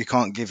 you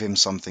can't give him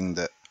something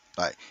that,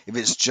 like, if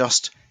it's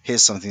just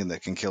here's something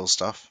that can kill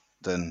stuff,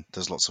 then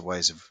there's lots of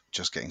ways of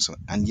just getting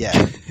something. And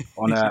yeah,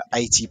 on a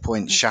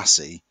 80-point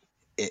chassis,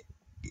 it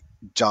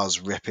does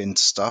rip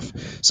into stuff.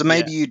 So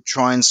maybe you'd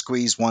try and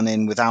squeeze one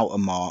in without a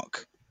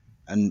mark,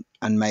 and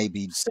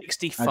maybe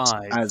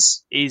 65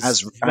 as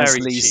very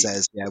Lee cheap.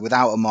 says,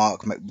 without a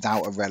mark,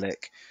 without a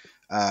relic,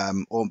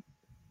 or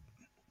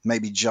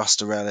maybe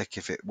just a relic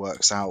if it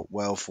works out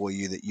well for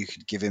you, that you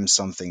could give him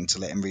something to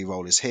let him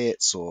re-roll his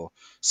hits or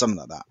something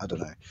like that. I don't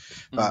know,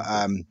 but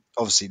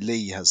obviously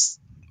Lee has.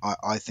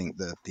 I think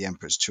the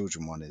Emperor's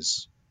Children one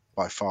is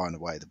by far and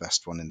away the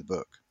best one in the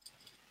book.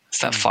 It's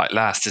that fight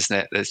last, isn't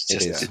it? It's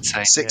just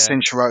insane.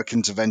 6-inch heroic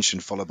intervention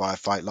followed by a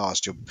fight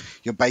last.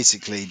 You're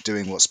basically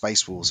doing what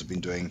Space Wolves have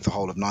been doing the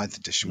whole of 9th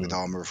edition with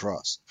Armor of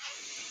Rust.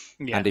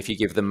 Yeah. And if you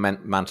give them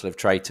Mantle of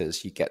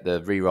Traitors, you get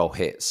the reroll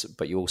hits,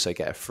 but you also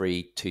get a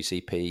free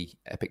 2CP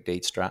Epic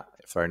Deed strat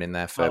thrown in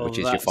there which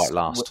is your fight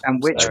last.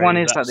 And which one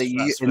is that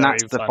you? And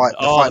that's the fight.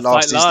 The fight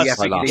last is the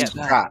Epic Deed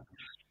strat.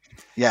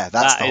 Yeah,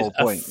 that's the whole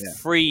point. Yeah,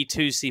 free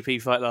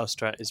 2CP fight last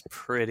strat is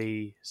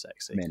pretty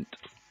sexy. Mint.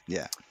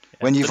 Yeah.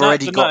 When you've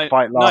already got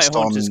fight last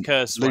on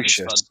Lucius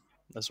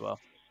as well.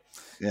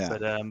 Yeah.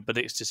 But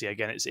it's just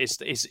again,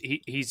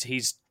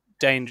 he's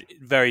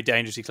very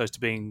dangerously close to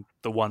being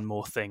the one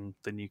more thing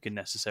than you can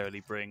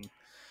necessarily bring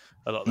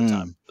a lot of the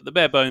time. But the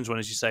bare bones one,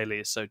 as you say, Lee,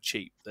 is so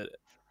cheap that it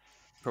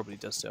probably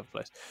does still have a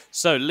place.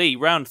 So Lee,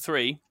 round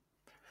 3,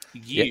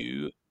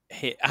 you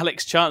hit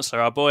Alex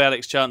Chancellor, our boy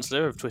Alex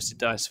Chancellor of Twisted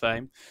Dice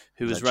fame,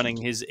 who was running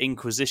his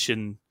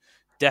Inquisition,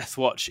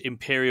 Deathwatch,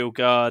 Imperial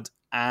Guard,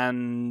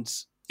 and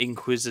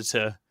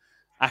Inquisitor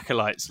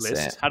Acolytes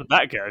list. How did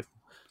that go?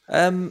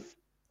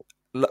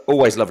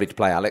 Always lovely to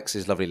play Alex.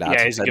 He's a lovely lad.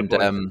 Yeah, he's a good boy.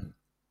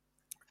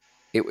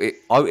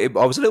 I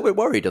was a little bit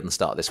worried at the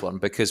start of this one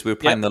because we were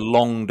playing the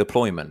long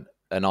deployment,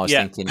 and I was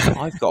thinking,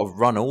 I've got to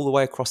run all the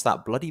way across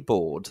that bloody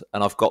board,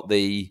 and I've got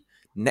the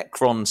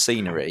Necron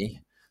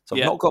scenery, so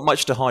I've not got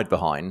much to hide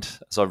behind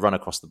as I run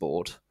across the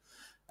board.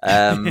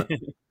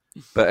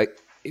 But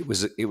it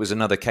was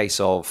another case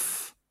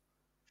of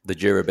the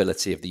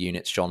durability of the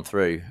units shone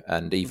through,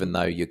 and even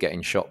though you're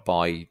getting shot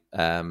by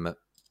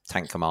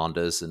tank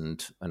commanders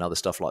and other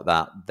stuff like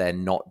that, they're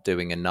not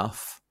doing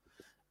enough.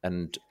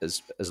 And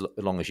as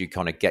long as you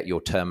kind of get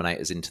your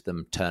Terminators into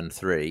them turn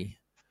 3,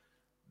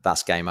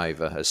 that's game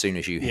over. As soon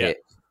as you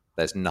hit,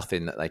 there's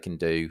nothing that they can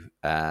do.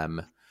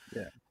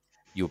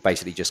 You're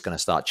basically just going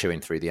to start chewing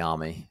through the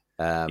army.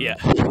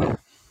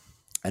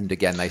 And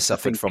again, they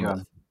suffered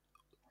from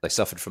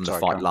the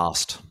fight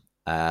last,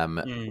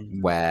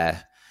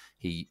 where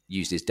he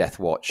used his Death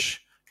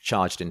Watch,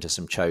 charged into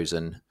some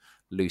Chosen.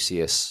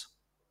 Lucius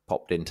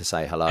popped in to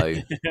say hello,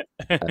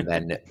 and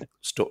then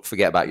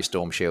forget about your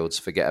Storm Shields,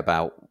 forget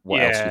about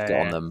what else you've got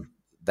on them.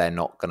 They're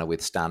not going to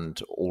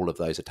withstand all of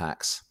those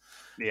attacks.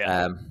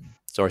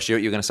 Sorry, Stuart,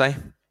 you were going to say?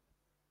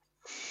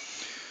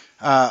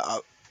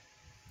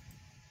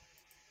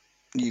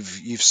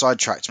 You've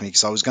sidetracked me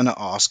because I was going to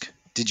ask,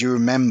 did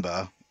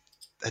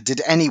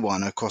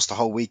anyone across the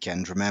whole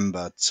weekend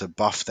remember to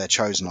buff their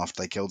Chosen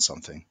after they killed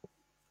something?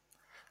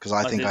 Because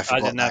I think I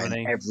forgot that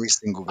in every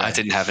single game. I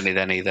didn't have any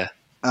then either.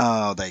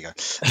 Oh, there you go.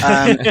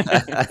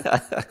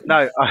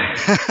 No,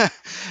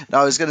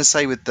 I was going to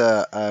say with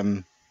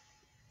the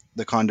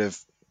kind of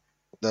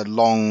the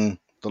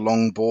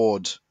long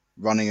board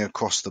running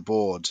across the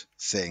board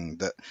thing,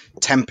 that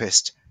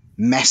Tempest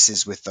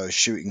messes with those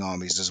shooting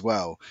armies as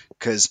well,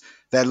 because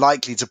they're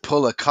likely to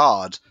pull a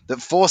card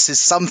that forces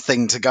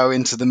something to go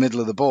into the middle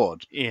of the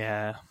board.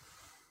 Yeah.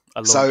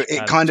 So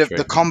it kind of,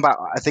 the combat,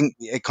 I think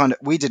it kind of,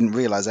 we didn't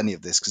realize any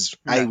of this because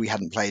A, we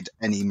hadn't played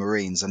any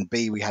Marines, and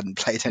B, we hadn't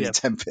played any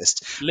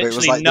Tempest. Literally, it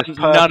was like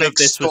none of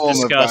this was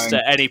discussed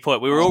at any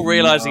point. We were all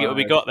realizing it when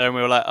we got there, and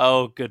we were like,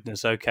 "Oh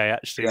goodness, okay,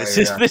 actually, this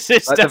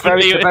is like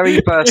definitely the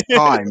very first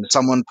time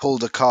someone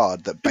pulled a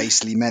card that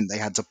basically meant they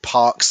had to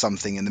park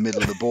something in the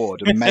middle of the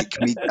board and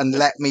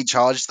let me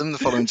charge them the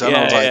following turn.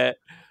 I was like,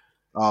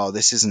 "Oh,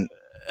 this isn't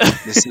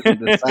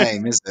the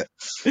same, is it?"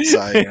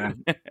 So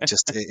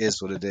just it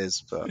is what it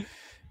is. But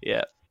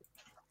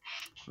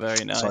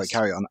very nice. Sorry,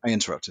 carry on. I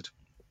interrupted.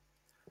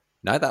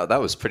 No, that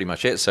was pretty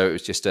much it. So it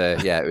was just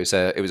it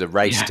was a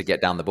race to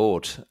get down the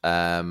board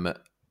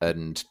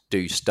and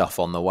do stuff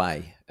on the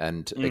way.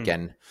 And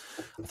again,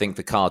 I think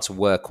the cards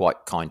were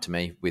quite kind to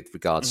me with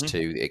regards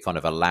to it. Kind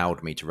of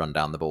allowed me to run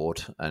down the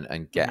board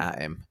and get at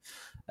him.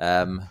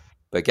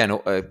 But again,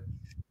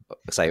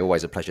 say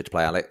always a pleasure to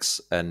play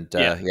Alex, and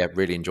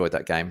really enjoyed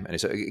that game. And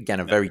it's again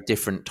a very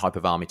different type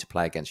of army to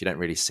play against. You don't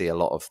really see a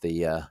lot of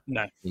the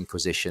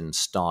Inquisition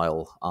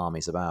style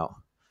armies about.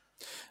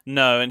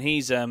 No, and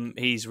he's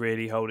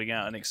really holding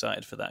out and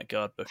excited for that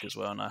guard book as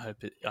well, and I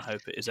hope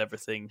it is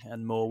everything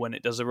and more when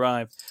it does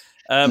arrive.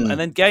 And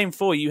then game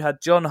 4, you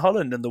had John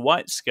Holland and the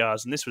White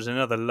Scars, and this was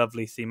another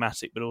lovely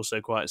thematic but also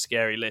quite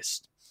scary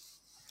list.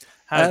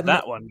 How did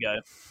that one go?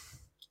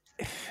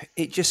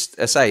 It just,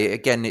 I say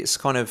again, it's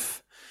kind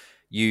of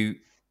you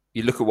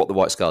look at what the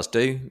White Scars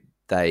do.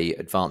 They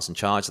advance and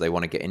charge. They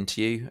want to get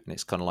into you, and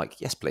it's kind of like,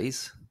 yes,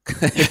 please.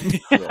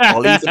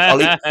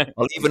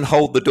 I'll even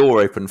hold the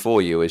door open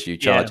for you as you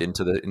charge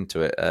into it.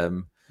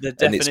 The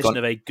definition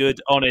of a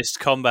good, honest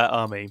combat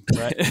army,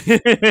 right?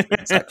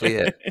 Exactly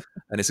it,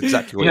 and it's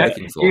exactly what you're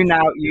looking for.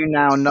 You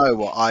now know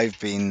what I've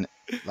been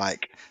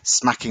like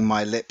smacking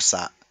my lips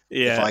at.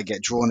 If I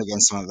get drawn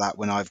against something like that,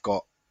 when I've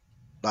got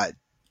like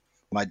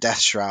my Death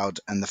Shroud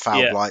and the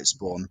Foul Blight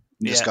Spawn,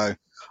 you just go,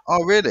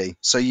 oh really?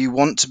 So you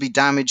want to be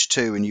damaged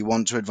too, and you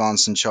want to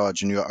advance and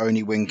charge, and your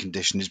only win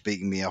condition is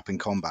beating me up in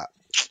combat.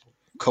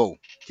 Cool.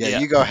 Yeah,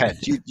 you go ahead.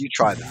 You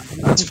try that.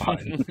 That's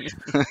fine.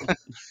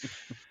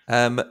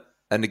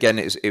 And again,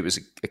 it was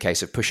a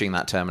case of pushing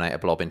that Terminator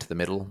blob into the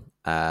middle,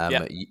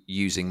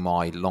 using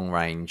my long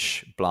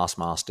range Blast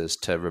Masters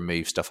to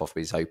remove stuff off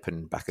his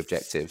open back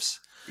objectives.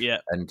 Yeah,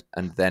 and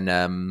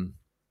then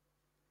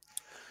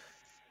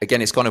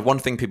again, it's kind of one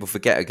thing people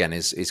forget. Again,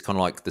 is kind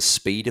of like the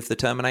speed of the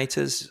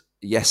Terminators.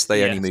 Yes,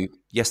 they only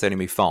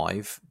move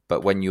 5,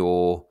 but when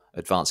you're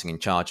advancing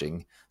and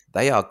charging,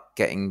 they are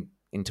getting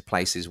into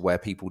places where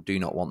people do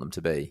not want them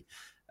to be.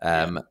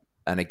 And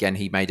again,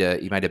 he made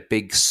a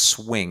big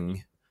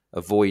swing,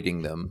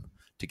 avoiding them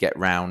to get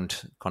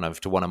round kind of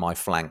to one of my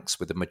flanks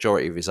with the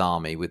majority of his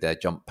army with their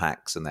jump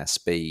packs and their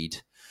speed.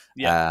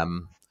 Yeah.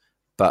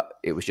 But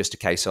it was just a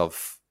case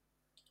of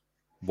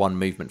one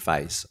movement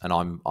phase, and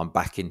I'm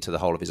back into the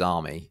whole of his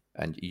army,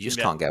 and you just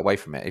can't get away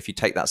from it. If you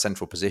take that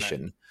central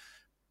position,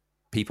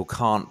 people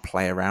can't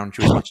play around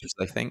you as much as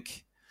they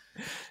think.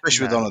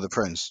 Especially with Honor the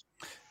Prince.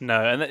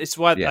 No, and it's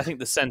why I think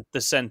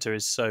the center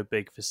is so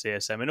big for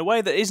CSM in a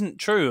way that isn't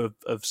true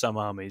of some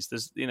armies.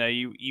 There's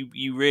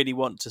you really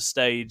want to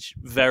stage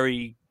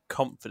very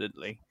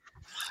confidently.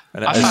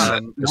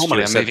 And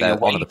normally I'm moving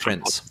Honor the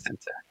Prince.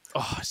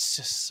 Oh, it's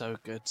just so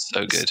good.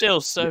 So good. Still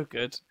so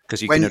good.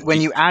 Because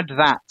when you add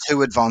that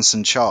to advance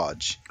and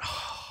charge,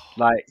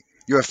 like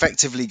you're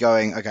effectively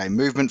going, okay,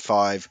 movement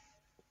 5,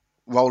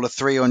 roll a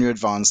 3 on your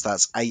advance,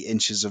 that's 8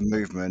 inches of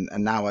movement,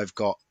 and now I've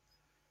got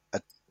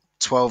a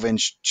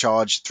 12-inch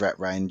charge threat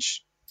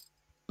range,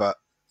 but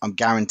I'm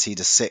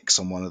guaranteed a 6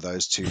 on one of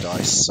those 2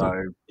 dice. So,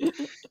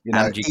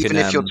 even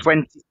if you're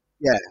 20...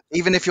 Yeah,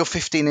 even if you're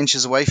 15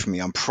 inches away from me,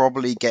 I'm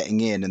probably getting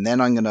in, and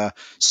then I'm going to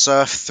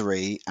surf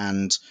 3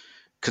 and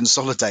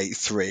consolidate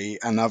 3,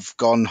 and I've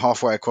gone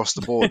halfway across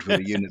the board with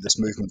a unit that's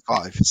movement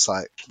 5. It's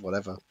like,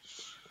 whatever.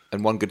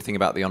 And one good thing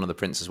about the Honor the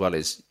Prince as well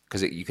is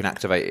because you can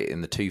activate it in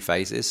the 2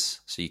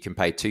 phases, so you can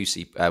pay 1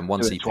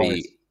 CP,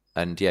 twice.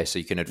 and so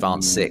you can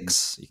advance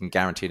 6. You can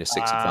guarantee a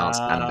 6 advance,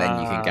 and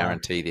then you can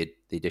guarantee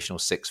the additional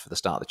 6 for the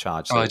start of the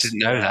charge. So I didn't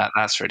know that.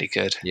 That's really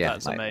good. Yeah,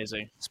 that's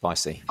amazing.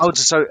 Spicy. Oh,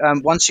 so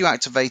once you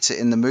activate it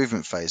in the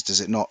movement phase, does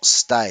it not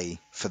stay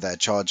for their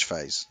charge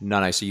phase?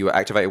 No. So you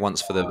activate it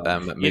once for the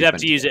movement. You'd have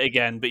to use it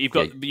again, but you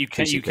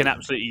can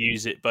absolutely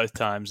use it both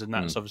times, and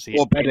that's obviously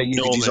or better.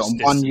 You could use it on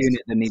one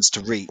unit that needs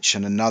to reach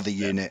and another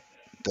unit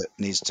that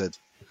needs to.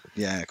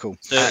 Yeah, cool.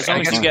 So as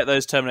long as you get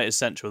those Terminators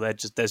central,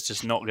 there's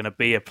just not going to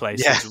be a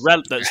place that's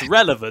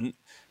relevant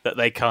that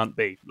they can't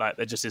be. Like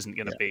there just isn't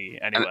going to be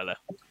anywhere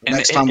left.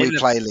 Next time we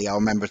play, Lee, I'll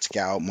remember to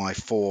get out my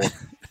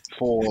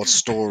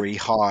 4-story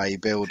high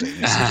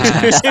buildings.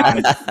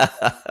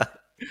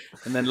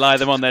 And then lie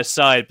them on their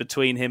side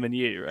between him and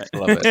you, right?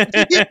 Love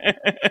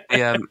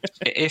it.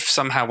 If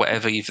somehow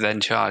whatever you've then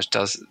charged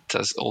does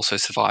also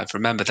survive,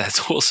 remember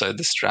there's also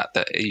the strat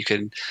that you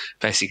can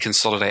basically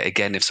consolidate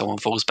again if someone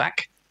falls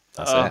back.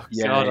 That's it.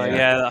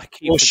 I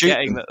keep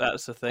forgetting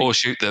that's the thing. Or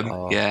shoot them,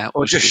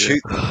 or just shoot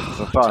them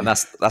for fun. And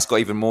that's got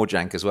even more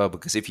jank as well,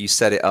 because if you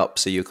set it up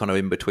so you're kind of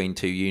in between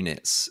 2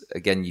 units,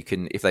 again, you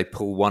can, if they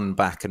pull one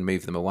back and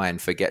move them away and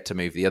forget to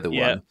move the other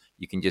one,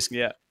 you can just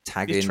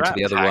tag into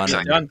the other one.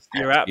 You're done.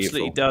 You're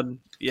absolutely done.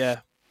 Yeah.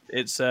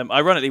 It's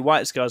ironically,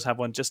 White Scars have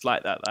one just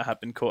like that I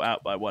have been caught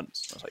out by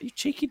once. I was like, you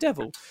cheeky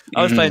devil.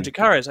 I was playing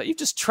Jakari. I was like, you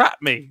just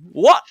trapped me.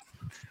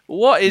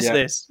 What is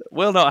this?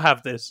 We'll not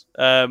have this.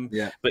 But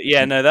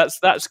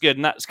that's good,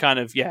 and that's kind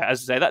of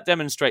as I say, that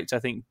demonstrates I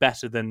think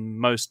better than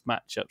most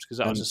matchups because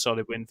that was a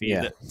solid win for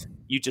you. That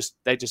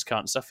they just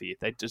can't suffer you.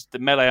 The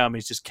melee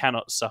armies just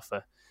cannot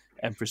suffer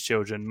Emperor's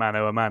Children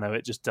mano a mano.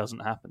 It just doesn't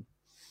happen.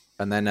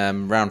 And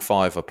then round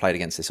 5, I played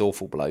against this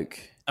awful bloke.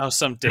 Oh,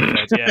 some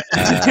dickhead, yeah.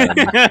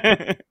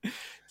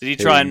 Did he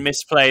try and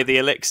misplay the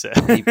elixir?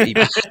 He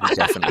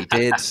definitely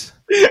did.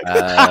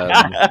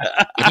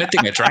 I don't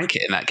think I drank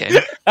it in that game.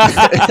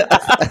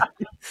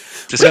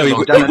 He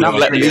wouldn't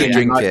let me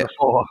drink it.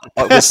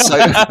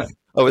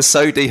 I was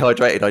so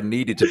dehydrated, I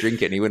needed to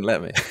drink it, and he wouldn't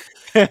let me.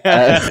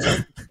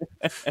 But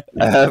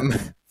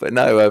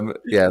no,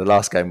 yeah, the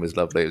last game was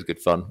lovely. It was good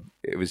fun.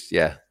 It was,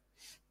 yeah.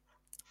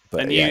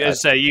 But and you,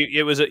 as I say,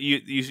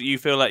 you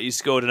feel like you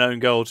scored an own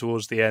goal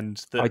towards the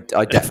end. I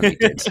definitely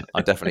did.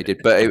 I definitely did.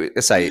 But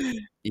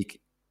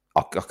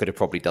I could have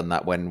probably done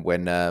that when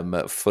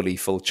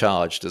full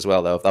charged as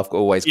well. Though I've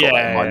always got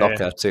that in my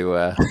locker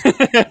to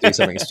do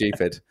something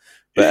stupid.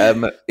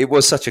 But it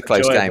was such a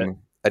close game,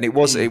 and it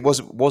was a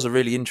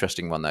really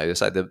interesting one though.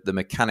 So the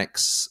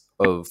mechanics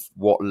of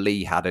what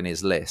Lee had in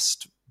his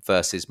list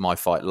versus my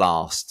fight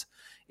last.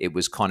 It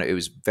was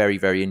very,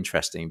 very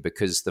interesting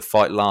because the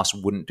fight last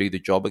wouldn't do the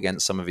job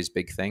against some of his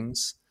big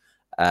things.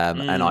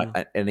 And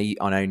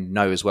I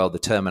know as well the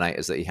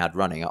Terminators that he had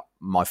running up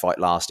my fight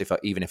last.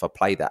 Even if I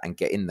play that and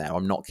get in there,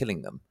 I'm not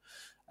killing them.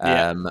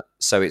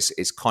 So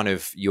it's kind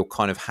of you'll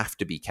kind of have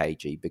to be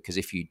cagey because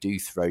if you do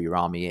throw your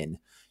army in,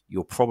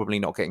 you're probably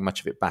not getting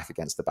much of it back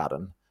against the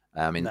Baden.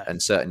 In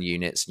certain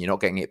units, and you're not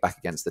getting it back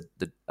against the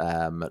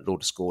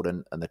Lord of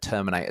Scorden, and the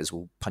Terminators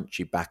will punch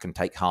you back and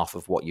take half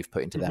of what you've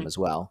put into them as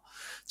well.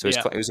 So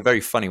it was a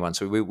very funny one.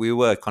 So we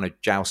were kind of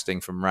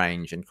jousting from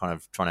range and kind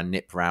of trying to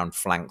nip around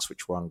flanks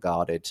which were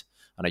unguarded.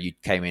 I know you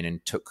came in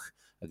and took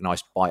a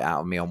nice bite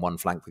out of me on one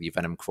flank with your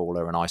Venom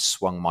Crawler, and I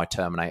swung my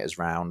Terminators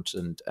round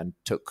and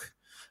took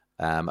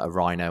a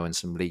Rhino and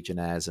some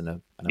Legionnaires and a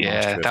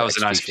that was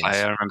a nice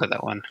play. I remember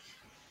that one.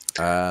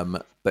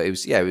 But it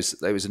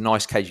was a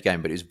nice cagey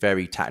game, but it was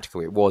very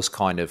tactical. It was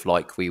kind of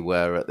like we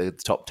were at the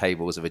top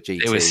tables of a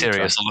GT. It was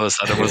serious all of a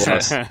sudden,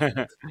 wasn't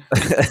it?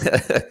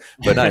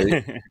 But no,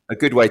 a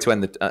good way to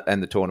end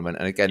the tournament.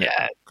 And again,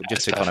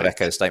 just to kind of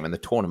echo the statement, the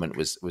tournament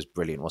was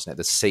brilliant, wasn't it?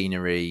 The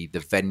scenery,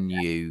 the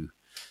venue.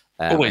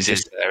 Always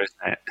is there,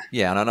 isn't it?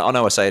 Yeah, and I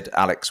know I said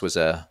Alex was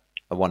a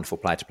wonderful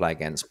player to play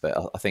against, but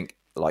I think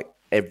like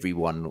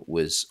everyone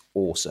was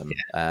awesome.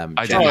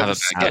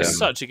 It's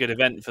such a good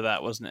event for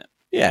that, wasn't it?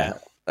 Yeah.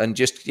 And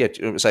just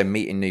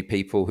meeting new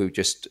people who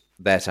just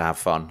there to have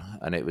fun,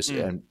 and it was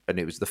and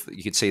it was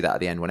you could see that at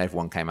the end when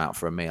everyone came out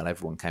for a meal,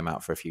 everyone came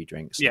out for a few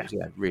drinks. It was,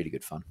 really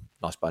good fun,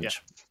 nice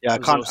bunch. Yeah, I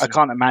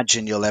can't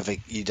imagine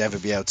you'd ever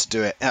be able to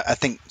do it. I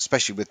think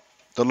especially with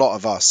the lot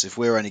of us, if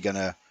we're only going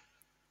to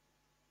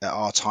at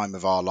our time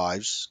of our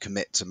lives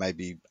commit to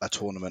maybe a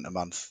tournament a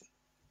month,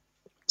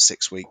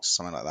 6 weeks,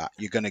 something like that,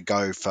 you're going to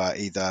go for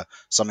either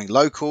something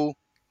local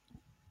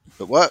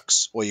that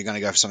works, or you're going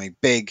to go for something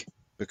big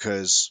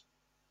because.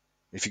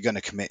 If you're going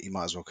to commit, you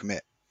might as well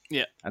commit.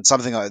 Yeah. And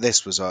something like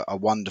this was a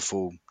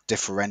wonderful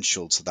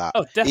differential to that.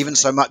 Oh, definitely. Even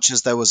so much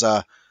as there was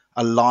a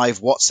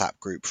live WhatsApp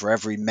group for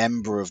every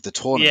member of the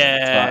tournament.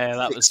 Yeah,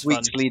 that was 6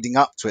 weeks leading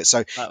up to it.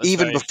 So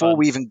even before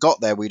we even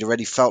got there, we'd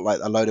already felt like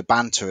a load of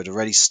banter had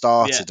already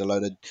started.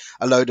 Yeah.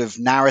 A load of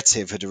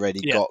narrative had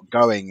already got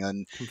going,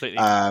 and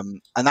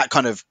that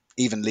kind of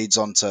even leads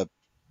on to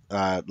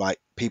like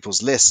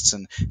people's lists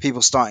and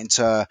people starting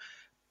to.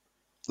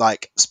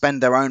 Like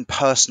spend their own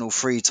personal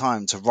free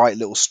time to write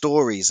little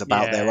stories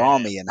about their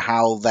army and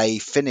how they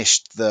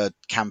finished the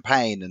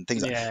campaign and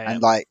things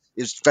and like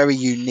it's very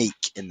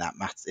unique in that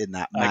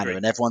manner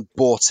and everyone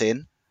bought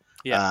in.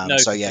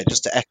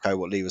 Just to echo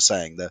what Lee was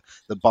saying,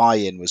 the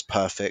buy-in was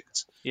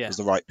perfect. It was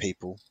the right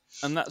people.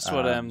 And that's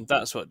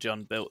what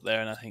John built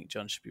there, and I think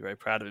John should be very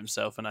proud of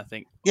himself. And I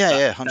think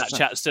 100%. that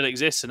chat still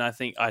exists, and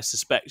I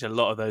suspect a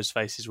lot of those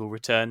faces will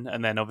return,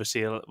 and then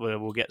obviously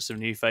we'll get some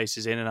new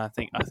faces in, and I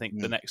think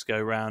the next go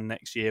round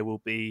next year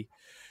will be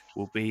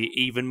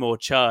even more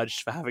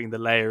charged for having the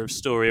layer of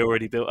story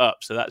already built up.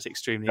 So that's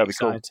extremely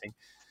exciting.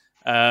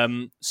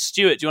 Cool.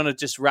 Stuart, do you want to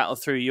just rattle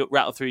through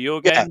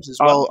your games as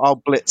well?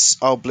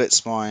 I'll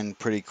blitz mine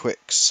pretty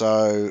quick.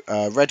 So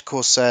Red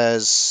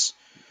Corsairs.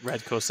 I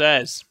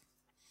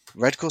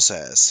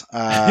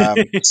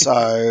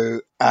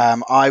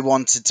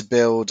wanted to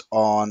build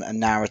on a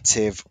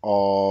narrative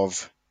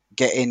of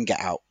get in, get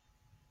out.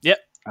 Yep.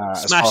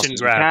 Smash and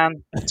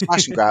grab.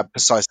 Smash and grab,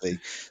 precisely.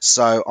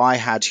 So I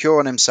had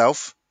Huron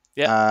himself.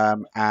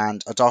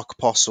 And a Dark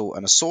Apostle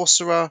and a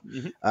Sorcerer.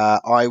 Mm-hmm.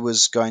 I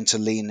was going to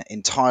lean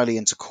entirely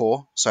into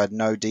core, so I had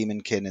no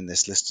Demonkin in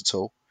this list at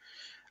all.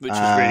 Which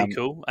was really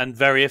cool and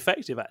very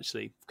effective,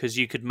 actually, because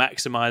you could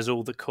maximize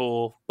all the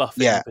core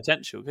buffing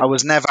potential. I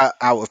was never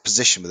out of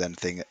position with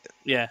anything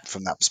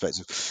from that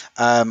perspective.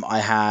 I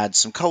had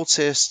some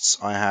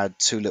cultists. I had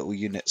 2 little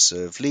units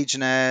of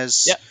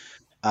legionnaires. Yep.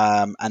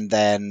 And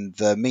then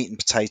the meat and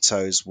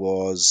potatoes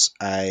was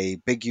a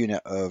big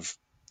unit of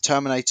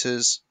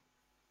Terminators.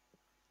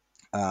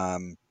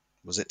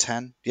 Was it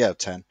 10? Yeah,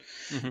 10.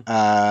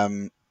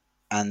 Mm-hmm.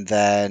 And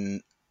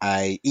then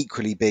a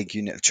equally big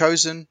unit of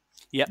Chosen.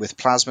 Yep. With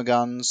plasma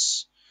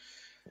guns,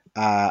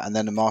 and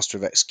then a Master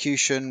of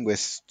Execution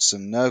with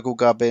some Nurgle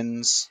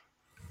gubbins,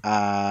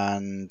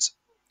 and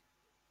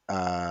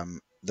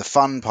the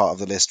fun part of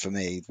the list for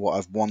me, what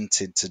I've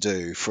wanted to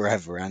do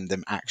forever and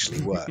them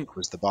actually work,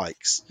 was the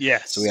bikes.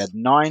 Yes. So we had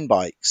 9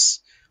 bikes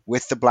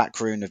with the Black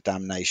Rune of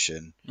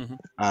Damnation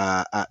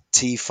at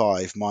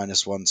T5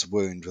 -1 to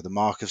wound with a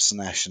Mark of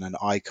Sinesh and an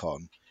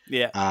icon.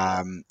 Yeah.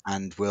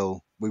 And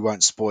we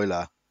won't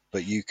spoiler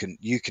but you can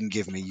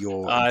give me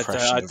your I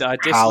impression of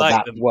dislike how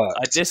that them. worked.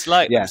 I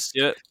dislike them,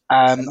 Stuart.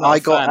 I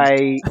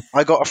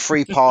got a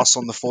free pass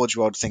on the Forge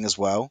World thing as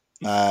well.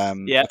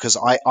 Because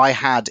I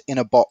had in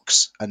a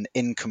box an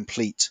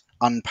incomplete,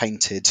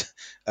 unpainted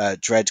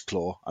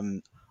Dreadclaw,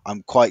 and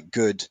I'm quite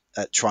good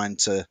at trying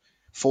to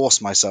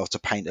force myself to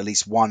paint at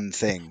least one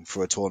thing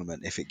for a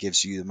tournament if it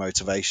gives you the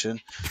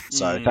motivation.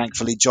 So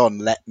thankfully, John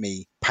let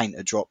me paint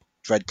a drop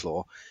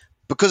Dreadclaw,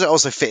 because it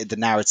also fitted the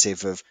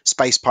narrative of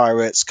space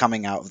pirates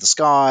coming out of the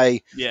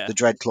sky. The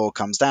Dreadclaw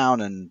comes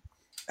down and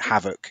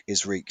havoc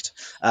is wreaked,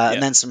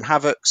 and then some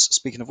havocs.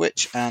 Speaking of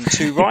which, and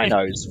 2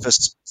 rhinos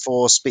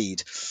for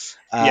speed.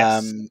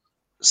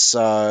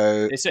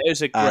 So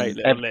it's a great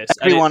little list.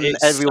 Everyone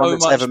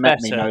that's ever met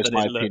me knows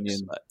my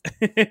opinion.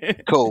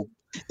 Cool.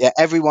 Yeah,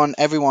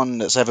 everyone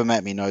that's ever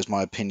met me knows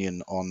my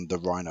opinion on the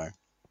rhino.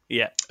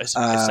 Yeah, it's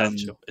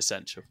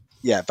essential.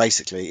 Yeah,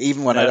 basically,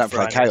 even when I don't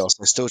play Chaos,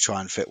 I still try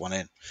and fit one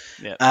in.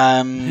 Yeah.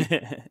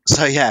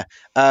 So yeah,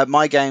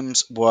 my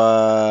games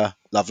were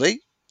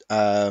lovely,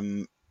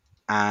 and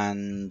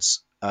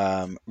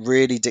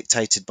really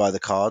dictated by the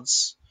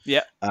cards.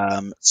 Yeah.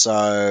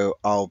 So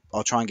I'll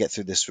try and get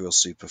through this real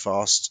super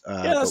fast.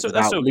 That's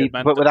all good,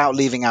 man. But without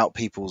leaving out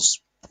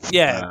people's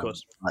of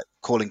course, like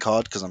calling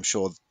card, because I'm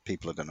sure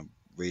people are going to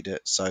read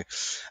it. So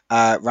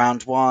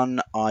round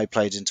 1, I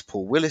played into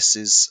Paul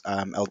Willis's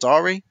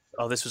Eldari.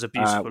 Oh, this was a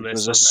beautiful list. It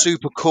was a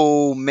super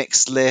cool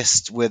mixed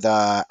list with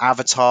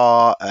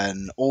Avatar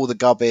and all the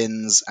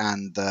gubbins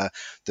and the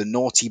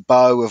naughty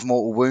bow of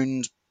Mortal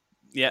Wound.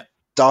 Yeah.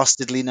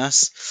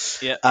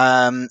 Dastardliness. Yeah.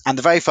 And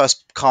the very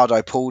first card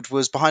I pulled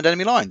was Behind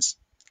Enemy Lines.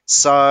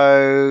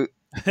 So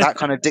that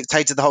kind of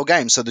dictated the whole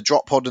game. So the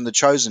drop pod and the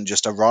Chosen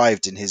just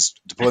arrived in his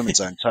deployment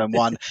zone turn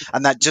 1,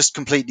 and that just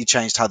completely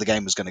changed how the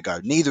game was going to go.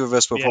 Neither of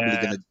us were probably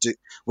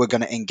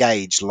going to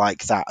engage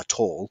like that at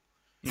all.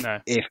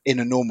 No. If in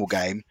a normal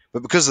game,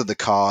 but because of the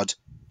card,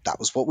 that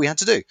was what we had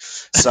to do.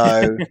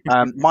 So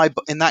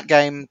in that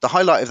game, the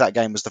highlight of that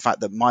game was the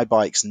fact that my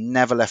bikes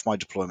never left my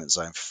deployment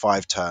zone for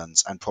 5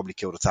 turns and probably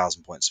killed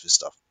 1,000 points of his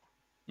stuff.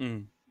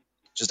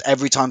 Just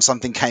every time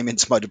something came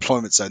into my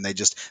deployment zone, they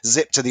just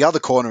zipped to the other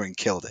corner and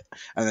killed it,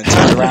 and then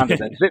turned around and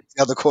then zipped to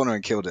the other corner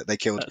and killed it. They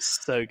killed.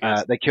 That's so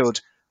good. They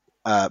killed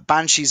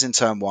Banshees in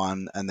turn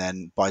 1, and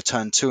then by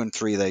turn 2 and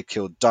 3, they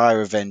killed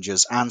Dire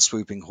Avengers and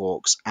Swooping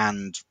Hawks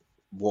and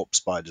Warp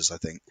Spiders, I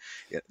think.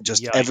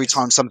 Just Yikes. Every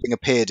time something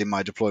appeared in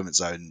my deployment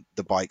zone,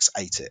 the bikes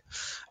ate it.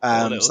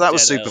 So that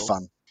was super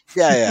fun.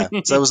 Yeah.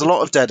 So there was a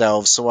lot of dead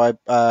elves. So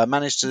I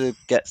managed to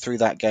get through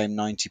that game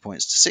 90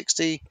 points to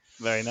 60.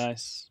 Very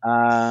nice.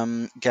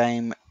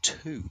 Game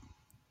 2.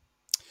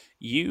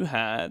 You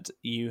had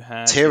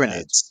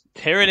Tyranids.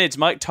 Tyranids,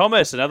 Mike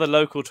Thomas, another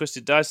local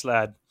Twisted Dice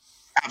lad.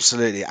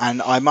 Absolutely,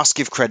 and I must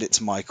give credit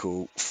to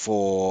Michael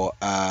for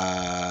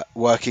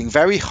working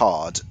very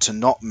hard to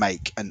not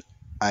make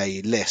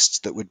a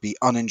list that would be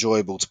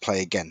unenjoyable to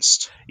play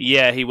against.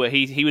 Yeah, he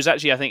was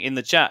actually, I think, in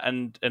the chat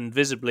and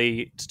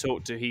visibly to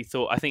talk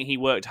to. I think he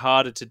worked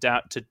harder to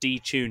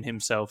detune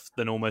himself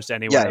than almost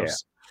anyone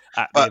else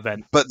at the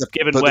event. But the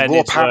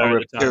raw power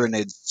of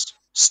Tyranids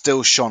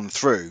still shone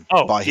through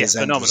by his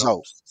end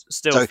result.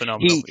 Still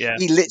phenomenal.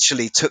 He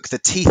literally took the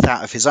teeth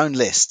out of his own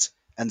list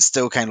and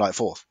still came like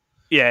 4th.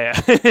 Yeah.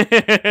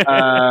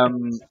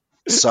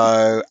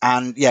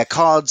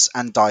 Cards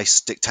and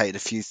dice dictated a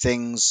few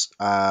things.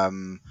 We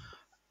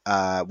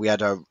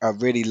had a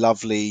really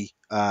lovely,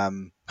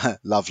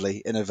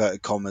 lovely in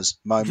inverted commas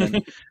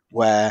moment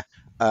where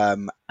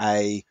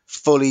a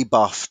fully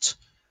buffed,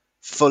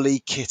 fully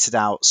kitted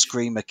out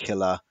Screamer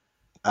Killer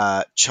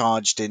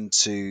charged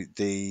into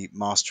the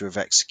Master of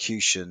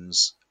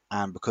Executions,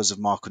 and because of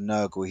Marco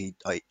Nurgle, he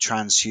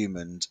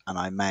transhumaned, and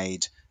I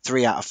made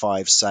 3 out of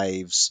 5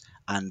 saves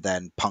and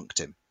then punked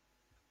him.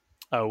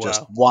 Oh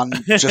wow!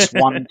 Just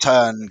one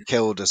turn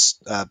killed a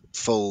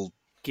full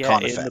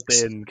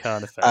Carnifex.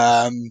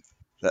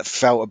 That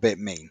felt a bit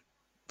mean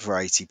for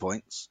 80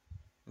 points,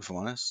 if I'm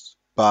honest.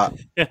 But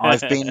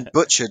I've been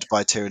butchered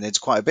by Tyranids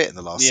quite a bit in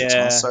the last 6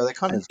 months, so they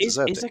kind of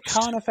deserve it. Is a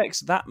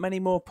Carnifex that many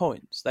more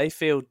points? They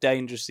feel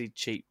dangerously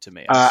cheap to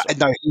me. No,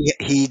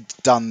 he'd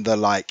done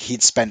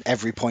he'd spent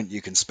every point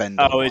you can spend.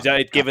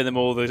 He'd given them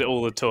all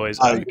the toys.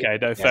 Okay,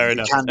 no, fair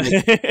enough.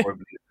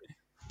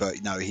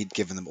 But no, he'd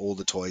given them all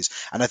the toys,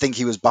 and I think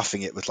he was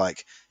buffing it with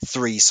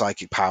 3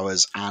 psychic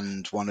powers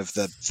and one of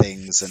the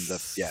things, and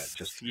just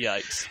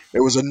yikes! It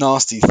was a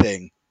nasty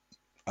thing,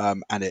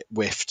 and it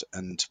whiffed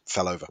and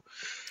fell over.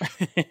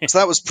 So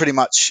that was pretty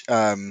much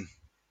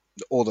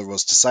all there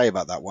was to say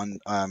about that one.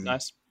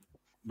 Nice.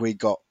 We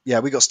got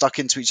stuck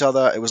into each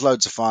other. It was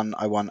loads of fun.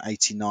 I won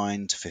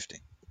 89 to 50.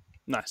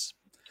 Nice,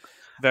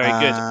 very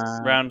good.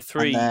 Round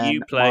 3,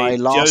 you played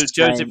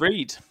Joseph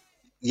Reed.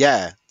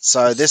 Yeah,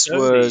 So this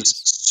was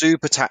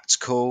super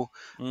tactical.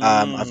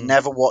 I've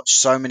never watched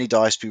so many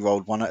dice be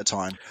rolled one at a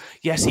time.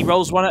 Yes, he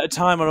rolls one at a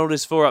time on all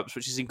his 4-ups,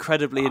 which is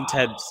incredibly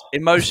intense,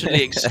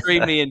 emotionally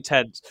extremely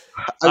intense.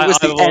 It was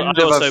the end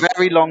of a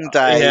very long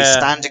day,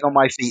 standing on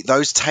my feet.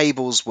 Those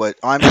tables were,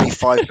 I'm only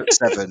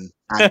 5'7",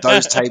 and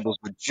those tables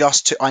were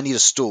just too, I need a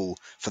stool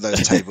for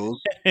those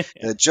tables.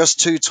 They're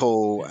just too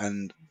tall,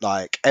 and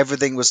like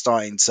everything was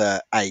starting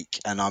to ache,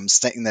 and I'm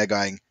sitting there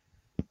going,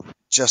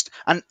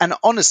 and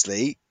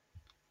honestly,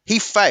 he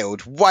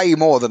failed way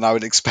more than I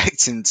would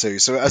expect him to.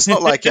 So it's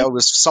not like I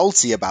was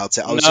salty about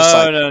it. I was just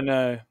like,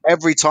 no.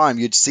 Every time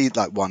you'd see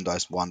like one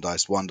dice. But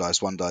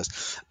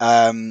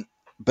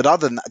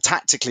other than that,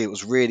 tactically, it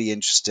was really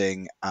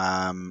interesting.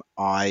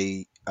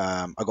 I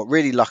got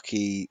really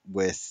lucky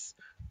with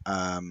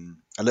a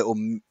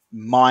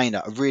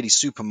really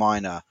super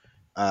minor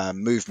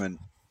movement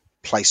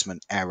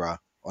placement error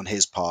on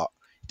his part.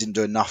 Didn't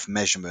do enough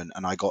measurement,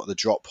 and I got the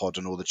drop pod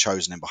and all the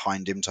chosen in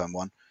behind him turn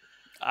one.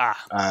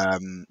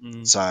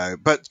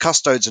 But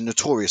custodes are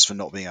notorious for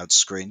not being able to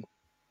screen.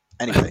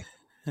 Anyway,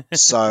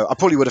 so I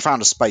probably would have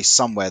found a space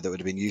somewhere that would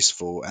have been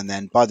useful. And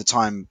then by the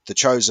time the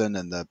chosen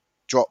and the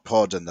drop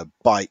pod and the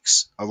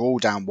bikes are all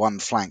down one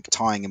flank,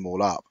 tying them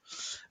all up,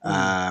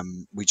 I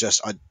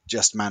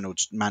just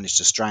managed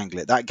to strangle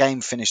it. That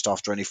game finished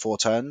after only 4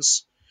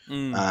 turns,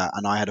 and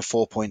I had a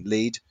 4-point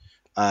lead.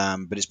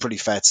 But it's pretty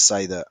fair to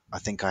say that I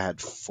think I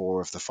had 4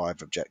 of the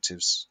 5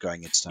 objectives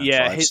going into turn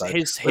 5. His take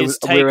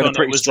on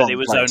it was that it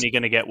was only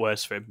going to get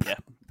worse for him.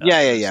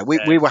 Yeah.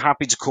 We were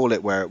happy to call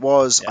it where it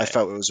was. I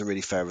felt it was a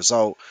really fair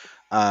result.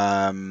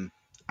 I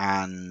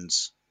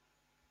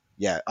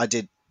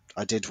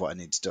did what I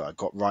needed to do. I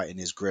got right in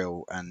his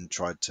grill and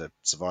tried to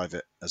survive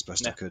it as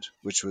best I could,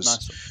 which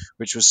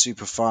was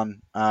super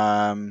fun.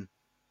 I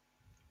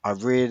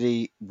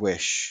really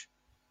wish.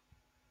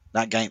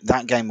 That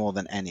game more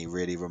than any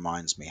really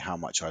reminds me how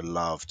much I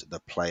loved the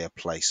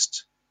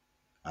player-placed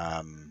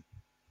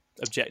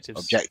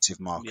objective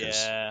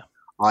markers. Yeah.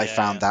 I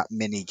found that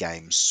mini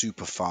game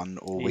super fun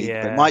all week.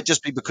 It might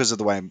just be because of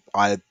the way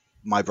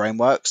my brain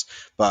works,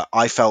 but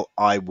I felt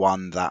I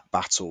won that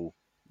battle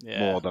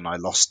more than I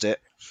lost it.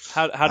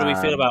 How do we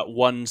feel about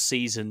one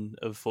season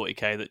of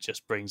 40k that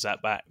just brings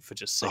that back for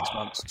just 6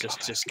 months?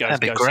 Just goes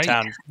to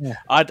town. Yeah.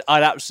 I'd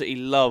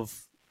absolutely love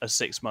a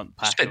 6-month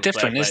pack. It's a bit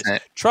different, isn't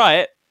it? Try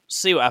it.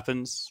 See what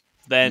happens,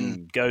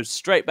 then go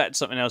straight back to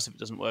something else if it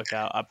doesn't work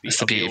out. It's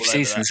the beauty of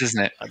seasons,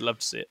 isn't it? I'd love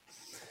to see it.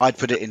 I'd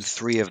put it in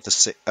 3 of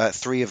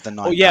the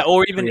 9.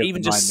 Or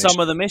even just some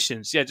of the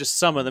missions. Yeah, just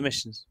some of the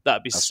missions.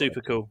 That'd be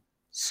super cool.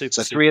 So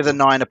 3 of the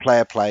 9 are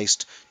player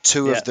placed.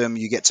 2 of them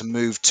you get to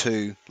move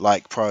to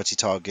like priority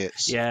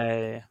targets.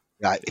 Yeah.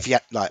 Like if you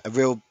had like a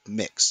real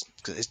mix,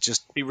 because it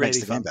just makes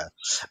the game better.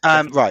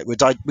 Right, we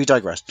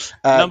digress.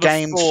 Number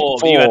game 4.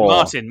 You had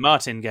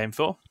Martin, game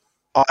 4.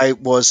 I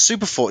was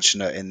super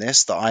fortunate in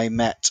this that I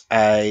met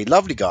a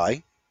lovely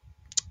guy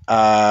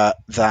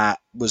that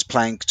was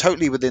playing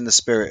totally within the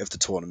spirit of the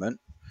tournament.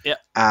 Yeah.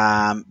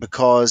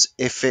 Because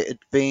if it had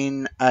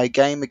been a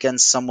game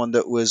against someone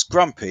that was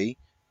grumpy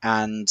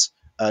and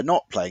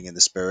not playing in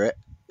the spirit,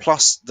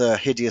 plus the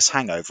hideous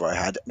hangover I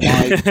had,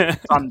 my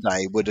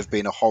Sunday would have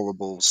been a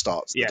horrible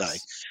start to the day.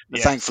 But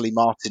thankfully,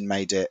 Martin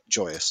made it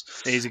joyous.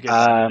 He's a good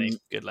lad,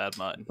 good lad,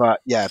 Martin.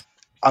 But yeah,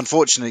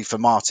 unfortunately for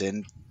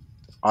Martin,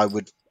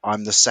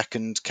 I'm the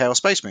second Chaos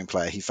Space Marine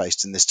player he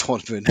faced in this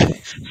tournament.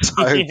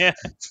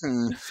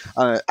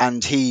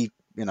 And he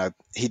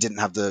didn't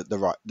have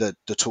the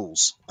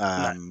tools.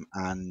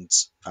 And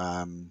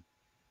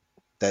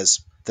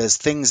there's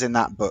things in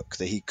that book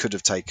that he could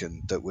have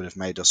taken that would have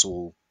made us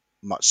all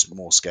much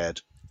more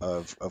scared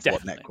of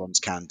what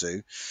Necrons can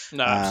do.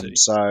 No, absolutely.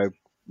 So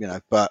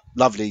but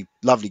lovely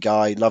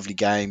guy, lovely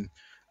game.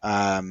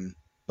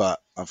 But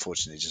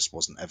unfortunately, just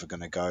wasn't ever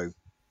going to go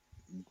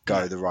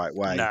the right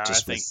way.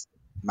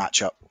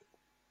 Match up.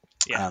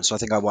 So I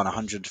think I won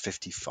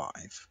 155.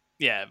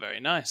 Yeah,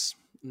 very nice.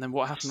 And then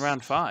what happened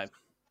round 5?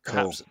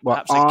 Cool.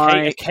 Perhaps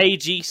a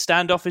cagey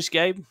standoffish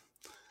game?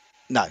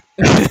 No.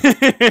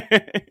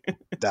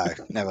 No,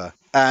 never.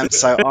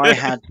 So I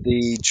had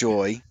the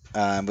joy,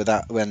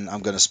 when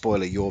I'm going to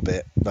spoil your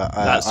bit, but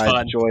I had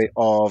the joy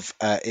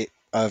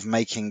of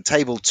making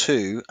table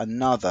 2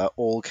 another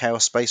all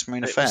Chaos Space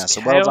Marine affair.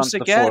 So well done to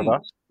the 4 of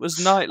us. Was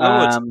Night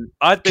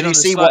Lord. Can you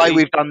see why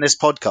we've done this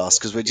podcast?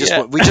 Because we just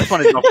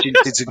wanted an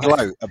opportunity to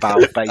gloat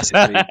about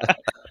basically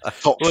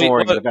top 4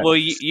 in the event. Well,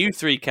 you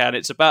 3 can.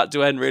 It's about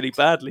to end really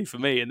badly for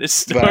me in this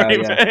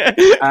story.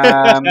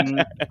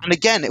 And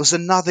again, it was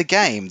another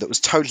game that was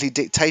totally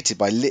dictated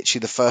by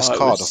literally the first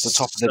card off the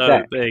top of the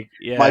deck. Big.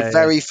 My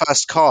very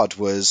first card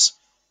was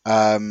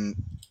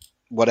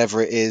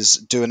whatever it is,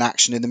 do an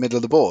action in the middle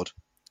of the board.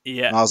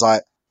 Yeah. And I was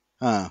like,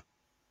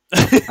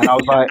 And I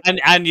was like,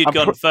 and you'd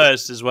gone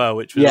first as well,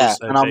 which was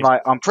also and I'm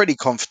like, I'm pretty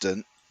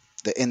confident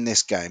that in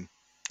this game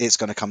it's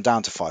going to come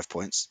down to 5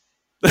 points.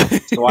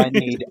 So I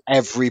need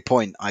every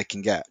point I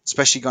can get,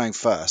 especially going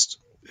first.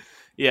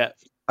 Yeah.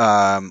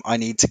 I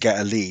need to get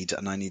a lead,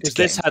 and I need to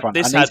get in front.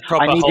 This had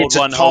proper hold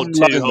one, hold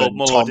two, hold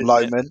more. Tom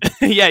Lohman.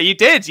 Yeah, you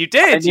did. You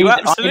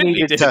absolutely I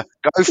needed did. to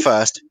go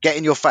first, get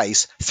in your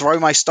face, throw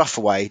my stuff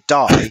away,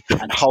 die,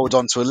 and hold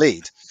on to a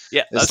lead.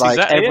 Yeah, it's like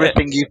exactly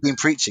everything you've been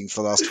preaching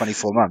for the last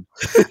 24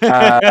 months.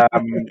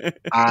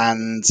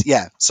 And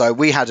yeah, so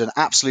we had an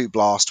absolute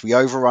blast. We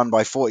overrun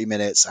by 40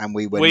 minutes, and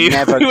we were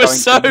never going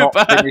to not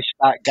finish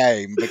that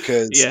game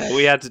because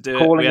we had to do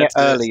calling it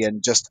early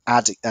and just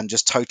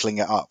totaling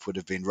it up would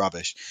have been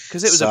rubbish.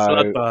 Because it was a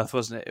bloodbath,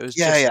 wasn't it? It was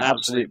just an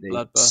absolutely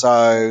bloodbath.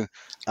 So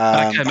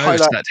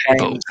that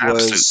table was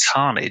absolute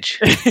carnage.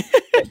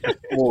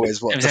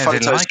 Always was. The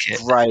photos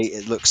great.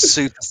 It looks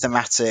super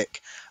thematic.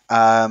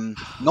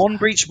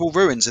 Non-breachable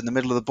ruins in the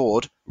middle of the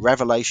board,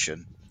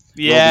 revelation.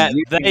 Yeah,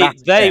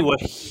 they were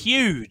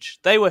huge.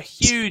 They were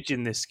huge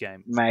in this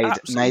game.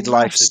 Made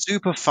life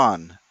super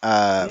fun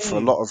for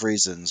a lot of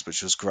reasons,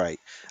 which was great.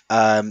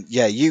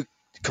 You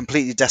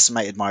completely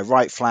decimated my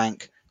right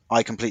flank.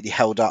 I completely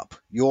held up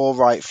your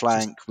right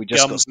flank. We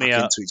just got stuck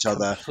into each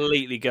other.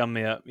 Completely gummed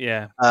me up.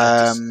 Yeah.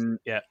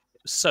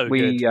 So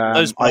good.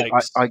 Those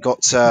bikes.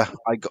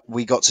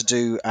 We got to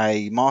do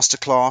a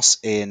masterclass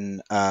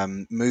in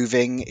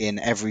moving in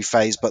every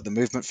phase but the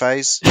movement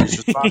phase, which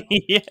was fun.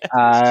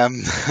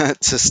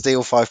 To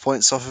steal 5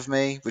 points off of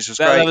me, which was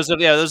great. There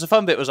was a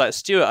fun bit. It was like,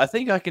 Stuart, I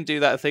think I can do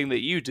that thing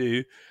that you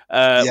do,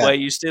 where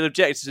you steal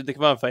objectives in the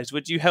command phase.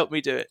 Would you help me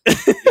do it?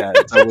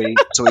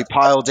 So we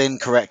piled in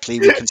correctly,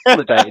 we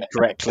consolidated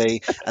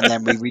correctly, and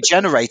then we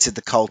regenerated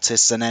the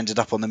cultists and ended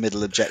up on the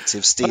middle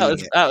objective stealing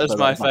it. That was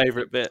my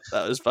favourite bit.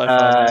 That was by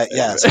oh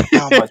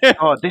my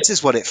god, this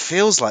is what it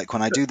feels like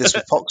when I do this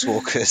with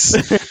Poxwalkers.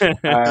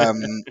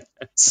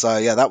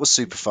 That was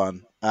super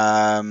fun.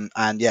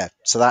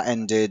 So that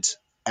ended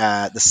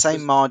the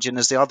same margin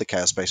as the other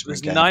Chaos Space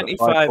Marine game.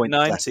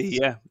 95-90,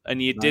 yeah. And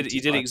you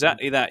did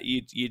exactly that.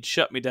 You'd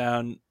shut me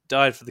down,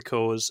 died for the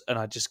cause, and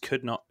I just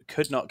could not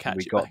catch it.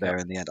 We got there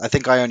in the end. I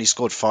think I only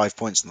scored 5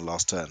 points in the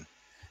last turn.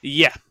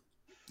 Yeah.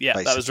 Yeah,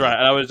 basically. That was right.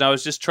 And I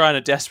was just trying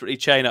to desperately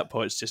chain up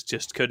points,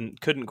 just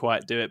couldn't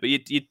quite do it. But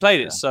you'd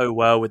played it so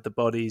well with the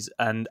bodies,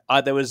 and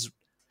there was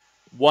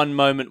one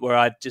moment where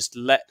I just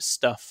let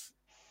stuff,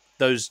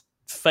 those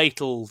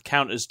fatal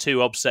counters to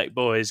OBSEC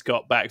boys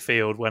got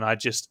backfield when I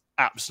just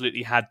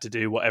absolutely had to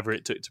do whatever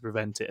it took to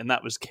prevent it, and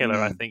that was killer.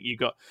 I think you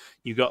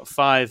got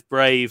 5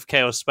 brave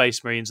Chaos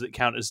Space Marines that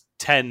count as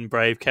 10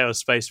 brave Chaos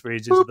Space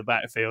Marines into the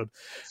battlefield,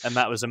 and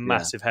that was a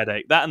massive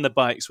headache. That and the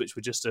bikes, which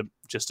were just a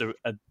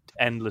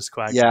endless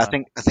quagmire. Yeah, I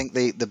think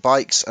the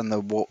bikes and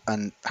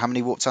and how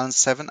many warp turns?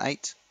 7,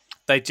 8.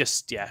 They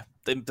just They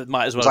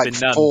might as well have been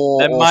none.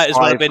 There might as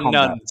well have been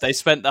none. They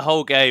spent the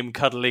whole game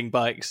cuddling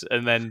bikes,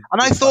 and then. And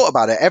I thought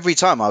about it every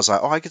time. I was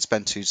like, I could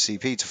spend 2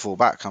 CP to fall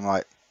back. I'm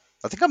like,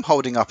 I think I'm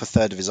holding up a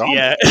third of his arm.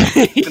 Yeah,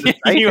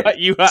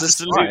 you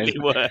absolutely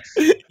were.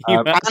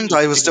 And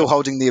I was still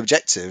holding the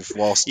objective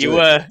whilst you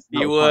were.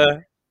 It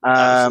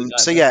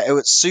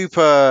was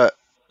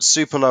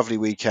super lovely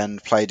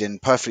weekend. Played in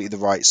perfectly the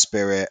right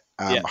spirit.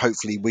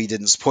 Hopefully, we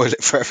didn't spoil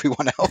it for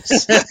everyone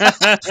else.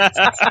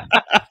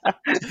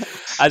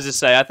 As I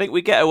say, I think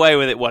we get away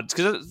with it once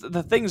because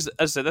the things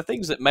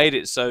that made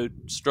it so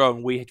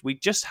strong, we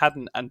just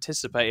hadn't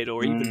anticipated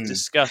or even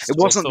discussed. It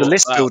wasn't the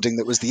list building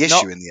that was the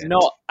issue in the end.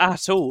 Not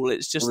at all.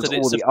 It's just that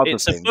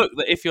it's a book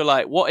that if you're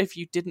like, what if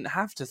you didn't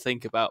have to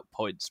think about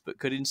points, but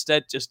could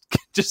instead just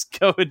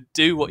go and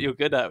do what you're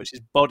good at, which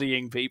is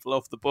bodying people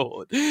off the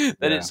board? Then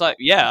it's like,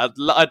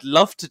 I'd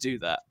love to do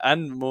that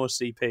and more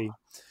CP.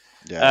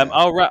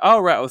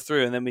 I'll rattle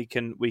through and then we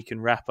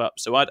can wrap up.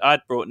 So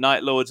I'd brought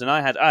Night Lords, and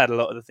I had a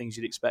lot of the things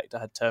you'd expect. I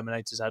had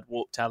Terminators, I had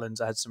Warp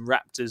Talons, I had some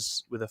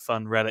Raptors with a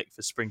fun relic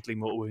for sprinkling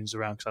mortal wounds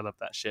around because I love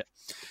that shit.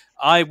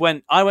 I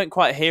went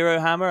quite Hero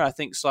Hammer. I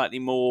think slightly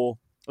more.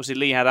 Obviously,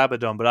 Lee had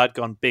Abaddon, but I'd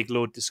gone Big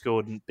Lord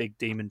Discordant, Big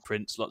Demon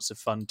Prince, lots of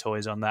fun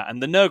toys on that.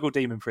 And the Nurgle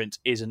Demon Prince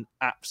is an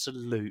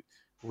absolute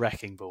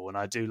wrecking ball, and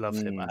I do love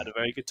him. I had a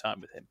very good time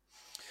with him.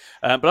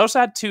 But I also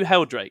had 2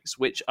 Helldrakes,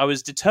 which I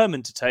was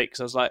determined to take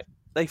because I was like,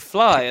 they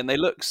fly and they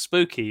look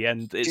spooky,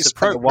 and it's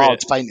appropriate. You spent a while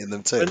painting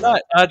them too.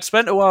 I'd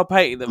spent a while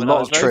painting them,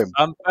 and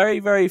I'm very,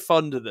 very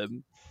fond of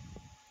them.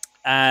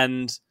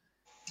 And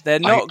they're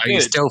not good. Are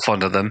you still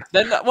fond of them?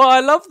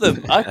 I love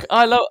them.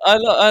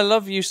 I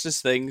love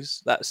useless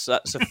things. That's a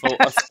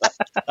fault.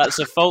 That's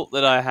a fault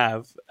that I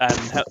have. And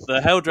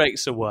the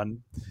Helldrakes are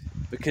one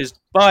because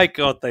by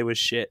God they were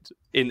shit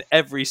in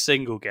every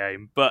single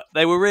game, but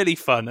they were really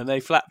fun and they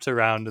flapped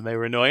around and they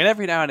were annoying. And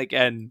every now and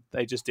again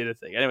they just did a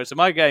thing. Anyway, so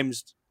my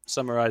games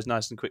summarised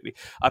nice and quickly.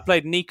 I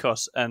played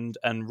Nikos and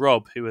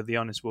Rob, who are the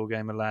Honest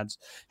Wargamer lads.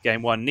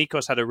 Game 1,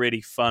 Nikos had a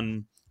really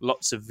fun,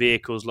 lots of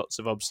vehicles, lots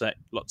of OBSEC,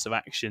 lots of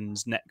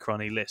actions,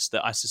 Necrony list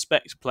that I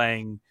suspect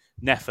playing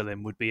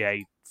Nephilim would be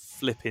a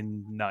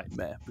flipping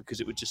nightmare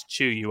because it would just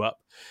chew you up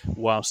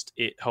whilst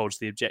it holds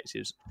the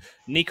objectives.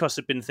 Nikos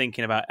had been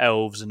thinking about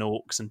elves and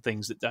orcs and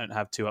things that don't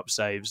have 2-up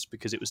saves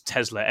because it was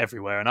Tesla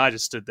everywhere, and I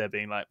just stood there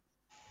being like,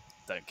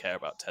 don't care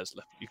about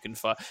Tesla. You can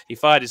fire. He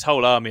fired his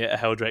whole army at a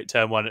Helldrake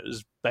turn 1. It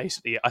was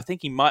basically, I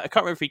think I can't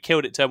remember if he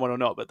killed it turn 1 or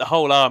not, but the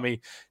whole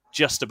army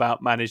just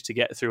about managed to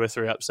get through a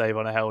 3-up save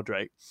on a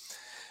Helldrake.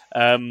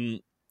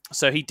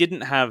 So he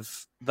didn't have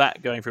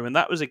that going for him, and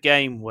that was a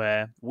game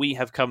where We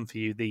Have Come For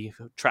You, the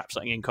trap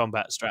something in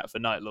combat strat for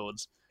Night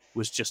Lords,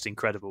 was just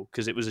incredible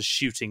because it was a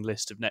shooting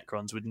list of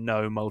Necrons with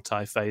no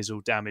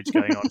multi-phasal damage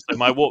going on. So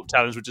my Warp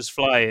Talons would just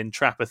fly in,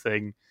 trap a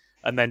thing,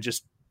 and then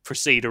just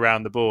proceed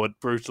around the board,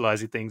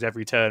 brutalizing things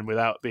every turn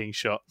without being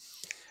shot.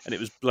 And it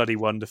was bloody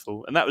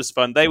wonderful. And that was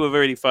fun. They were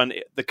really fun.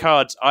 The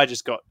cards, I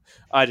just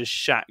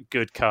shat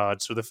good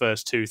cards for the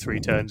first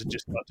 2-3 turns and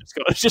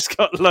just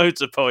got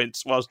loads of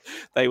points whilst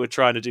they were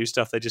trying to do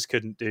stuff they just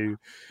couldn't do.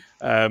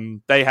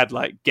 They had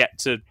I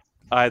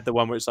had the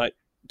one where it's like,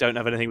 don't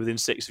have anything within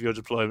 6 of your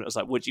deployment. I was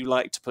like, would you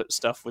like to put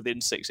stuff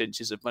within 6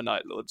 inches of my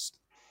Night Lords?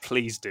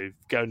 Please do.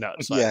 Go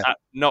nuts.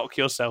 Knock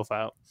yourself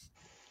out.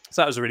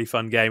 So that was a really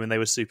fun game, and they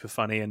were super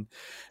funny. And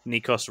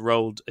Nikos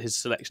rolled his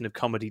selection of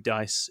comedy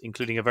dice,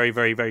 including a very,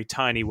 very, very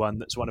tiny one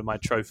that's one of my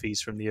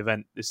trophies from the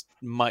event, this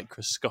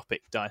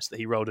microscopic dice that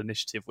he rolled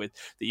initiative with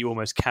that you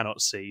almost cannot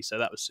see. So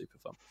that was super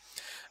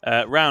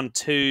fun. Round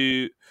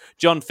 2,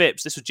 John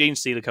Phipps. This was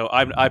Genestealer Cult.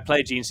 I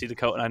play Genestealer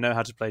Cult, and I know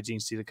how to play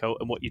Genestealer Cult.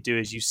 And what you do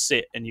is you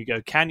sit and you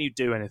go, can you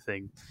do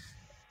anything?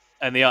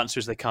 And the answer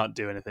is they can't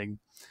do anything.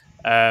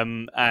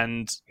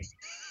 And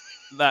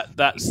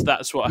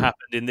that's what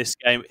happened in this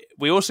game.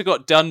 We also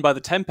got done by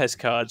the Tempest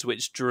cards,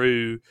 which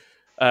drew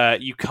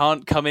you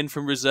can't come in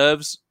from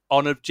reserves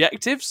on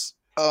objectives.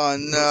 Oh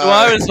no! So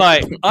I was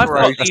like,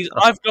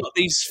 I've got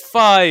these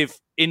 5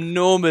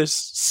 enormous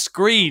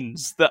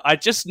screens that I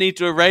just need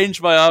to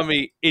arrange my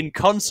army in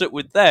concert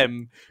with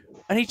them,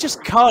 and he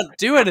just can't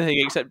do anything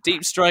except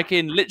deep strike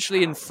in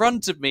literally in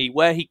front of me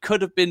where he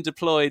could have been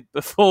deployed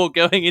before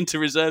going into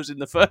reserves in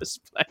the first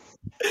place.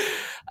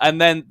 And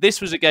then this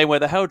was a game where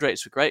the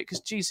Helldrakes were great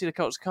because Genestealer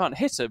Cults can't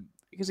hit them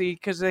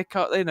because they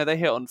can't, they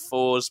hit on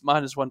 4s.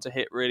 -1 to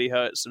hit really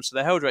hurts them, so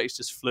the Helldrakes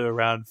just flew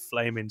around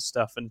flaming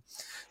stuff. And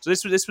so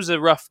this was a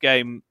rough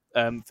game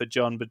for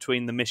John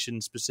between the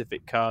mission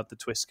specific card, the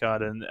twist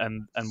card,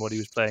 and what he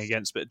was playing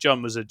against. But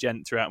John was a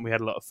gent throughout, and we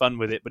had a lot of fun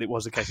with it. But it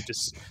was a case of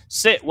just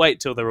sit, wait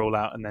till they're all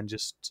out, and then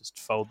just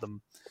fold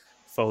them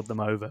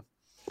over.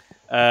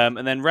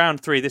 And then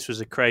round 3, this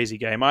was a crazy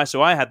game. I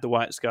had the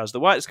White Scars. The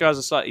White Scars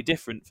are slightly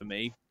different for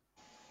me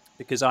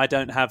because I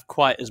don't have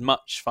quite as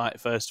much fight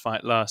first,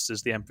 fight last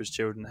as the Emperor's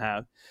Children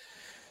have.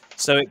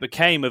 So it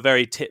became a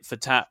very tit for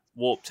tat,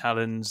 Warp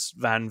Talons,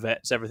 Van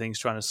Vets, everything's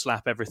trying to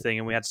slap everything,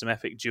 and we had some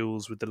epic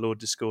duels with the Lord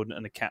Discordant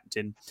and a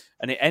captain,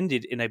 and it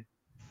ended in a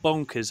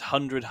bonkers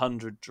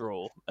 100-100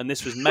 draw. And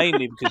this was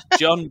mainly because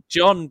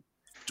John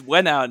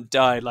went out and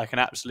died like an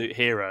absolute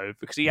hero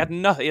because he had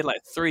nothing. He had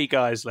like 3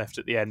 guys left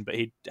at the end, but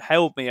he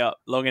held me up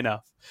long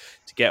enough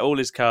to get all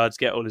his cards,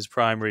 get all his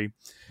primary,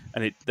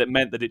 and that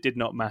meant that it did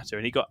not matter.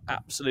 And he got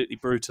absolutely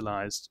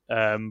brutalized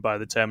by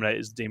the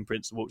Terminators, Dean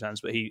Prince, and Warp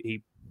Talons, but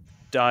he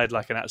died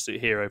like an absolute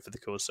hero for the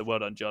cause. So well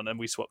done, John. And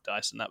we swapped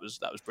dice, and that was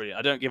brilliant.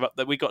 I don't give up.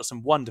 That we got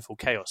some wonderful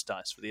chaos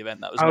dice for the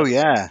event. That was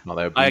yeah.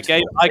 I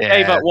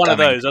gave up one of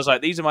those. I was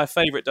like, these are my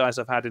favorite dice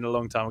I've had in a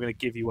long time. I'm going to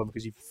give you one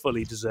because you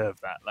fully deserve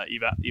that. Like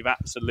you've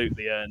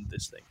absolutely earned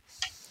this thing.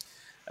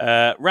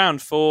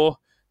 Round 4.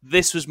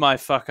 This was my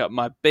fuck up,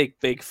 my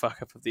big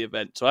fuck up of the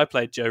event. So I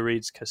played Joe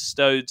Reed's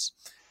Custodes.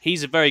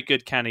 He's a very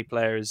good canny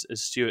player, as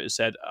Stuart has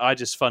said. I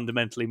just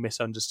fundamentally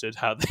misunderstood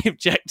how the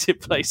objective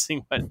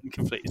placing went and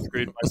completely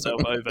screwed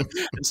myself over.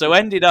 And so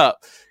ended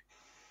up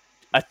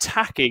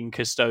attacking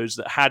Custodes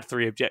that had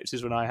 3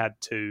 objectives when I had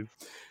 2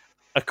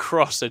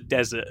 across a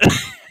desert,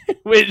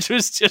 which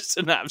was just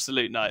an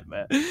absolute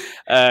nightmare.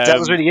 That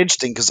was really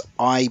interesting because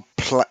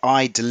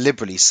I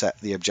deliberately set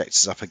the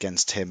objectives up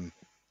against him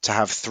to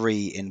have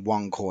 3 in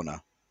one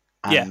corner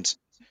and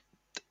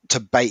to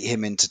bait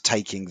him into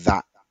taking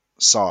that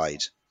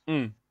side.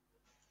 And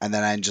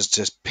then I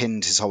just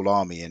pinned his whole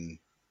army in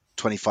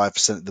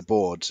 25% of the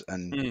board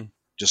and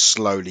just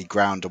slowly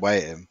ground away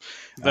at him.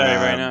 Very,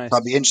 very nice.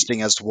 That'd be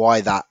interesting as to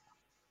why that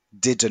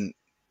didn't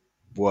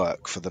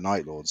work for the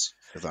Night Lords.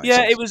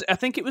 Yeah, it was. I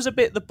think it was a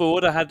bit the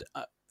board.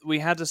 We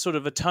had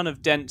a ton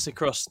of dents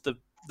across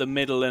the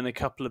middle and a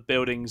couple of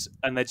buildings,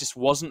 and there just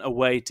wasn't a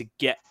way to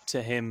get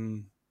to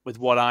him with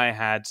what I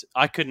had.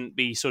 I couldn't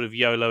be sort of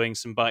YOLOing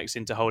some bikes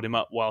in to hold him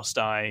up whilst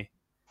I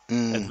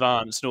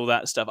advanced and all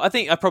that stuff. I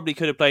think I probably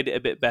could have played it a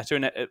bit better.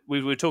 And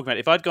we were talking about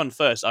if I'd gone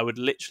first, I would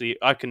literally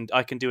I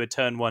can do a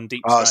turn 1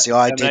 deep strike. See,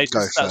 I did go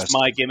first. That's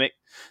my gimmick.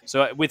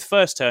 So with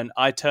first turn,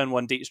 I turn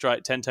 1 deep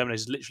strike, 10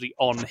 Terminators literally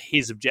on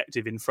his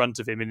objective in front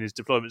of him in his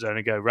deployment zone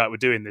and go, right, we're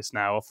doing this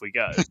now, off we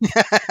go.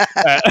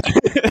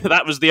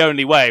 That was the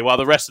only way, while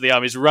the rest of the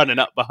army is running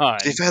up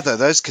behind. To be fair though,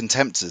 those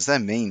Contemptors, they're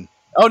mean.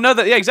 Oh no,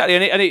 yeah, exactly.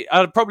 And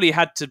I probably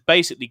had to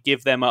basically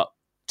give them up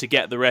to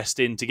get the rest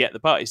in to get the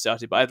party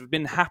started, but I'd have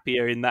been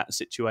happier in that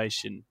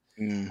situation.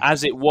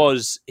 As it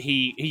was,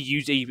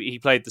 he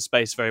played the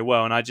space very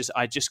well, and I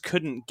just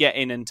couldn't get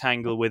in and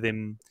tangle with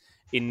him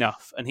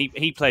enough, and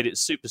he played it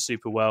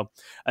super well.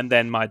 And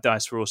then my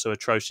dice were also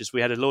atrocious.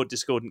 We had a Lord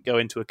Discordant go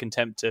into a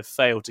Contemptor,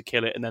 fail to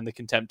kill it, and then the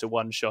Contemptor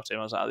one shot him.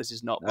 I was like, this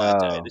is not my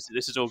day.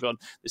 This has all gone.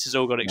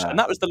 And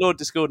that was the Lord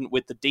Discordant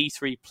with the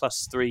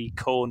D3+3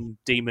 Khorne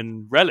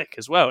Demon Relic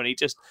as well, and he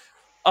just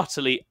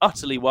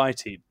utterly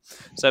whited.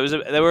 So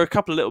there were a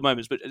couple of little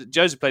moments, but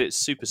Joseph played it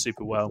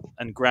super well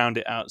and ground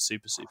it out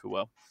super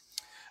well.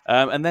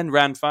 And then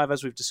round 5,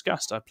 as we've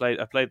discussed, I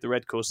played the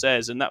Red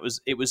Corsairs, and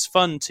it was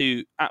fun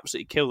to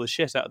absolutely kill the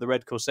shit out of the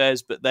Red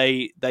Corsairs, but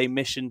they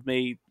missioned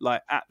me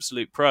like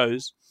absolute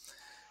pros.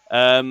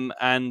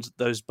 And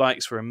those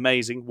bikes were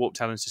amazing. Warp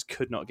Talons just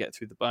could not get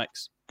through the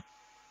bikes.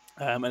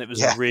 And it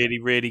was a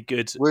really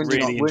good,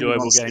 really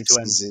enjoyable game to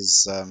end.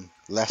 Is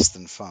less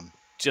than fun.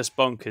 Just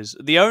bonkers.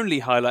 The only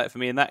highlight for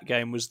me in that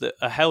game was that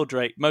a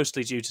Helldrake,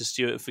 mostly due to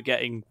Stuart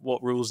forgetting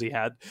what rules he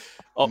had,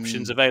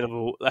 options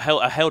available, a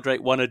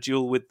Helldrake won a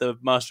duel with the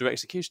Master of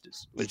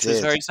Executioners, which was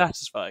very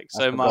satisfying.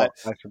 So my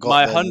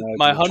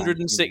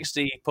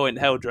 160 point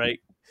Helldrake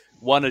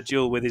won a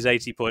duel with his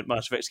 80 point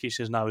Master of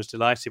Executioners, and I was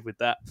delighted with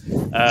that.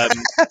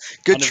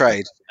 Good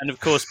trade. And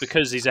of course,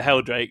 because he's a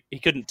Helldrake, he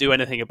couldn't do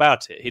anything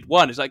about it. He'd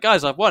won. It's like,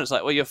 guys, I've won. It's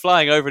like, well, you're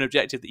flying over an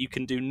objective that you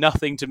can do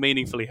nothing to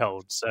meaningfully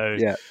hold. So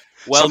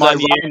well done,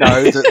 you.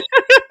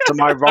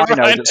 My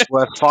Rhino that's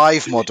worth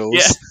 5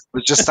 models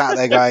was just sat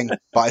there going,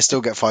 but I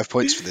still get 5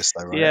 points for this,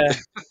 though, right? Yeah,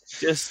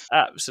 just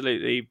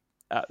absolutely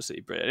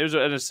brilliant. It was,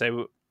 as I say,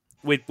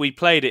 we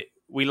played it.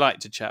 We like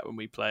to chat when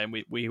we play, and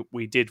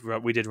we did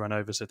run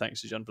over. So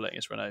thanks to John for letting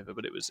us run over.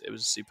 But it was a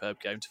superb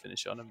game to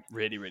finish on, and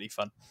really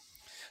fun.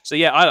 So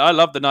yeah, I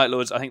love the Night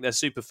Lords. I think they're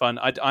super fun.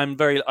 I'm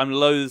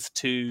loath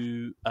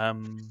to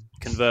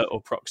convert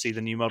or proxy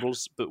the new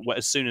models, but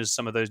as soon as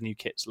some of those new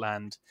kits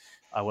land,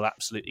 I will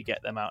absolutely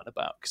get them out and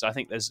about, because I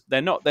think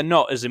they're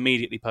not as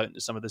immediately potent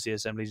as some of the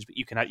CSM Legions, but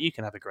you can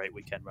have a great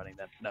weekend running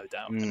them, no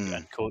doubt,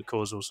 and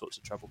cause all sorts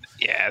of trouble.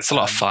 Yeah, it's a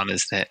lot of fun,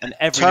 isn't it? And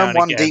every Turn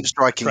 1 again, deep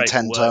striking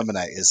 10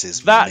 Terminators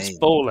is that's mean.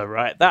 baller,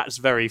 right? That's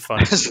very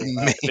fun.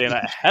 Being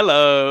like,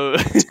 hello,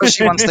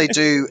 especially once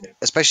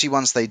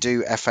they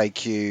do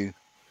FAQ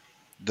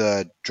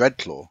the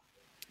Dreadclaw.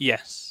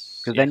 Yes,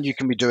 because then you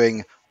can be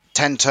doing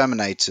 10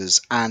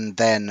 Terminators and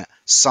then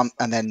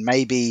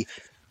maybe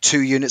 2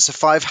 units of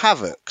 5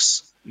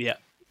 Havocs. Yeah.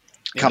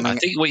 I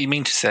think what you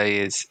mean to say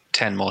is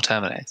 10 more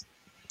Terminators.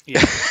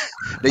 Yeah.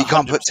 No, you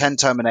can't put 10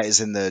 Terminators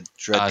in the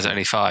Dreadclaw. There's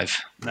only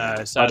 5. No,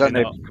 I don't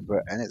know if you can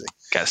put anything.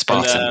 Get a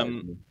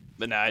Spartan.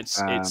 But no,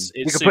 it's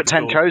you can put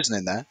 10 Chosen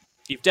in there.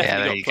 You've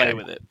definitely got to play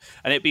with it,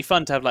 and it'd be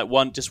fun to have like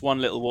one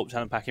little Warp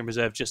Talon pack in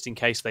reserve, just in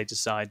case they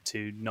decide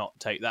to not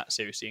take that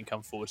seriously and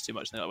come forwards too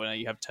much. And like, when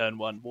you have turn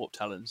 1 Warp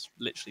Talons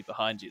literally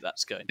behind you,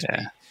 that's going to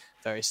be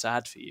very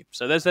sad for you.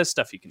 So there's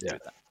stuff you can do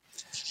with that.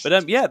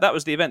 But that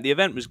was the event. The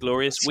event was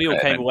glorious. We all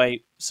came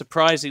away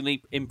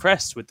surprisingly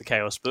impressed with the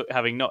Chaos book,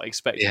 having not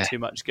expected too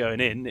much going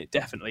in. It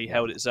definitely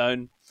held its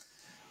own.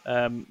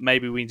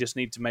 Maybe we just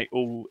need to make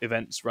all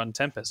events run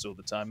Tempest all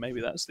the time. Maybe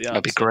that's the answer.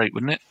 That'd be great,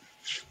 wouldn't it?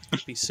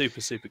 It'd be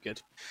super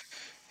good.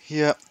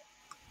 Yeah.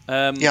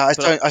 I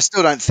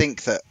still don't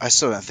think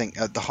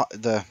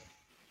the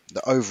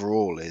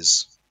overall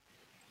is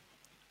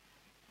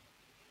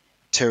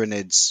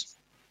Tyranids,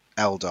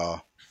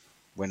 Eldar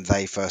when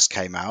they first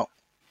came out.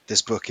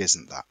 This book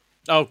isn't that.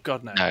 Oh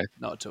God, no,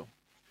 not at all.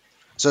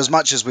 So as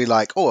much as we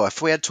like,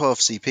 if we had 12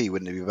 CP,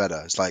 wouldn't it be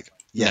better? It's like,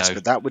 yes,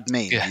 but that would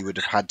mean you would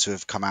have had to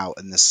have come out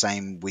in the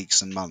same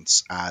weeks and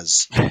months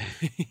as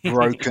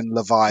Broken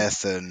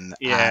Leviathan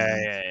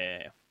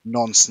and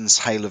nonsense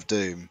Hail of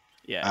Doom,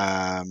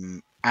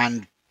 and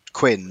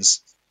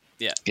Quins.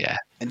 Yeah.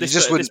 And this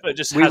just book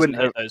just hasn't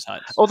hit those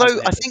heights. Although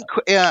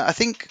I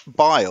think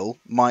Bile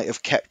might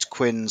have kept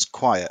Quins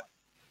quiet.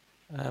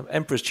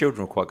 Emperor's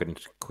Children were quite good in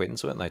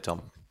Quins, weren't they,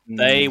 Tom?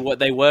 They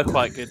were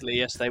quite good, Lee.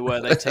 Yes, they were.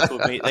 They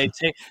tickled me.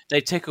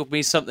 They tickled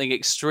me something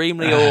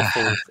extremely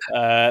awful.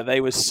 They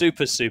were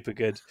super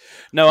good.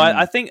 No,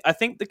 I think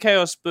the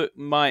Chaos book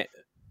might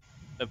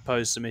have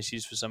posed some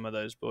issues for some of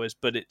those boys,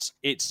 but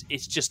it's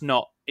just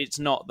not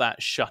that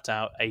shut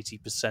out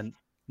 80%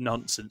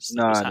 nonsense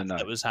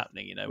that was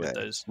happening. With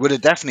those. Would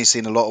have definitely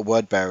seen a lot of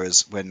word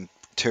bearers when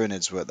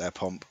Tyranids were at their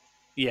pomp.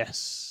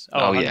 Yes.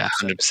 Oh yeah,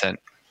 100%.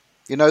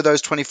 You know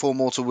those 24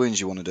 mortal wounds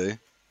you want to do?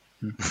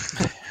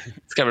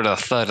 Let's get rid of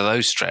a third of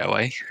those straight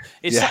away.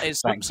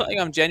 It's something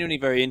I'm genuinely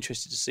very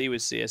interested to see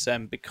with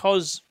CSM,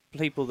 because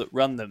people that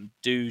run them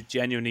do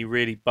genuinely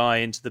really buy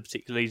into the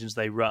particular legions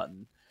they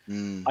run.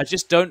 I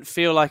just don't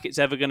feel like it's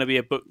ever going to be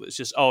a book that's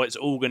just it's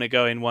all going to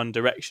go in one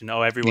direction.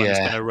 Everyone's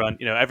going to run.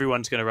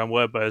 Everyone's going to run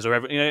word bearers,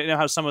 or you know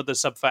how some of the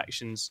sub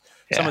factions,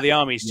 some of the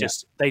armies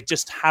they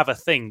just have a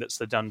thing that's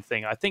the done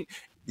thing. I think.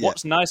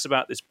 What's nice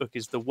about this book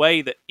is the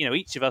way that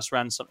each of us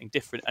ran something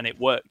different, and it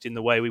worked in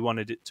the way we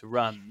wanted it to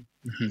run.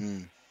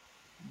 Mm-hmm.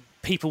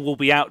 People will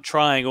be out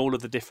trying all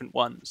of the different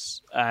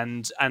ones,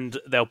 and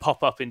they'll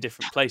pop up in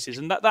different places,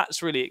 and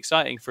that's really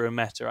exciting for a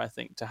meta. I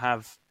think to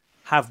have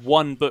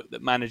one book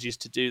that manages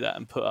to do that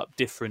and put up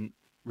different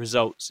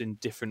results in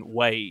different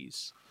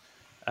ways.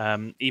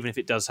 Even if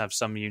it does have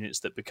some units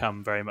that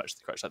become very much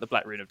the crux, like the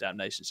Black Rune of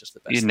Damnation is just the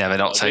best. You're never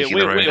not taking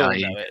the rune, are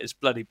you? It's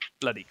bloody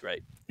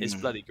great. It's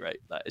bloody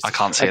great. I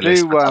can't see a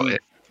list without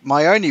it.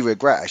 My only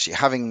regret, actually,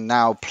 having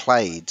now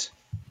played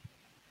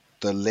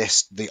the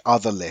list that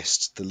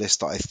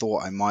I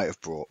thought I might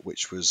have brought,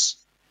 which was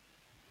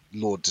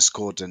Lord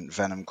Discordant,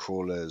 Venom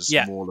Crawlers,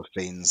 Mauler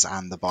Fiends,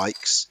 and the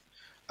bikes.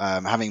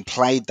 Having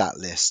played that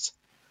list,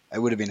 it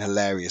would have been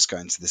hilarious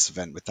going to this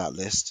event with that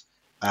list.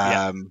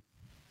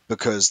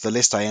 Because the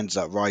list I ended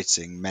up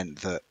writing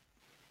meant that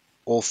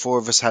all 4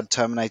 of us had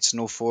Terminator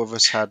and all 4 of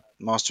us had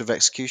Master of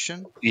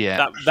Execution.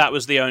 Yeah, that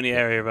was the only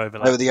area of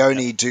overlap. They were the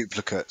only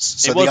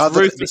duplicates. So it was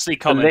ruthlessly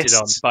commented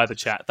on by the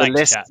chat.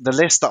 Thanks, chat. The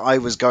list that I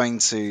was going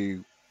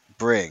to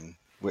bring,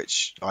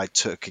 which I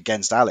took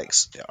against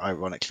Alex,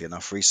 ironically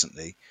enough,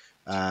 recently,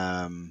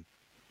 had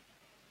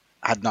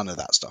none of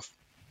that stuff.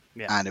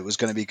 Yeah. And it was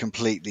going to be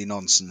completely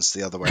nonsense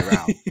the other way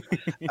around.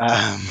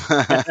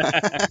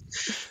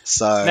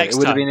 So it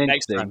would have been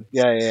interesting.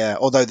 Yeah.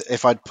 Although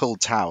if I'd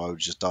pulled Tau, I would have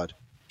just died.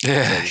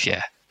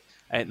 Yeah.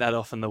 Ain't that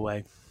often the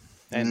way?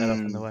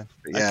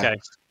 Okay.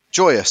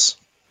 Joyous.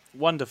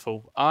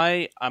 Wonderful.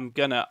 I am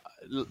gonna,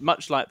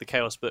 much like the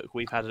Chaos book,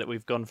 we've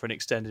gone for an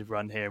extended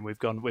run here, and we've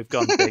gone big,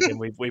 and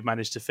we've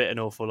managed to fit an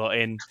awful lot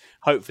in,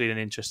 hopefully in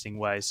an interesting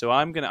way. So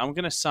I'm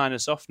gonna sign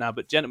us off now.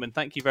 But gentlemen,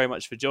 thank you very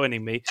much for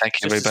joining me.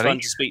 Thank you, everybody. It's fun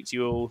to speak to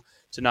you all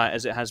tonight,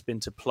 as it has been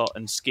to plot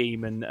and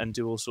scheme and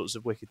do all sorts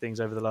of wicked things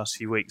over the last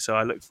few weeks. So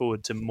I look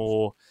forward to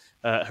more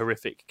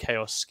horrific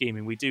Chaos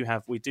scheming. We do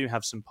have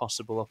some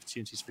possible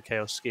opportunities for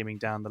Chaos scheming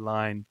down the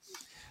line.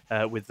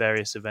 With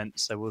various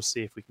events, so we'll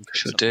see if we can cook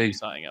something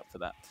exciting up for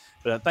that.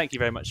 But thank you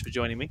very much for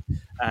joining me,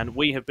 and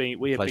we have been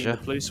the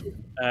Ploose.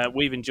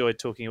 We've enjoyed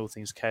talking all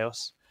things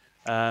Chaos,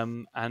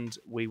 and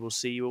we will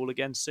see you all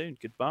again soon.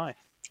 Goodbye.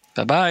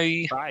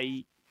 Bye-bye.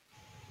 Bye.